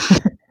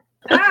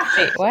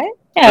 Wait, what?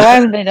 Yeah, why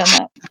haven't they done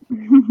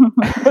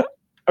that?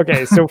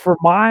 Okay, so for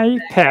my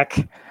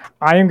pick,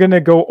 I am going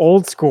to go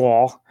old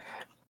school.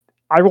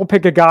 I will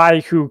pick a guy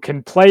who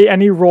can play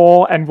any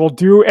role and will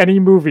do any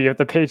movie if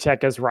the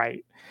paycheck is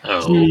right.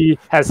 Oh. He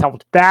has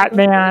helped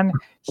Batman.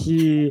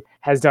 He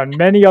has done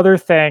many other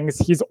things.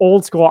 He's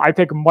old school. I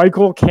pick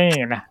Michael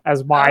Caine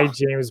as my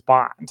James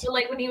Bond. So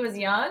like when he was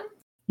young?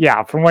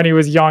 Yeah, from when he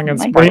was young and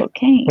Michael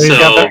Caine.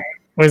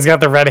 When he's got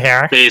the red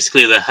hair.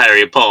 Basically the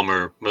Harry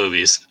Palmer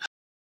movies.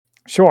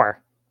 Sure.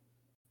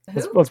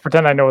 Let's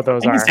pretend I know what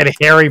those are. You said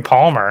Harry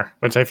Palmer,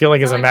 which I feel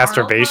like is a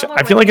masturbation.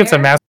 I feel like it's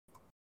a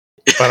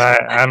but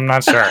I'm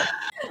not sure.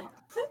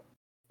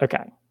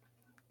 Okay.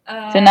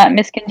 So not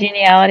Miss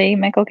Congeniality,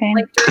 Michael Caine?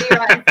 Like Dirty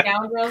Rotten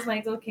Scoundrels,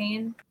 Michael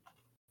Caine?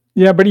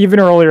 Yeah, but even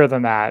earlier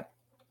than that.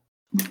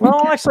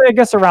 Well, actually, I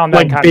guess around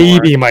that like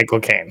baby Michael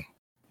Caine.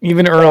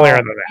 Even earlier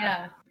than that.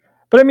 Yeah.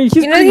 But I mean,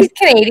 he's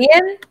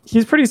Canadian?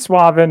 He's pretty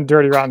suave in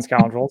Dirty Rotten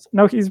Scoundrels.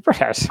 No, he's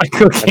British.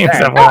 Michael Caine's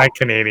definitely not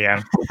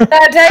Canadian. Did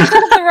I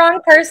have the wrong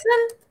person?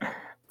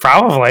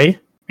 Probably.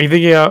 Are you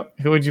thinking of,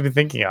 who would you be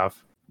thinking of?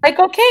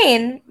 Michael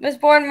Caine was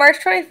born March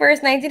 21st,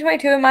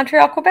 1922 in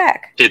Montreal,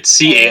 Quebec. It's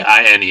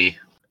C-A-I-N-E.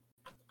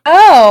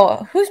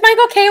 Oh, who's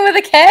Michael Caine with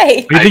a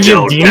K? I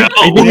don't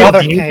know.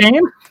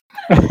 Caine?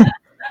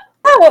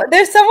 Oh,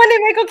 there's someone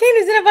named Michael Caine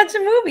who's in a bunch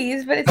of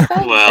movies, but it's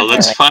spelled Well,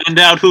 let's find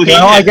out who he is.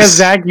 Well, I guess, is.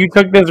 Zach, you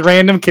took this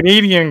random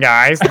Canadian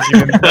guy. Since you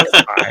didn't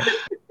specify.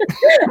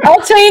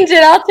 I'll change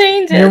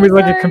it. Naomi's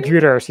like a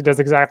computer. She does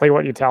exactly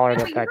what you tell her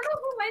to pick. You know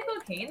who Michael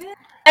Caine is?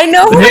 I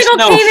know who There's Michael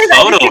no Caine is. I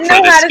photo just didn't for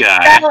know how this to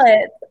guy. spell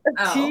it.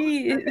 Oh,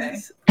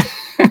 Jeez.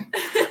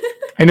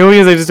 I know he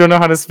is. I just don't know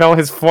how to spell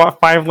his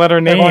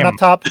 5-letter name. They're going up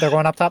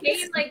top.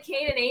 Caine like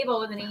Cain and Abel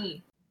with an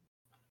E.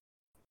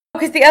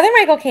 Because the other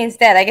Michael Caine's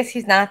dead. I guess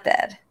he's not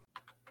dead.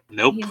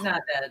 Nope. He's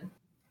not dead.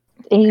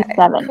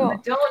 87. Cool.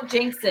 Don't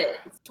jinx it.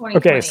 It's 2020.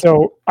 Okay,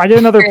 so I get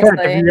another pick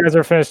Seriously. if you guys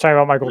are finished talking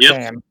about Michael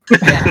Caine.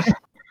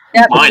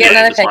 Yep, Mine you get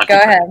another is pick. my Go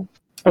pick. ahead.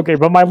 Okay,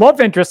 but my love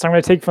interest I'm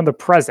going to take from the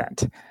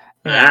present.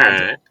 And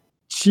Alright.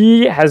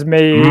 she has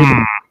made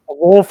a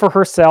role for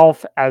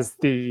herself as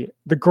the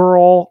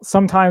girl,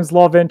 sometimes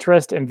love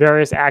interest in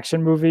various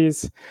action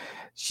movies.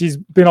 She's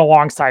been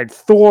alongside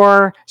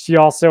Thor. She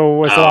also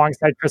was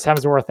alongside Chris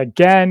Hemsworth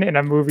again in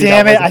a movie.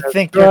 Damn it! I wasn't as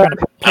think good. you're gonna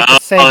pick the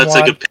same that's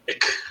one. a good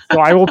pick. So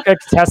I will pick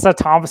Tessa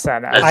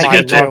Thompson as That's a my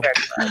good love pick.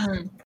 interest. That's a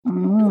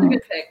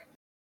good pick.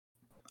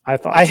 I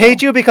thought I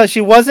hate you because she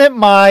wasn't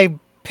my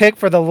pick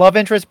for the love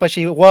interest, but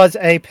she was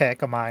a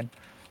pick of mine.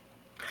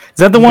 Is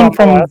that the one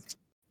from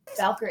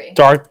Valkyrie.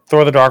 Thor: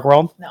 The Dark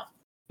World? No.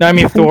 No, I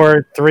mean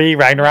Thor 3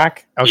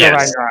 Ragnarok. Okay.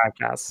 Yes. Ragnarok,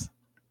 yes.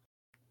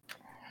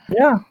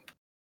 Yeah.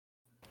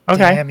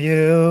 Okay. Damn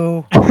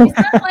you! She's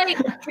not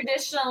like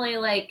traditionally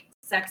like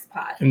sex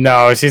pot.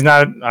 No, she's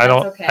not. I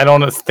don't. okay. I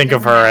don't think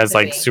of Doesn't her have as to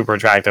like be. super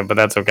attractive, but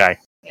that's okay.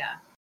 Yeah.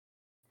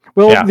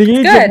 Well, Yeah.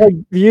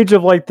 the age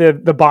of like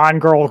the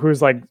Bond girl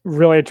who's like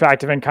really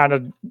attractive and kind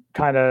of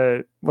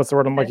what's the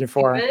word I'm looking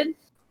for? Stupid?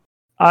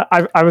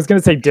 I was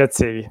gonna say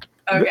ditzy.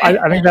 Okay.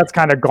 I think that's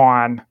kind of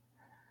gone.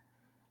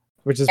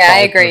 Which is Yeah,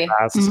 I probably for the agree.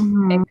 best.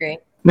 I agree.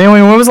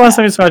 Naomi, when was the last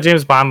time you saw a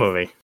James Bond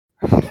movie?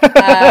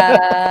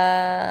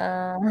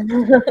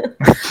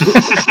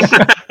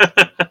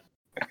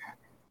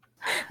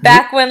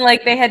 Back when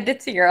like they had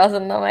ditzy girls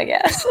in them, I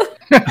guess.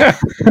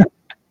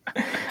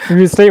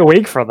 You stay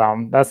awake for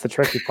them. That's the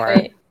tricky part.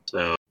 Right.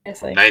 So,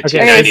 It's like-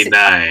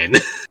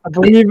 1999. I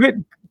believe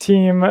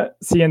Team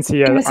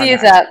CNC. CNC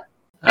is up.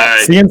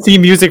 Alright. CNC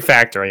Music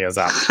Factory is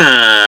up.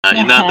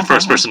 You're not the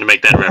first person to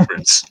make that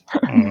reference.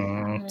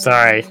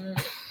 Sorry.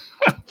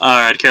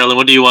 Alright, Carolyn,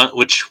 what do you want?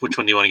 Which one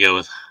do you want to go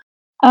with?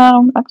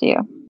 Up to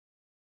you.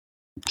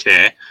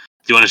 Okay.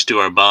 Do you want us to do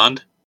our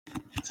bond?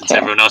 Since Sure.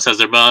 everyone else has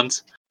their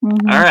bonds?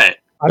 Mhm. Alright.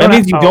 That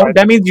means you don't.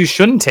 That means you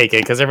shouldn't take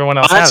it because everyone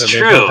else Well, has that's it.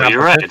 They true. don't have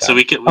You're to right. pick So them.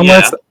 we can.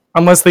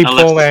 Unless they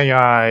pull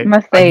a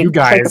Unless they you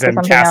guys take it for and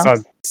something cast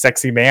else.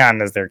 sexy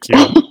man as their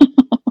cue.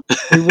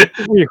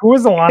 Wait, who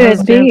was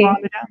Alana's James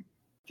Bond again?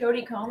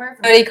 Jodie Comer.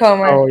 Jodie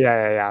Comer. Oh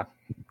yeah.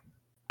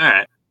 All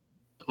right.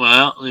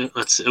 Well,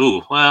 let's.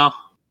 Ooh, well,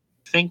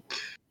 I think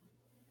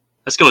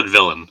let's go with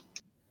villain.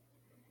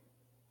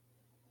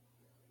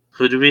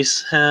 Who do we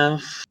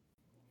have?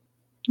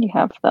 You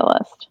have the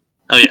list.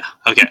 Oh yeah.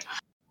 Okay.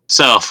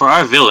 So for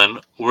our villain,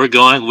 we're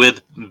going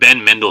with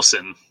Ben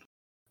Mendelsohn.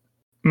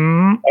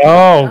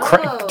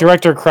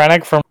 Director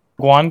Krennic from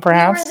One,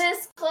 perhaps. We were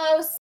this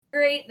close.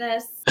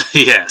 Greatness.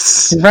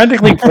 Yes. He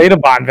practically played a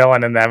Bond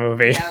villain in that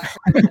movie. Yeah,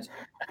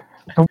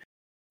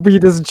 He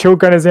doesn't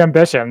choke on his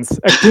ambitions.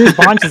 James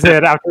Bond is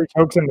it after he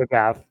chokes him to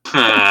death.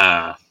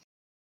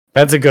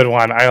 That's a good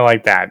one. I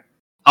like that.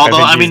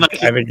 Although I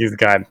think he's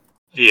good.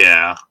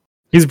 Yeah.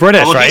 He's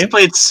British, Although right? He's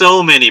played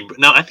so many.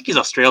 No, I think he's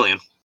Australian.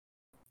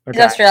 Okay.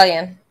 He's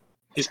Australian.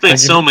 He's played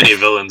so many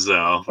villains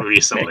though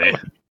recently.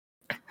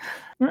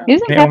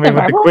 He's in Captain With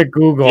Marvel. a quick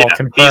Google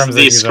confirms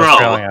that he's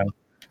Australian.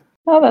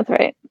 Oh, that's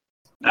right.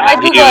 He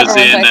was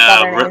in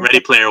Ready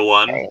Player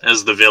One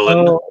as the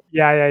villain. Oh,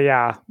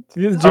 yeah.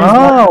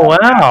 Oh,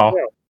 wow.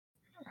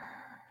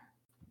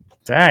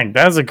 Dang,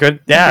 that was a good.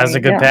 Yeah, that was a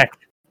good pick.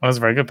 That was a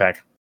very good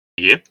pick.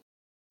 Yep.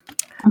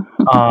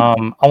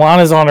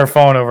 Alana's on her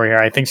phone over here.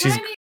 I think she's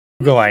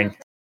Googling.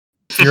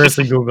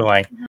 Furiously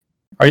Googling.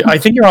 I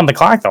think you're on the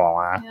clock, though,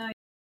 Alana.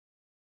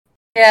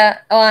 Yeah,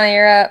 Alana,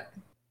 you're up.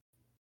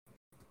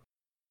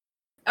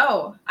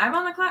 Oh, I'm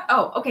on the clock?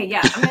 Oh, okay,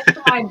 yeah. I'm going to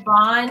do my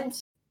Bond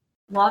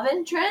love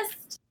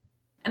interest.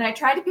 And I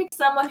tried to pick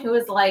someone who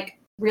was, like,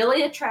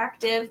 really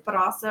attractive, but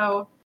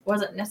also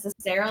wasn't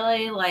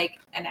necessarily, like,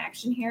 an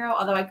action hero.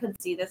 Although I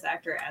could see this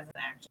actor as an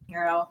action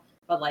hero.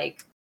 But,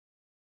 like,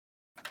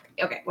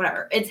 okay,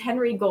 whatever. It's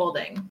Henry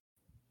Golding.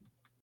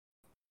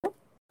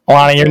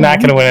 Alana, you're not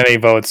going to win any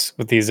votes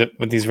with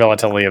these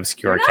relatively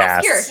obscure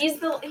casts. Obscure. He's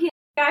the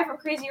guy from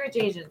Crazy Rich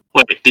Asians.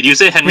 Wait, did you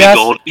say Henry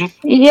Golding?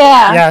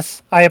 Yeah.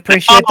 Yes, I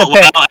appreciate the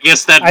pick. Well, I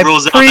guess that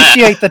rules out that. I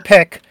appreciate the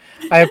pick.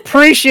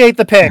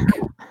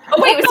 Oh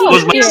wait,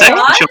 was my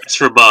second choice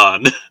for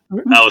Bond.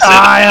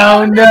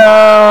 I don't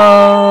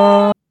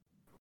know.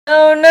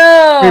 Oh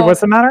no! Wait,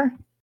 what's the matter?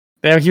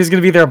 Yeah, he was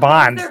going to be their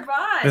Bond.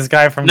 This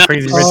guy from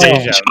Crazy Rich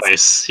Asians.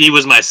 Choice. He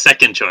was my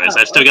second choice.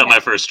 I've still got my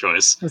first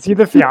choice. Was he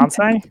the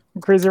fiance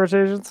from Crazy Rich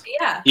Asians?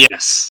 Yeah.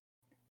 Yes.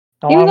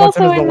 He was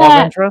also in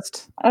that.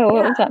 Interest? Oh,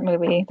 what was that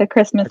movie? The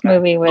Christmas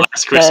movie with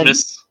Last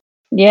Christmas.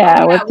 with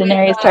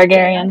Daenerys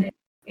Targaryen.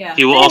 Yeah.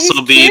 He will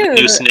also be the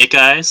new Snake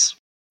Eyes.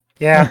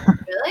 Yeah.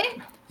 Really?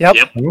 Yep.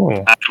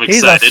 I'm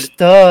excited. He's a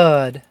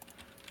stud.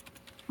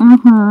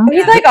 Mm-hmm.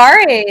 He's like our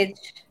age.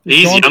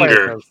 He's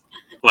younger.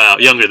 Well,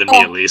 younger than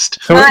me at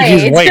least. So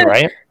he's white,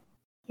 right?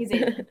 He's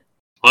a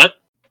What?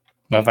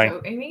 Nothing.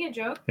 Are you making a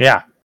joke?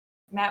 Yeah.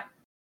 Matt.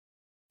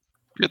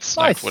 It's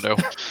Nice Widow.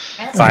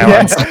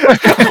 Silence.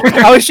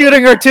 I was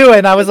shooting her too,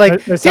 and I was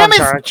like, "Damn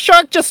it,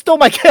 Shark just stole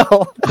my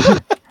kill."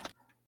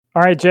 All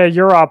right, Jay,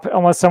 you're up.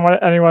 Unless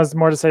anyone has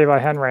more to say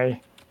about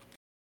Henry.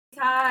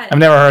 I've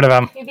never heard of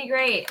him. He'd be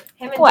great.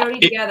 Him and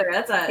Jodie together.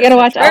 That's a. You gotta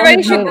watch.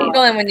 Everybody should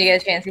Google him when you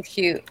get a chance. He's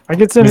cute. I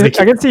can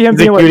see him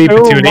being like,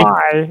 "Oh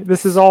my,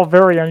 this is all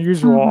very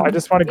unusual. I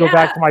just want to go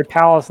back to my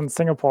palace in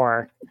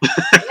Singapore."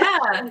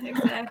 Yeah,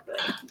 exactly.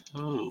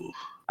 Ooh.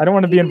 I don't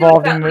want to be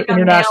involved in the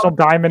international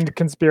diamond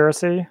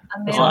conspiracy.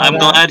 Well, I'm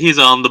glad he's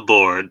on the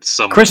board.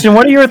 Christian,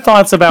 what are your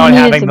thoughts about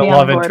having the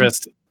love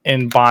interest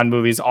in Bond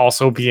movies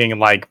also being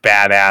like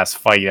badass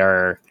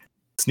fighter,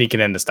 sneaking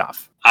into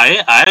stuff?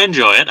 I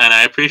enjoy it and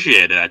I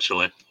appreciate it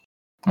actually.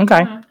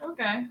 Okay.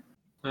 Okay.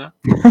 Yeah.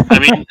 I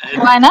mean,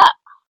 why not?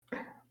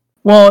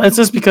 Well, it's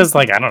just because,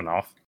 like, I don't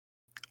know.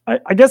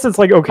 I guess it's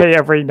like okay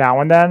every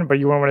now and then, but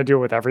you wouldn't want to do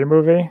it with every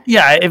movie.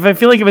 Yeah, if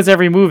it's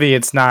every movie,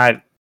 it's not.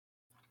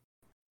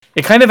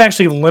 It kind of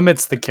actually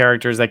limits the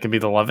characters that can be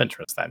the love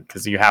interest then,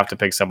 because you have to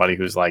pick somebody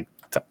who's like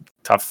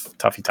tough.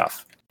 I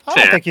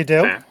don't think you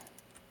do.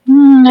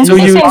 So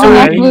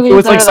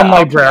it's like some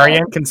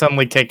librarian can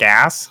suddenly kick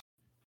ass.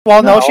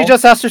 Well, no, she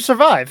just has to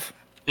survive.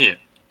 Yeah.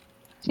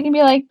 She can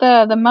be like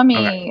the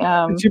mummy.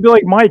 She'd be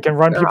like Mike and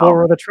run people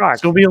over the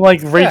truck. She'll be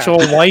like Rachel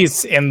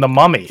Weisz in The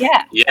Mummy.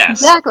 Yeah. Yes.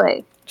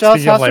 Exactly.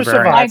 Just has to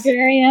survive.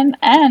 Librarian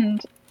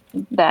and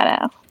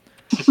badass.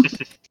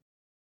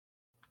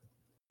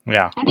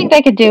 Yeah. I think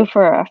they could do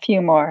for a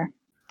few more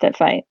that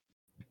fight.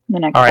 The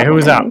next. All right,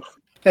 who's up?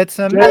 It's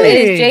me. It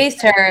is Jay's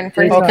turn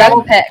for his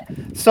double pick.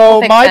 So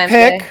my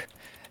pick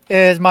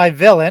is my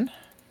villain,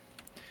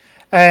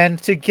 and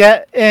to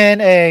get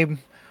in a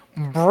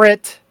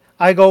Brit,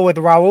 I go with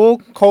Raul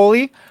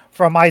Kohli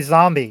from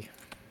iZombie.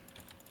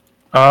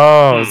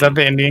 Oh, is that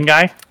the Indian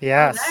guy?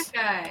 Yes. That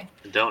guy.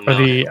 Don't know. Or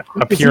the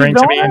appearing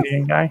to be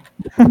Indian guy?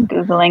 I'm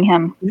Googling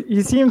him.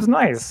 He seems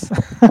nice.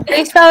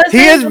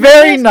 He is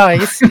very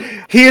nice.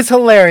 He is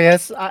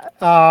hilarious.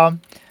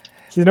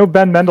 He's no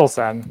Ben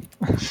Mendelsohn.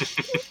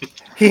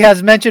 He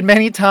has mentioned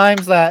many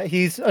times that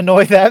he's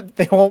annoyed that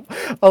they won't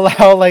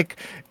allow like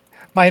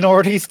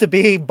minorities to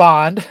be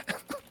Bond.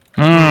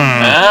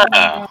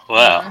 Ah,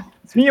 wow.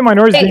 Speaking of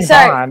minorities being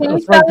sorry, Bond, can you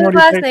spell his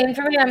last name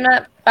for me? I'm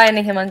not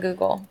finding him on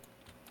Google.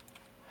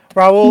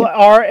 Raul,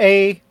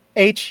 Rahul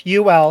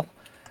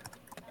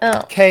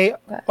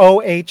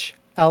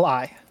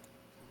Khohli.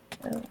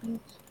 What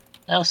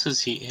else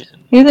is he in?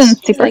 He was in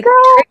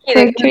Supergirl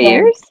for 2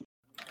 years.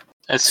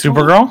 That's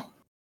Supergirl?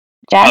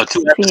 Jack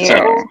 2 episodes,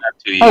 Spear. not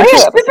 2 years. Oh, Wait, 2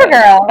 episodes.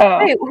 Supergirl. Oh.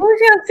 Wait, who's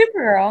he on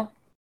Supergirl?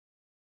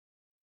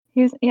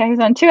 He was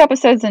on 2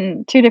 episodes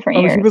in 2 different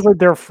years. He was like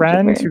their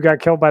friend weird. who got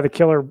killed by the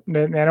killer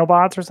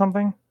nanobots or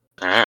something.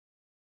 Alright.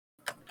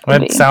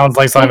 That sounds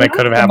like something that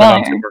could have happened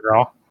on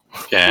Supergirl.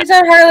 Yeah. He's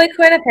on Harley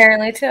Quinn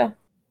apparently too.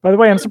 By the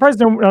way, I'm surprised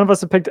none of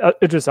us have picked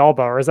Idris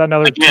Elba, or is that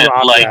another Again, too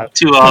obvious? like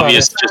too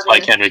obvious, just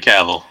like Henry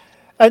Cavill.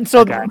 And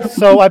so,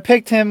 so I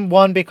picked him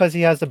one because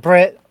he has the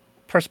Brit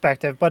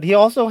perspective, but he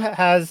also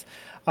has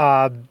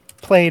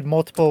played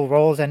multiple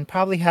roles and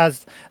probably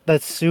has the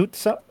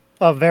suit,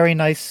 a very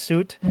nice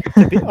suit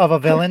of a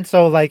villain.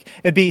 So like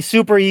it'd be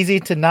super easy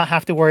to not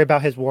have to worry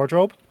about his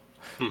wardrobe.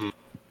 Mm-hmm.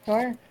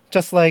 Sure.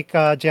 Just like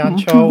Jian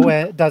Cho,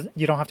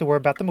 you don't have to worry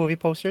about the movie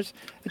posters.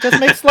 It just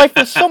makes life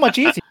so much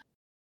easier.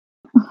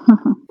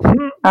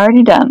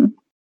 Already done.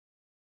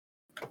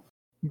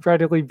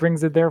 Practically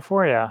brings it there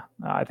for you.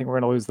 I think we're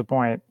going to lose the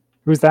point.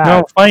 Who's that?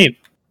 No, fight.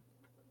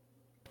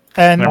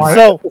 And No,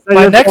 so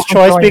my you're next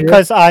choice, going here?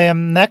 because I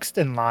am next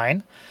in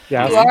line.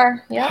 Yes. You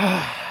are,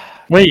 yeah.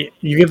 Wait,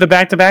 you get the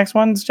back-to-backs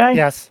ones, Jay?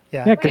 Yes,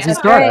 yeah. Yeah, because Wait, he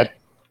started.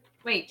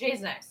 Wait,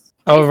 Jay's next.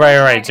 Oh,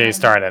 right. Jay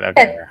started.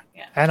 Okay.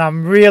 And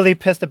I'm really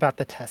pissed about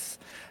the Tess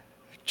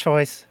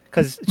choice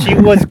because she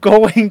was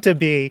going to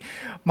be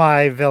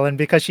my villain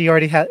because we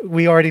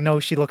already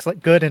know she looks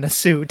like good in a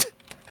suit.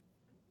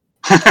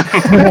 So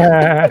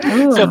that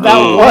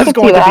was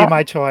going to be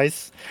my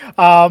choice.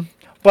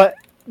 But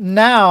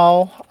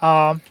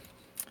now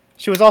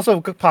she was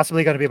also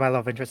possibly going to be my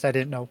love interest. I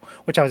didn't know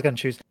which I was going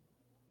to choose.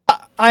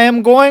 I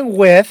am going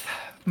with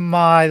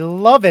my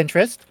love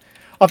interest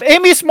of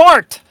Amy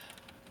Smart.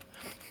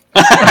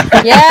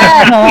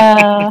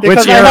 Yeah.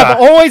 Because Which I era? have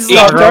always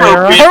loved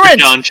her.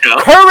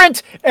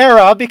 Current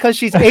era because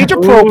she's age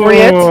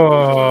appropriate.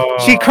 Ooh.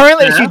 She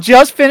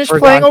just finished For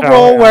playing John a Cho,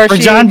 role yeah. where For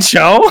she John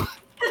Cho?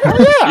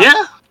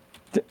 Yeah.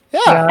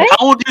 yeah. How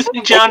old do you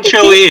think John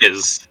Cho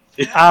is?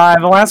 The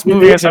last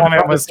movie I saw him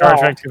in was Star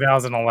Well. Trek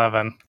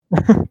 2011.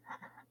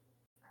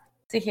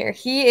 See here,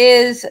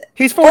 he's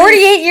He's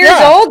 48 years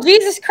yeah. old.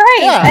 Jesus Christ!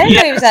 Yeah. I didn't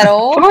know he was that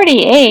old.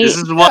 48. This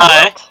is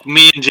why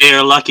me and Jay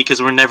are lucky because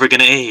we're never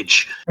gonna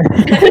age.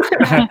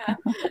 Yeah.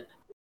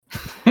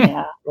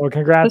 Well, But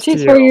congrats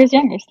she's to 4 you. years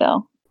younger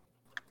still.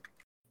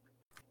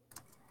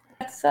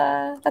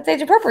 That's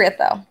age appropriate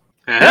though.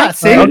 Yeah,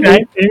 see?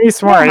 Okay. Amy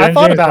Smart. I in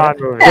thought James about Bond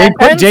it. movie.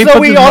 And Jay so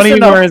puts we his also money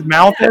know- where his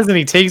mouth is, and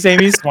he takes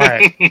Amy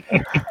Smart.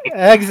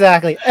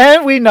 Exactly.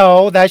 And we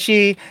know that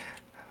she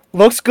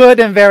looks good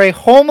in very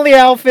homely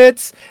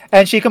outfits,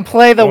 and she can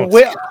play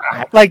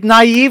the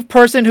naive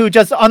person who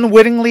just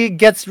unwittingly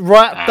gets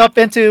wrapped up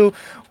into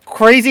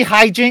crazy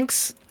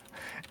hijinks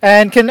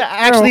and can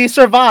actually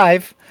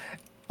survive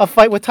a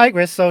fight with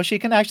Tigress, so she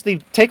can actually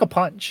take a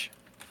punch.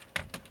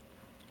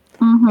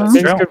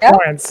 These true. good Yeah.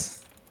 points.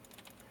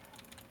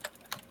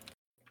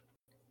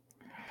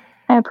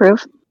 I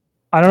approve.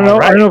 I don't know.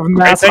 All I don't know right. if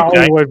Mass Great pick, Jay.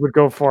 Hollywood would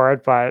go for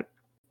it, but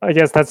I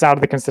guess that's out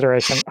of the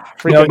consideration. No,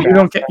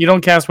 Freaking you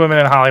don't cast women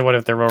in Hollywood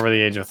if they're over the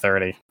age of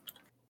 30.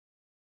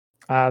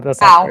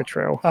 That's Ow. not very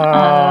true.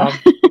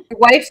 Your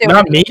wife's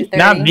Not me.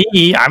 Not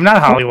me. I'm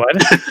not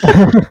Hollywood.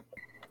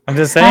 I'm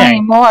just Not saying.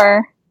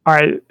 anymore. All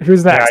right,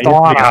 who's Yeah, next? you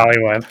used to be Alana.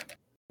 Hollywood.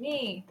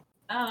 Me.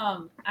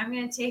 I'm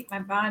gonna take my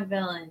Bond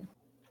villain,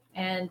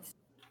 and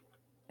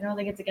I don't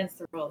think it's against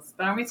the rules,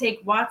 but I'm gonna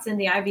take Watson,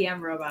 the IBM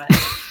robot.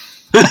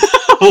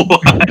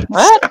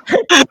 What?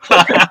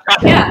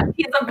 Yeah,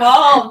 he's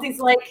evolved. He's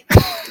like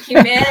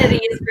humanity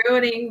is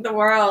ruining the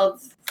world.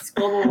 It's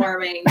global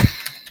warming.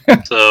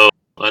 So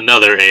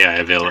another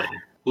AI villain.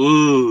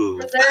 Ooh.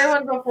 Was there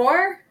anyone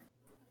before?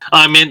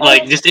 I mean,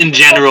 like just in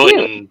general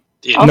in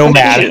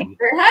Nomad. fiction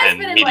There has and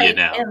been media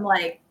now. in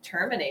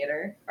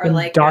Terminator or In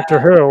like Doctor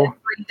Who.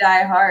 like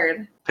Die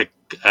Hard, but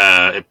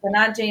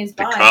not James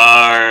Bond.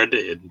 Picard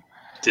and How would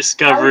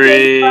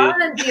Discovery. James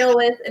Bond deal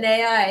with an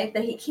AI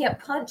that he can't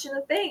punch in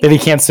the face? That he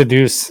can't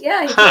seduce.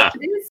 Yeah, he Huh. can't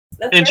produce.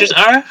 That's Interesting.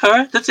 right. All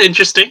right, that's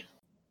interesting.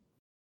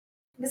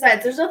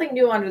 Besides, there's nothing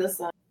new under the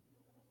sun.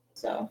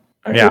 So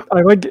Yeah.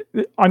 I like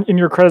in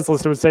your credits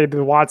list it would say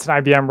the Watson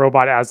IBM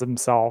robot as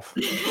himself.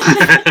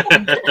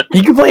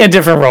 He can play a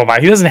different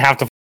robot. He doesn't have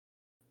to.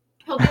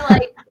 he'll be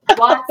like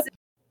Watson,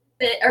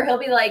 or he'll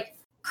be like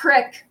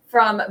Crick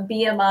from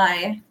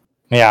BMI.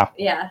 Yeah,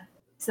 Yeah,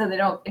 so they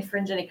don't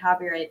infringe any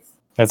copyrights.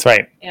 that's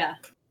right. Yeah.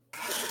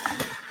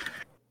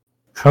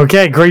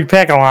 Okay, great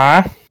pick,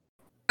 Alana.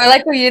 I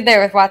like what you did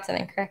there with Watson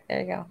and Crick.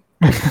 There you go.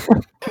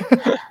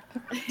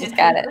 Just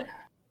got it.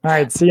 All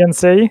right,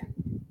 CNC.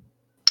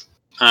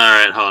 All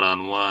right, hold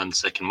on 1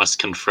 second. Must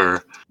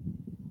confer.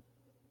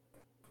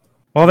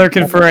 While they're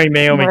conferring,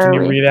 Naomi, can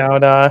you read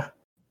out?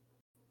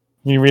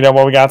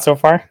 What we got so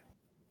far?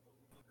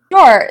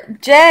 Sure.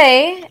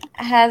 Jay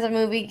has a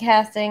movie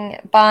casting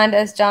Bond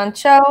as John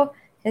Cho.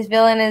 His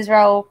villain is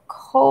Raul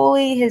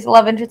Kohli. His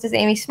love interest is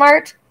Amy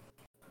Smart.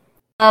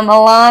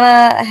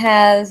 Alana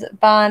has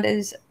Bond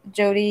as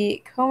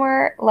Jodie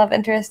Comer, love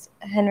interest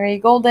Henry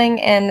Golding,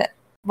 and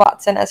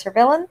Watson as her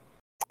villain.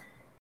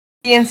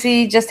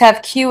 DNC just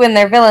have Q in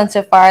their villain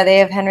so far. They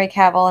have Henry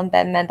Cavill and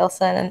Ben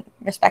Mendelsohn,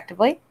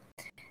 respectively.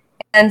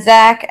 And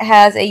Zach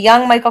has a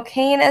young Michael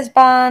Caine as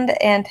Bond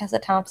and Tessa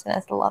Thompson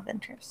as the love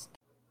interest.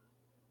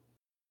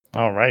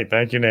 All right.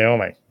 Thank you,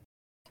 Naomi.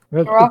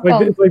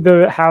 It's like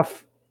the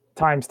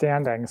half-time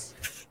standings.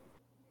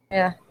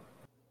 Yeah.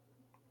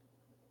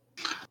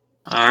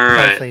 All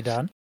right. Nicely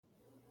done.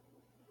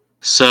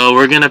 So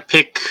we're going to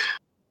pick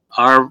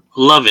our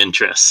love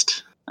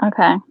interest.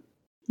 Okay.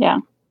 Yeah.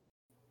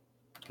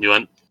 You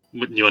want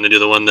to do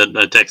the one that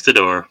I texted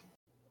or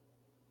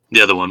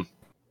the other one?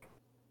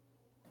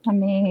 Let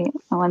me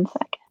 1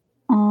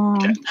 second.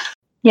 Okay.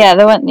 Yeah,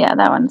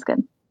 that one's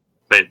good.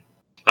 Wait.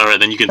 All right,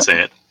 then you can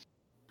say it.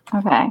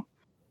 Okay.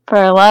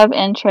 For love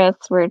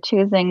interests, we're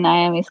choosing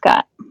Naomi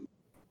Scott.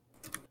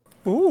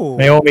 Ooh.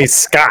 Naomi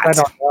Scott. I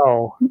don't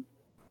know.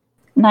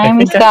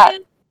 Naomi Scott.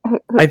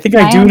 I think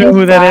I do know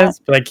who that is,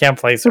 but I can't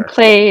place her. Who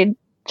played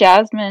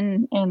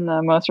Jasmine in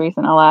the most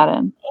recent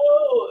Aladdin.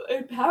 Oh,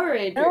 in Power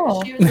Rangers.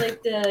 Oh. She was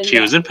like the. She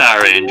was in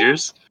Power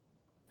Rangers,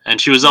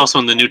 and she was also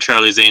in the new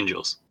Charlie's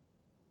Angels.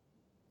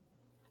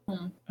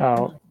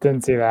 Oh,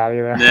 didn't see that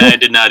either. No, I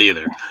did not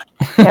either. Yeah,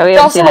 we It's haven't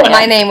also seen what that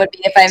my yet. name would be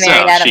if I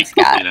married Adam she,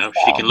 Scott. you know,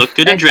 she can look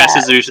good in There's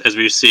dresses that. as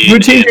we've seen. You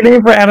changed your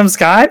name for Adam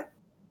Scott?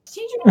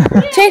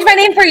 Change my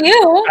name for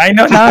you. I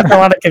know, not a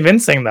lot of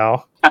convincing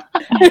though.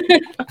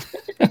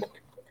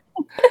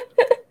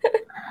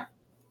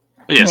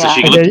 Yeah, so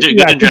she Okay, looked good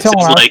yeah, in dresses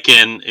tell us. like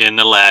in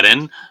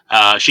Aladdin.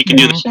 She can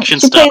do the action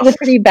She plays stuff. a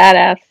pretty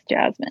badass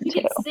Jasmine You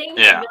too. can sing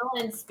Yeah. the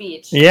villain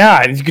speech.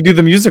 Yeah, you could do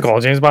the musical,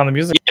 James Bond the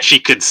musical. Yeah, she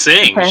could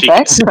sing. She could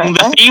Perfect, sing the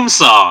perfect. theme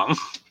song.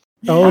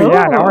 Oh,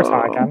 yeah, now we're Oh.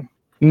 talking.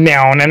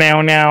 Now,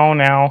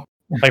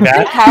 like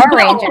that. Power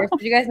Rangers.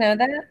 Did you guys know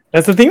that?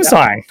 That's the theme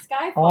song.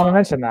 I want to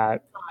mention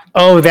that.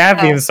 Oh, that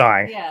theme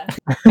song. Yeah.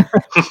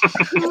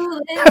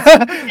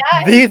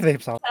 The theme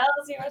song.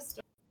 Tells your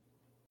story.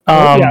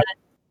 Yeah.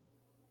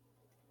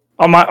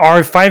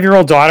 Our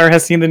 5-year-old daughter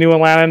has seen the new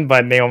Aladdin,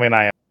 but Naomi and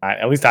I have not.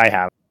 At least I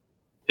have.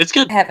 It's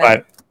good. I haven't.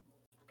 But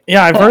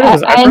yeah, I've heard it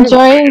was. I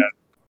enjoy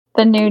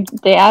the new.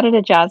 They added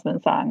a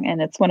Jasmine song,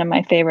 and it's one of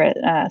my favorite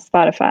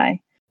Spotify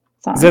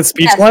songs. Is that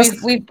Speechless?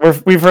 Yes,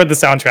 we've We've heard the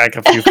soundtrack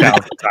a few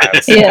thousand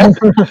times. Yes.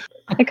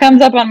 It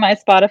comes up on my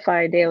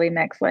Spotify daily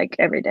mix like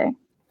every day.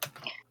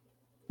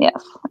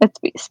 Yes,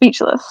 it's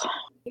Speechless.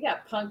 We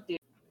got punk dude.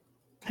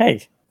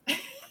 Hey,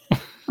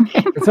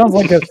 It sounds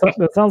like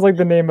that sounds like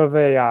the name of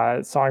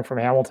a song from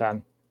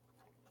Hamilton.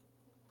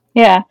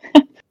 Yeah,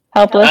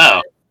 Helpless.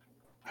 Oh,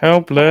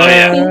 helpless. Oh,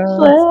 yeah.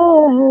 Speechless.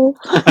 Oh,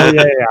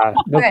 yeah.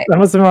 Okay. That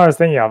must have been what I was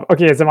thinking of.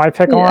 Okay, is it my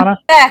pick, Yeah. Alana?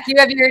 Zach, you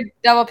have your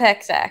double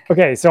pick, Zach.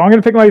 Okay, so I'm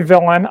going to pick my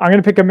villain. I'm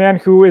going to pick a man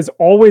who is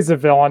always a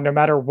villain, no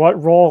matter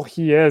what role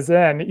he is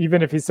in,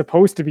 even if he's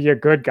supposed to be a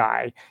good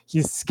guy.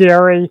 He's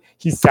scary.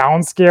 He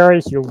sounds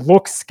scary. He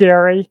looks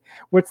scary.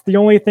 What's the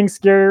only thing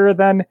scarier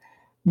than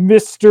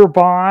Mr.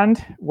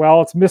 Bond?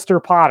 Well, it's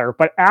Mr. Potter.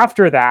 But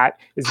after that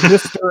is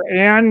Mr.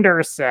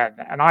 Anderson,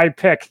 and I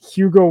pick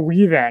Hugo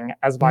Weaving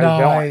as my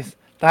villain. Nice.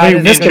 That Hey,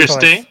 is a good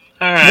interesting. choice.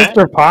 All right.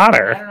 Mr. I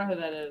Potter. don't know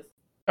who that is.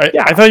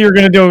 I thought you were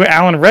going to do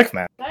Alan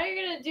Rickman. I thought you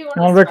were gonna do one.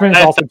 Alan of Rickman's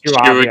the I also thought too you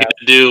were obvious.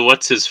 gonna do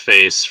what's his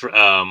face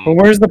But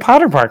where's the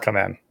Potter part come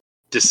in?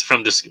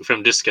 from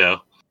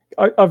Disco.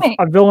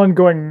 A villain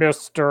going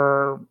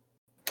Mr.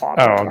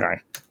 Potter. Oh,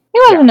 okay. He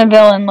wasn't a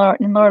villain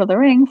in Lord of the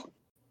Rings.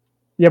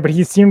 Yeah, but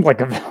he seemed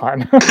like a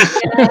villain.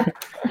 Yeah.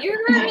 You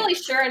weren't really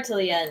sure until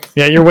the end.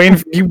 Yeah, you're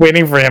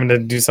waiting for him to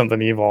do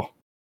something evil.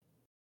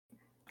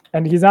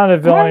 And he's not a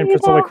villain in Why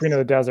Priscilla, you Queen of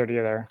the Desert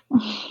either.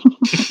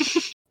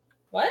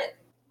 What?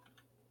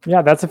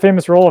 Yeah, that's a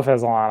famous role of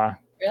his, Alana.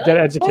 Really? Get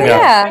Oh, educated.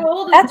 yeah. How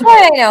old is That's he?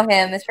 why I know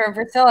him. It's from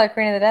Priscilla,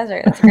 Queen of the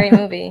Desert. That's a great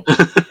movie.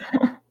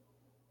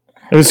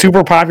 It was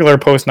super popular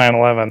post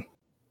 9/11.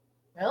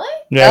 Really?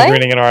 Yeah, I was Really?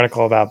 reading an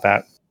article about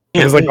that.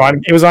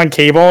 It was on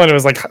cable and it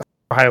was like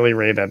highly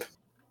rated.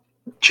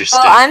 Interesting.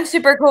 Well, I'm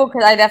super cool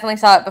because I definitely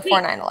saw it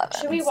before Wait, 9/11.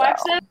 Should we so. watch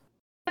that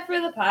for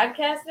the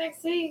podcast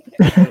next week?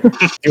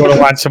 You want to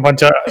watch a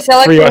bunch of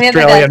Priscilla, three Queen of the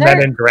Australian men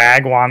Desert? in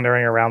drag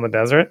wandering around the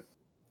desert?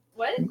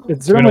 What?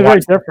 It's certainly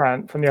watch very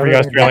different from the Three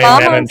other things. Australian mom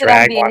men in owns it on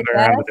drag VHS. wandering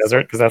around the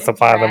desert because that's the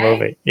plot of the Drag?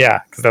 movie.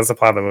 Yeah, because that's the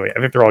plot of the movie. I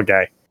think they're all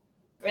gay.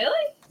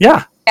 Really?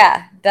 Yeah.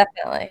 Yeah,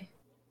 definitely.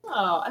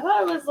 Oh, I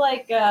thought it was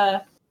like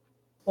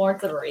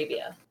Lawrence of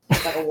Arabia.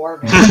 It's like a war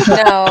movie.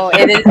 No,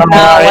 it is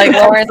not like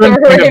Lawrence of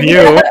From point of view,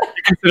 Arabia.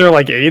 you consider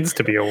like AIDS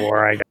to be a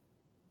war, I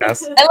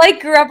guess. I like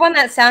grew up on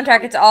that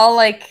soundtrack. It's all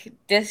like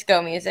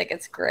disco music.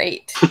 It's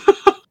great.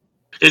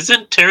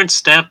 Isn't Terrence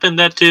Stamp in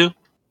that too?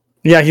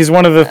 Yeah, he's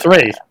one of the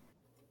three.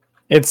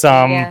 It's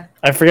Yeah.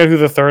 I forget who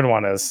the third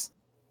one is.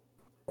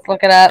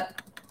 Look it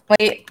up.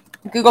 Wait,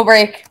 Google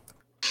break.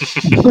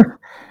 Yeah,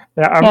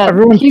 Yeah,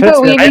 everyone's Hugo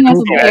pissed. Weaving as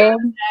a Googled it. beard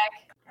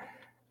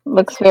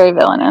looks very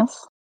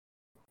villainous.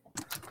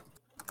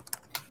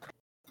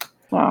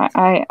 So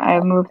I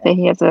move that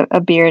he has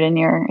a beard in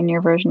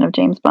your version of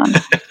James Bond.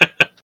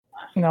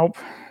 Nope.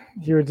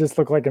 He would just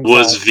look like himself.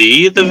 Was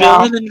V the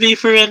villain in V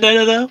for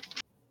Vendetta, though?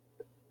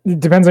 It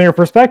depends on your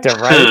perspective,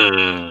 right?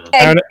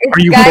 Hey, Are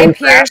you Guy both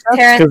Pearce, fascists?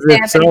 Terrence 'Cause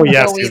if Stamp, so, and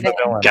yes, Hugo he's the Weaving.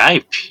 villain. Guy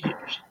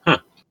Pearce. Huh.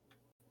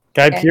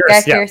 Guy Yeah, Pearce,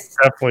 Guy yeah, Pearce.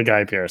 definitely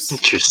Guy Pearce.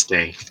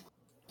 Interesting.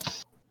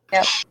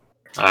 Yep.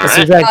 All So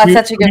right. Zach, Oh, you,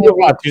 such a good you, movie.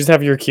 what, you just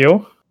have your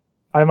cue?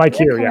 I have my Yeah,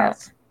 cue, come on.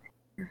 yes.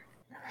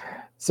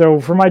 So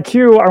for my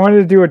cue, I wanted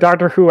to do a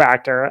Doctor Who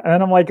actor, and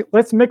then I'm like,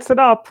 let's mix it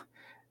up.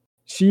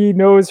 She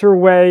knows her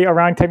way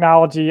around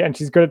technology, and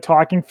she's good at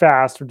talking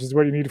fast, which is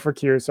what you need for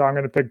Q. So I'm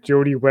going to pick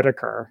Jodie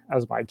Whittaker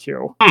as my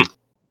Q.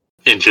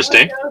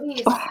 Interesting.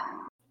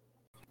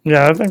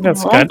 Yeah, I think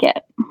that's I good. like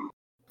it. I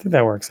think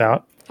that works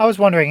out. I was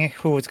wondering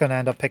who was going to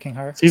end up picking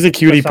her. She's a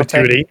cutie For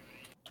something. patootie.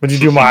 Would you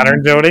do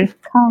modern, Jodie?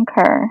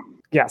 Concur.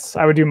 Yes,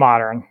 I would do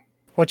modern.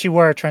 What you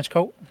wear, a trench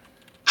coat?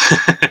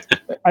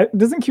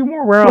 Doesn't Q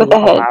more wear a With a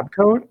hood. lab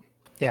coat?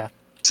 Yeah.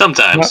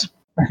 Sometimes.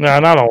 No,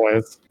 not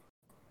always.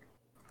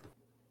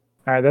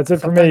 All right, that's it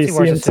for me. Sometimes he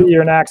wears a CNC, suit.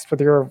 you're next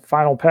with your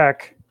final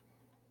pick.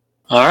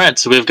 All right,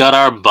 so we've got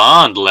our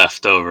Bond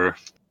left over.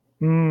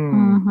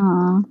 Hmm.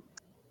 Mm-hmm.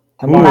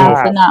 How Ooh. about Last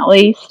that? but not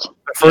least.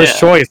 First Yeah.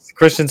 choice.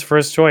 Christian's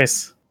first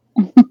choice.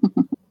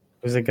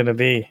 Who's it going to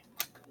be?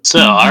 So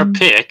our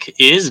pick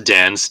is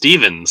Dan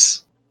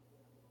Stevens.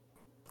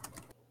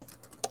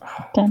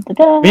 Dun, dun,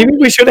 dun. Maybe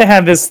we should have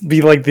had this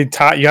be like the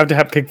top. You have to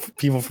have pick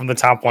people from the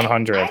top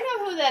 100. I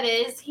know who that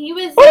is. He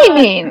was. What do you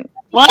mean?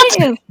 What?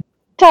 What is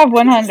top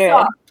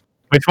 100?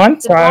 Which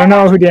one? So I don't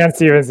know who Dan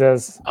Stevens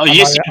is. Oh, I'm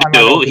yes, not- you I'm not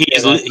do.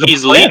 gonna say that.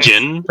 He's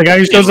Legion. The guy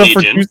who shows up for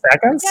Legion. 2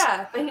 seconds?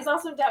 Yeah, but he's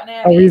also Downton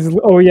Oh, Abbey.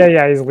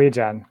 he's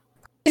Legion.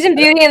 He's in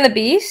Beauty and the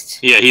Beast.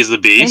 Yeah, he's the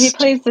And he Beast.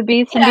 plays the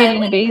Beast in Yeah, Beauty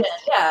and the Beast.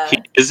 Yeah. He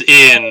is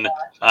in.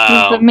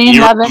 He's the main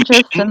love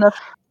interest Eurovision. in the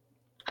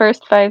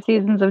first 5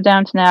 seasons of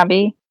Downton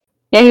Abbey.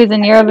 Yeah, he was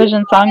in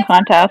Eurovision Song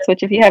Contest,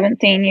 which if you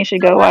haven't seen, you should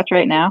go watch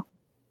right now.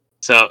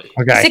 So,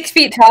 Okay. 6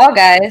 feet tall,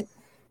 guys.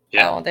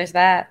 Yeah. Oh, there's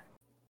that.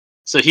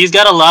 so he's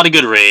got a lot of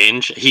good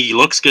range. He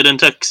looks good in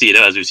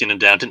Tuxedo, as we've seen in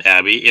Downton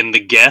Abbey. In The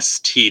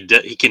Guest, he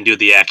can do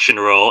the action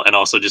role and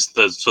also just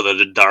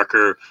the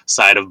darker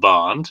side of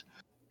Bond.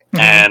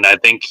 And I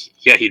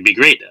think, yeah, he'd be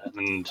great.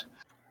 And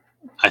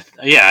I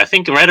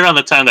think right around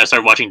the time that I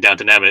started watching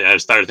Downton Abbey, I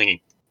started thinking,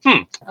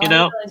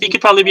 he could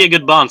probably be a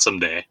good Bond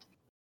someday.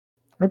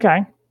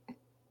 Okay.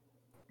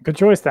 Good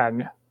choice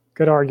then.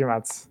 Good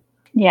arguments.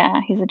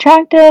 Yeah, he's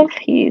attractive,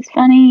 he's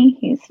funny,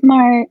 he's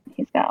smart,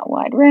 he's got a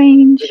wide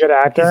range. He's a good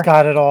actor. He's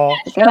got it all.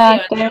 He's a good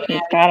actor,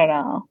 he's got it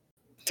all.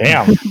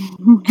 Damn.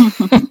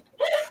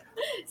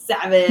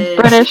 Savage.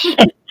 British.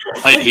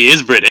 He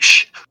is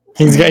British.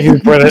 He's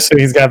British, so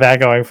he's got that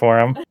going for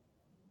him.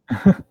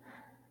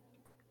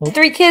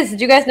 3 kids. Did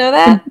you guys know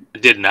that? I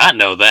did not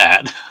know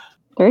that.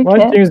 Very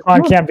What? good. James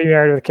Bond can't be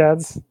married with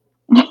kids.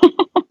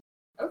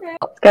 Okay.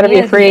 It's got to be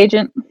He a is. free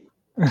agent.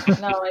 No,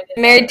 I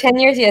didn't. Married 10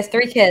 years. He has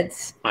 3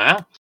 kids.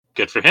 Well,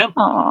 good for him.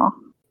 Aw.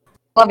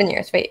 11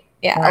 years. Wait.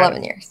 Yeah, All right.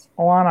 11 years.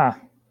 Alana.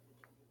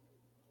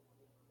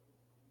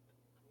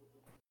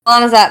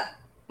 Alana's up.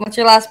 What's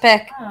your last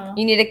pick? Oh.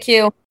 You need a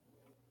cue.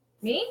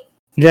 Me?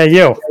 Yeah,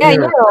 you. Yeah,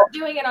 Here. you. I'm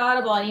doing an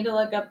audible. I need to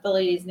look up the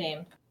lady's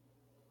name.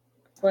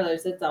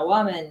 Spoilers, it's a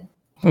woman.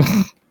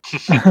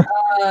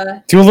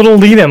 Do a little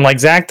lead in like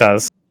Zach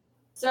does.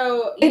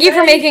 So Thank you for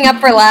guys- making up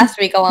for last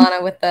week,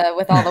 Alana, with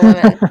all the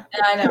women.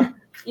 Yeah, I know.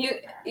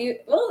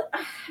 Well,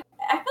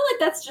 I feel like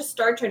that's just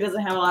Star Trek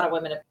doesn't have a lot of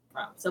women to pick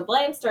from. So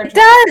blame Star It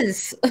Trek.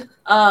 does.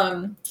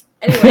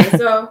 Anyway,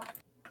 so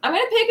I'm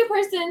gonna pick a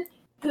person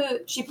who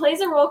she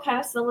plays a role kind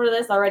of similar to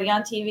this already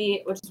on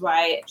TV, which is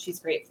why she's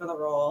great for the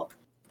role.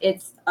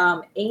 It's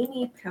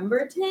Amy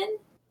Pemberton,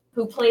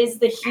 who plays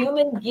the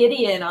human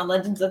Gideon on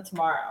Legends of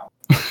Tomorrow.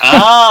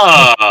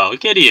 Oh,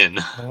 Gideon.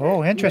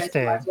 Oh,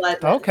 interesting. You guys watch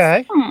Legends.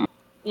 Okay.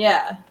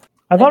 Yeah.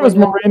 I thought it was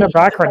Like, Marina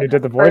Baccarin who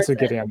did the voice of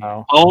Gideon,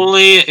 though.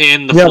 Only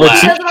in the Yeah, but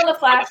She Flash. does it on the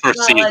Flash, First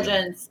not season.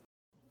 Legends.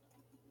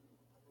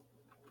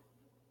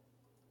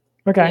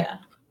 Okay.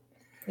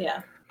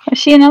 Yeah. Is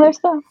she in other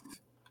stuff?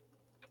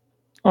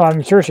 Well,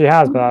 I'm sure she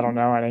has, but I don't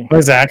know any.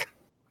 Where's Zach?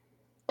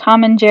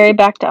 Tom and Jerry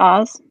Back to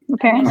Oz,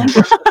 apparently.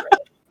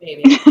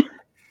 Maybe.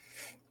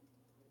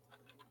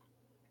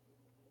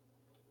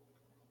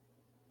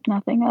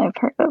 Nothing I've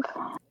heard of.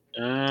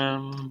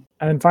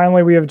 And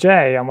finally, we have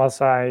Jay,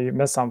 unless I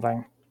missed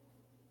something.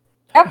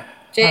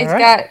 Jay's All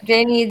right.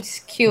 Jay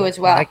needs Q as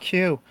well.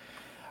 IQ.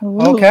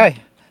 Okay.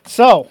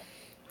 So,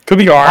 Could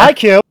be R.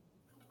 IQ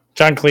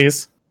John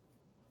Cleese.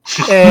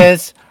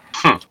 is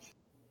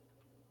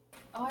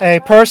a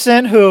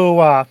person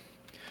who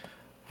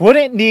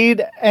wouldn't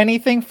need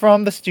anything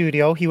from the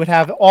studio. He would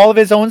have all of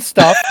his own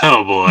stuff,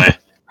 Oh boy.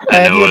 I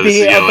and know he where would this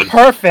be is going.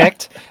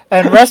 perfect.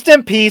 And rest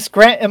in peace,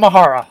 Grant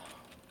Imahara.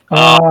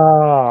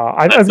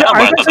 I was That's not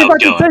where I thought actually that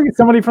about was to say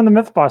somebody from the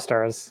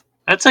Mythbusters.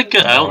 That's a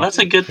good. That's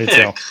a good Me pick.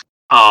 too.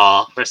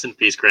 Aw, rest in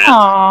peace, Grant.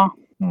 Aw.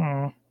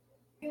 Hmm.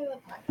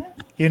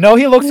 You know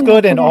he looks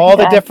good in all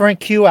the different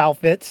Q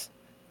outfits.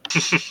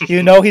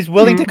 You know he's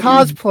willing to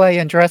cosplay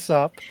and dress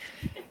up.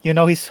 You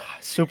know he's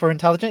super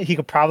intelligent. He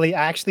could probably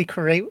actually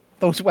create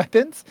those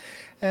weapons.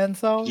 and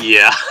so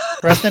Yeah.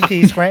 rest in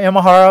peace, Grant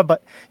Imahara.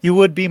 But you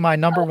would be my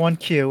number one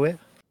Q.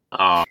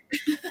 Oh,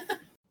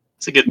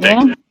 it's a good pick.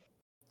 Yeah.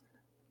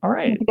 All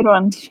right. Good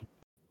one.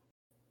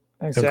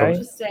 Thanks, Of Jay. course.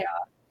 Just stay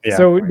off. Yeah.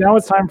 So now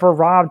it's time for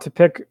Rob to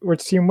pick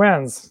which team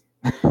wins.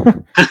 we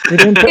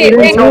didn't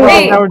Wait, tell Rob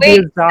wait, that would be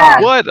his stop.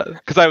 job. What?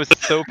 Because I was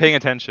so paying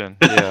attention.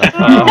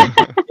 Yeah.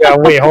 Yeah,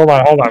 wait, hold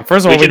on.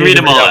 First of all, We can need read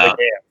to them all out out.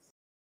 the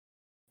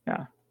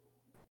game.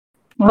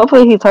 Well,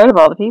 hopefully he's heard of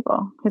all the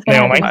people. He's gonna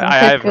Naomi? have to do some I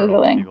quick have heard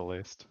all the Googling. people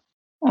list.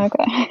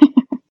 Okay.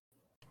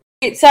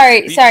 Wait, sorry.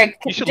 You should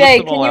list Jay,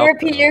 them can all you out,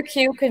 repeat though. your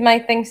cue? Because my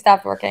thing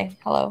stopped working.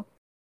 Hello.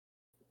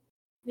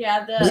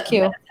 Yeah, the It's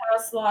cute. Men's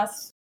house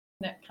lost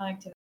net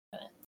connectivity.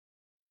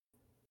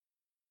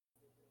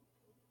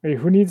 Wait,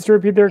 who needs to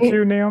repeat their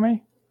cue,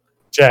 Naomi?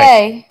 Jay.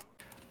 Hey.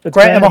 It's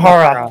Grant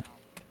Imahara.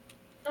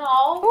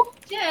 Oh,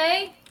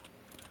 Jay.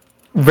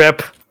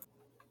 Rip.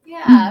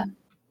 Yeah.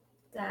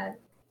 Dad.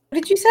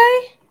 What did you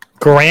say?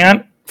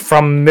 Grant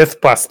from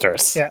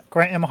Mythbusters. Yeah,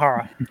 Grant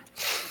Imahara.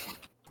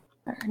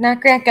 Not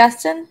Grant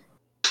Gustin?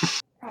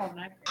 Oh,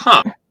 my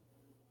Huh.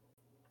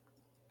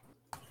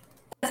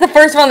 That's the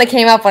first one that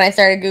came up when I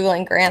started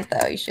Googling Grant,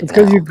 though. You should It's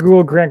know. because you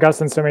Googled Grant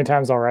Gustin so many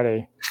times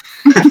already.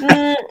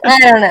 I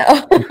don't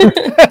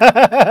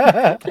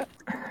know.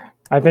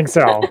 I think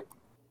so.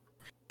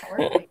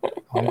 Okay.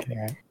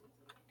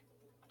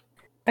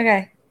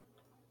 Okay.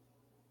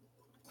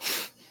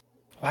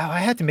 Wow, I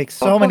had to make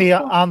so many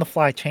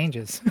on-the-fly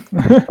changes.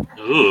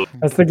 Ooh.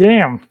 That's the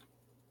game.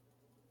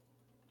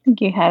 I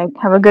think you have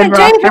a good Yeah,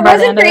 Jay, if roster it by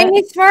the wasn't end of for it.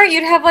 Amy Smart,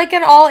 you'd have like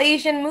an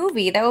all-Asian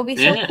movie. That would be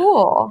so Yeah.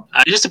 cool.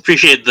 I just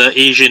appreciate the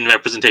Asian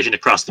representation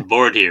across the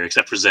board here,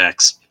 except for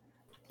Zach's.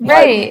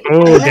 Right.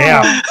 Oh,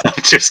 Yeah. damn.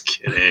 I'm just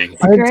kidding.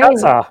 I think Great.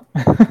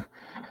 Tessa.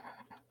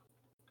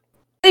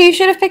 You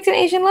should have picked an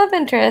Asian love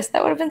interest.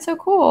 That would have been so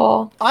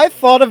cool. I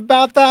thought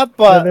about that, Yeah,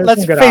 but there's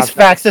let's some good face options.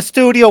 facts. The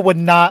studio would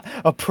not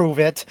approve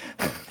it.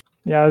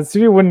 Yeah, the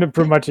studio wouldn't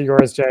approve much of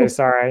yours, Jay.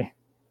 Sorry.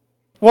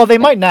 Well, they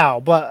might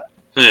now, but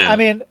Yeah. I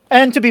mean,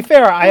 and to be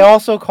fair, I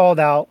also called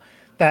out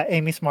that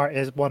Amy Smart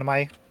is one of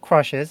my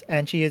crushes,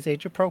 and she is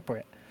age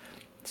appropriate.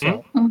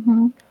 So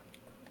Mm-hmm.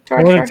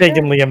 I would have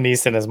taken Liam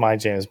Neeson as my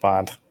James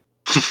Bond.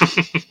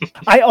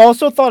 I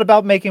also thought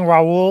about making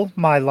Raul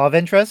my love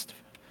interest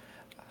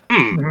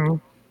Mhm.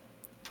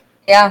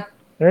 Yeah.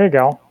 There you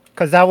go.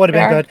 because that would have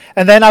been Fair. good.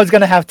 And then I was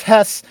gonna have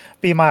Tess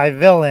be my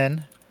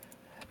villain,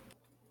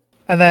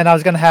 and then I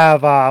was gonna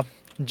have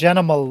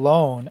Jenna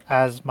Malone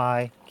as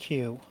my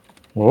Q.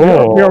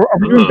 Whoa. Are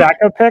we doing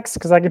backup picks?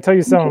 Because I can tell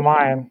you some of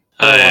mine.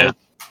 Oh, yeah.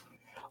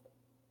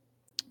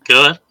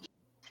 Go ahead.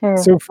 Sure.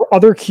 So for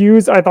other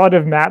cues, I thought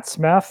of Matt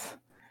Smith,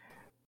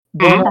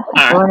 Werner,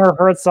 Alright. Werner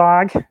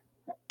Herzog,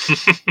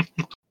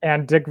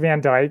 and Dick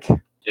Van Dyke.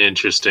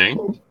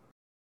 Interesting.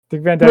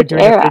 Dick Van Dyke Which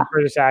doing a era? big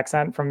British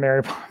accent from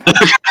Mary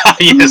Poppins.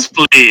 Yes,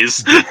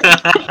 please.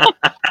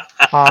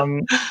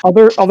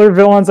 Other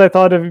villains, I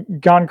thought of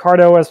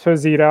Giancarlo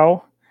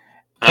Esposito,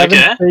 Kevin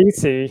Okay.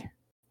 Spacey,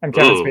 and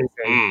Kevin Ooh, Spacey.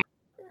 mm,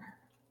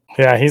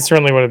 Yeah, he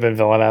certainly would have been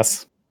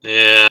villainous.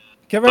 yeah.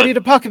 Get ready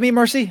to pocket me,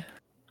 Mercy.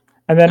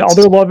 And then That's-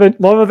 other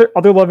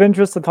love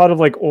interests, I thought of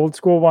like old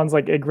school ones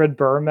like Ingrid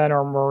Bergman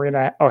or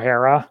Marina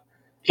O'Hara.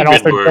 And Ingrid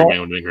also Bergman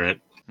would be great.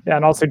 Yeah,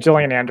 and also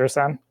Gillian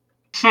Anderson.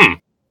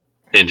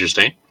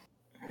 Interesting.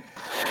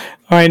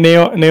 All right,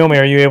 Naomi,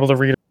 are you able to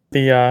read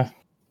the I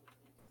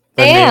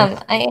names?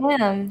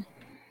 am.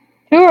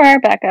 Who are our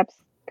backups,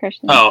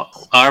 Christian? Oh,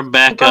 our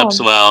backups.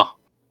 Bond.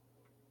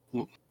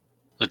 Well,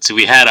 let's see.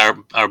 We had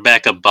our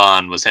backup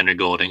Bond was Henry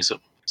Golding, so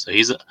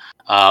he's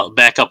a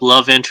backup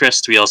love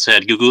interest. We also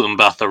had Gugu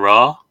Mbatha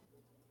Raw.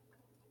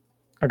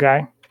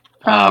 Okay.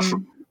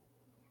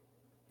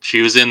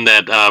 She was in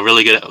that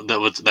really good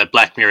that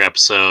Black Mirror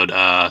episode,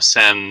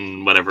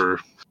 San whatever.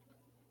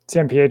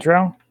 San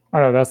Pietro? Oh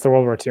no, that's the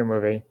World War II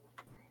movie.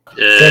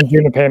 Uh, San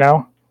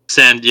Junipero.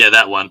 yeah,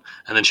 that one.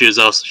 And then she's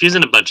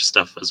in a bunch of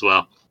stuff as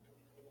well.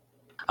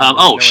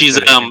 know it's She's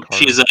good Agent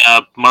Carter. she's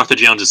Martha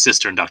Jones'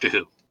 sister in Doctor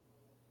Who.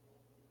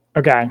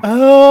 Okay.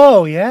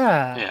 Oh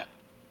yeah. Yeah.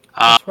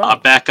 That's right. Our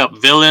backup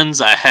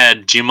villains, I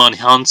had Jimon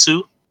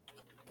Hansu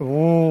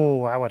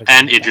Ooh, I would have.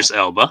 and Idris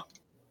Elba.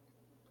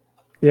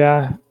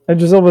 Yeah.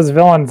 Idris Elba's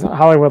villains.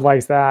 Hollywood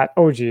likes that.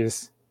 Oh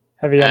geez.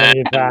 Heavy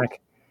enemy attack.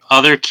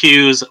 Other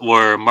cues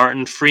were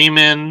Martin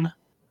Freeman,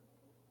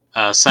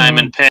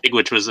 Simon Pegg,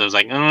 which was I was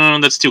like,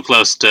 that's too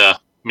close to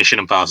Mission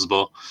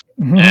Impossible,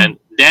 Mhm. and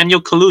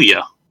Daniel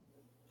Kaluuya.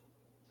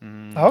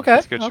 Okay,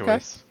 That's a good okay.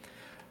 choice.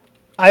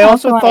 I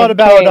also Also thought wanted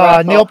Kerry about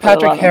Russell Neil for the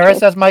Patrick love Harris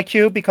interest. as my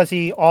Q because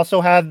he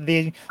also had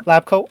the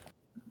lab coat.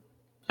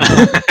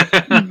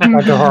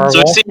 Dr. So Horrible.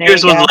 it seemed There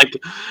yours you was go. like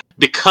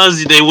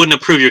because they wouldn't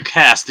approve your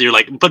cast, you're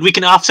like, but we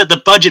can offset the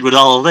budget with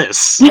all of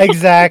this.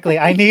 Exactly.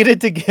 I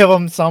needed to give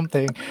him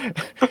something.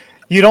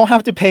 You don't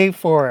have to pay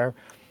for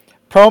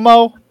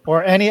promo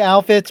or any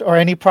outfits or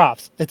any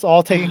props. It's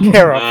all taken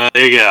care of.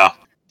 There you go.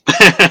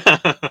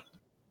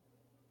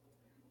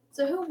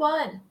 So who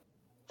won?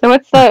 So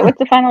what's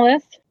the final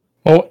list?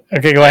 Oh,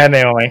 okay, go ahead,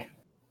 Naomi.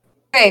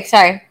 Okay,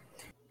 sorry.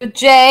 So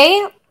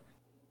Jay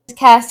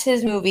cast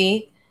his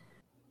movie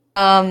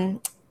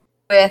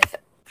with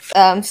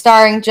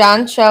starring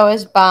John Cho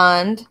as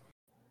Bond.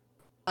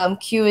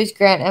 Q is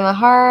Grant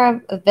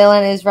Imahara. The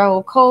villain is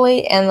Rahul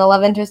Kohli, and the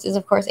love interest is,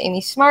 of course,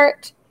 Amy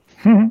Smart.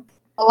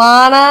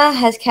 Alana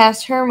has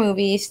cast her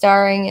movie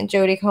starring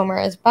Jodie Comer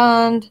as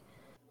Bond.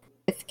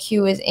 With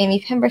Q is Amy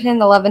Pemberton.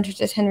 The love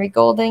interest is Henry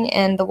Golding,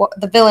 and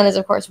the villain is,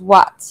 of course,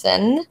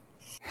 Watson.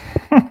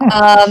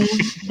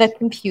 The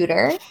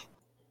computer.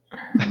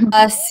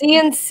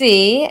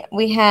 CNC,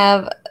 we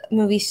have a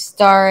movie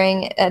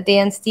starring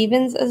Dan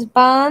Stevens as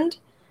Bond.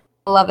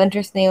 The love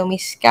interest Naomi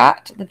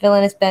Scott. The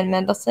villain is Ben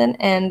Mendelsohn,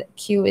 and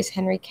Q is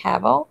Henry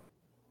Cavill.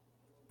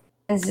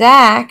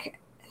 Zach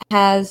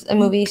has a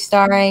movie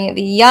starring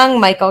the young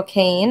Michael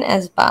Caine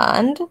as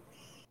Bond,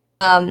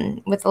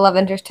 with the love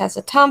interest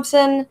Tessa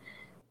Thompson.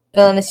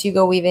 The villain is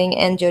Hugo Weaving,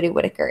 and Jodie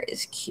Whittaker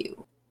is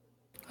Q.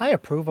 I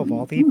approve of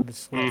all these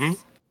lists.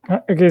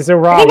 Okay, so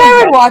Rob. I think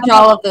I would watch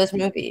all of those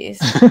movies.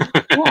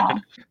 Yeah.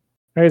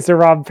 Okay, so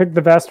Rob, pick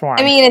the best one.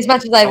 I mean, as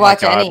much as I'd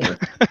watch any.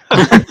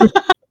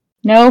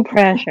 No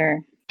pressure.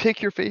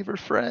 Pick your favorite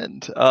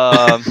friend.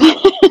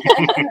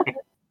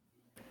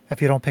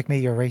 If you don't pick me,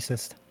 you're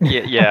racist.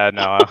 Yeah,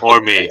 no.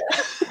 Or me.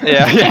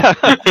 Yeah.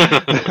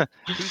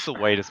 Who's the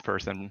whitest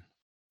person?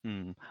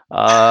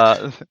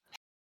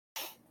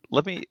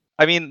 Let me.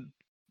 I mean,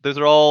 those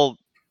are all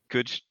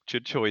good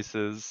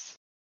choices.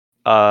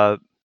 I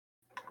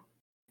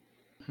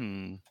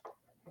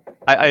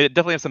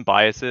definitely have some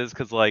biases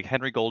because like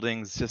Henry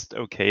Golding's just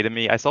okay to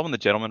me. I saw him in The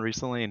Gentleman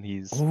recently, and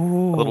he's a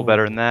little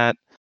better than that.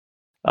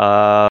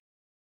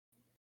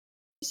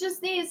 He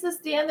just needs to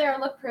stand there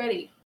and look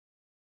pretty.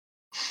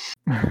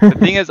 The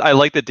thing is, I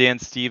like the Dan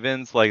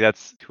Stevens. Like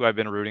that's who I've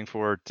been rooting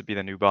for to be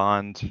the new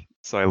Bond,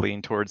 so I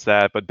lean towards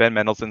that. But Ben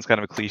Mendelsohn's kind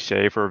of a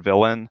cliche for a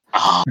villain,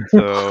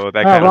 so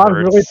that kind of Rob's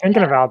hurts. really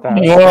thinking about that.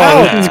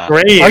 Whoa, this is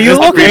great. Are you This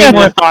is looking way at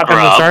more the- thought than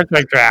the Rob? Star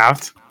Trek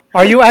draft?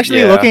 Are you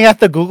actually Yeah. looking at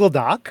the Google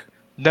Doc?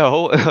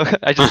 No,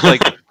 I just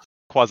like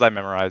quasi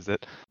memorized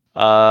it.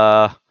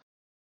 Although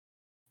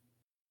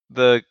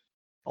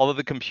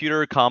the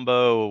computer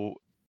combo,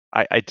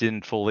 I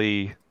didn't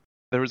fully.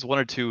 There was one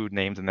or two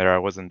names in there I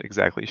wasn't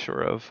exactly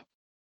sure of.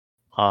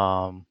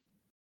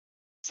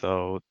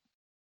 So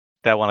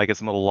that one I guess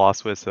I'm a little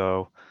lost with.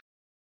 So,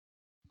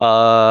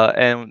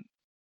 and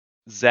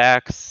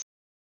Zach's.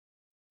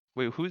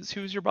 Wait,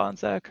 who's your Bond,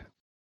 Zach?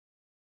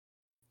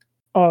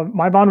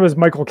 My Bond was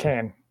Michael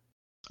Caine.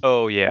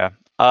 Oh yeah.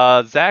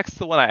 Zach's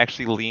the one I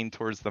actually leaned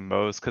towards the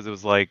most because it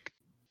was like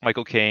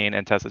Michael Caine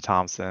and Tessa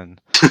Thompson.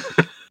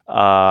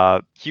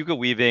 Hugo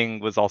Weaving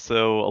was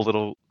also a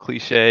little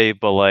cliche,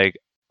 but like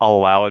I'll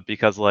allow it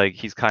because like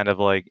he's kind of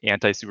like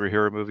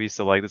anti-superhero movie,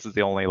 so like this is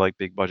the only like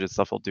big budget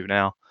stuff he'll do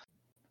now.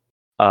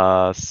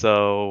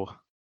 So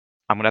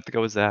I'm gonna have to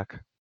go with Zach.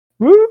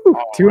 Woo!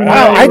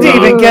 Wow, I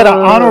didn't even get an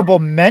honorable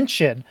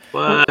mention.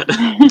 What?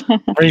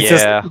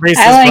 Yeah.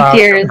 I like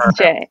yours,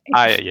 Jay.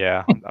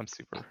 I'm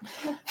super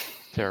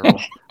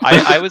terrible.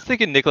 I was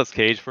thinking Nicolas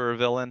Cage for a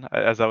villain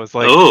as I was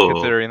like Oh.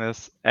 considering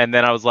this, and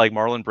then I was like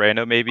Marlon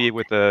Brando maybe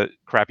with a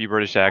crappy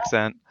British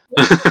accent.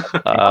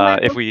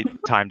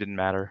 If time didn't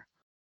matter.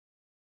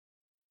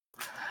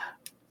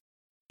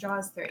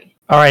 Jaws 3.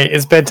 All right,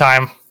 it's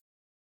bedtime.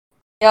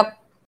 Yep.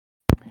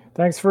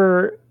 Thanks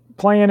for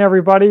playing,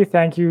 everybody.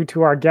 Thank you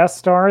to our guest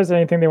stars.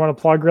 Anything they want to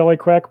plug really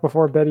quick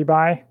before Betty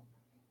bye?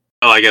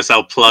 Oh, I guess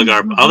I'll plug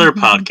our other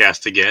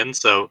podcast again.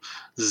 So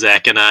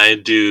Zach and I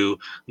do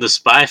the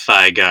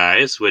Spy-Fi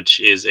Guys, which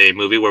is a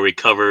movie where we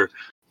cover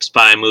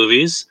spy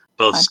movies,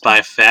 both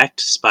spy fact,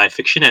 spy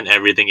fiction, and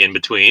everything in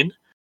between.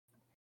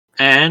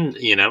 And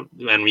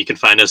and you can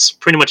find us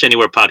pretty much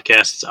anywhere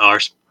podcasts are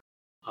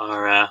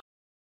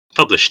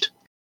published.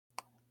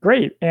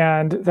 Great.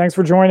 And thanks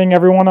for joining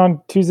everyone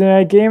on Tuesday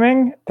Night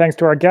Gaming. Thanks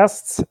to our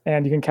guests.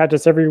 And you can catch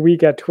us every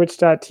week at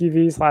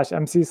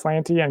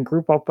twitch.tv/MCSlanty and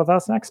group up with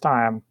us next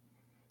time.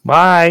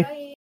 Bye.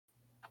 Bye.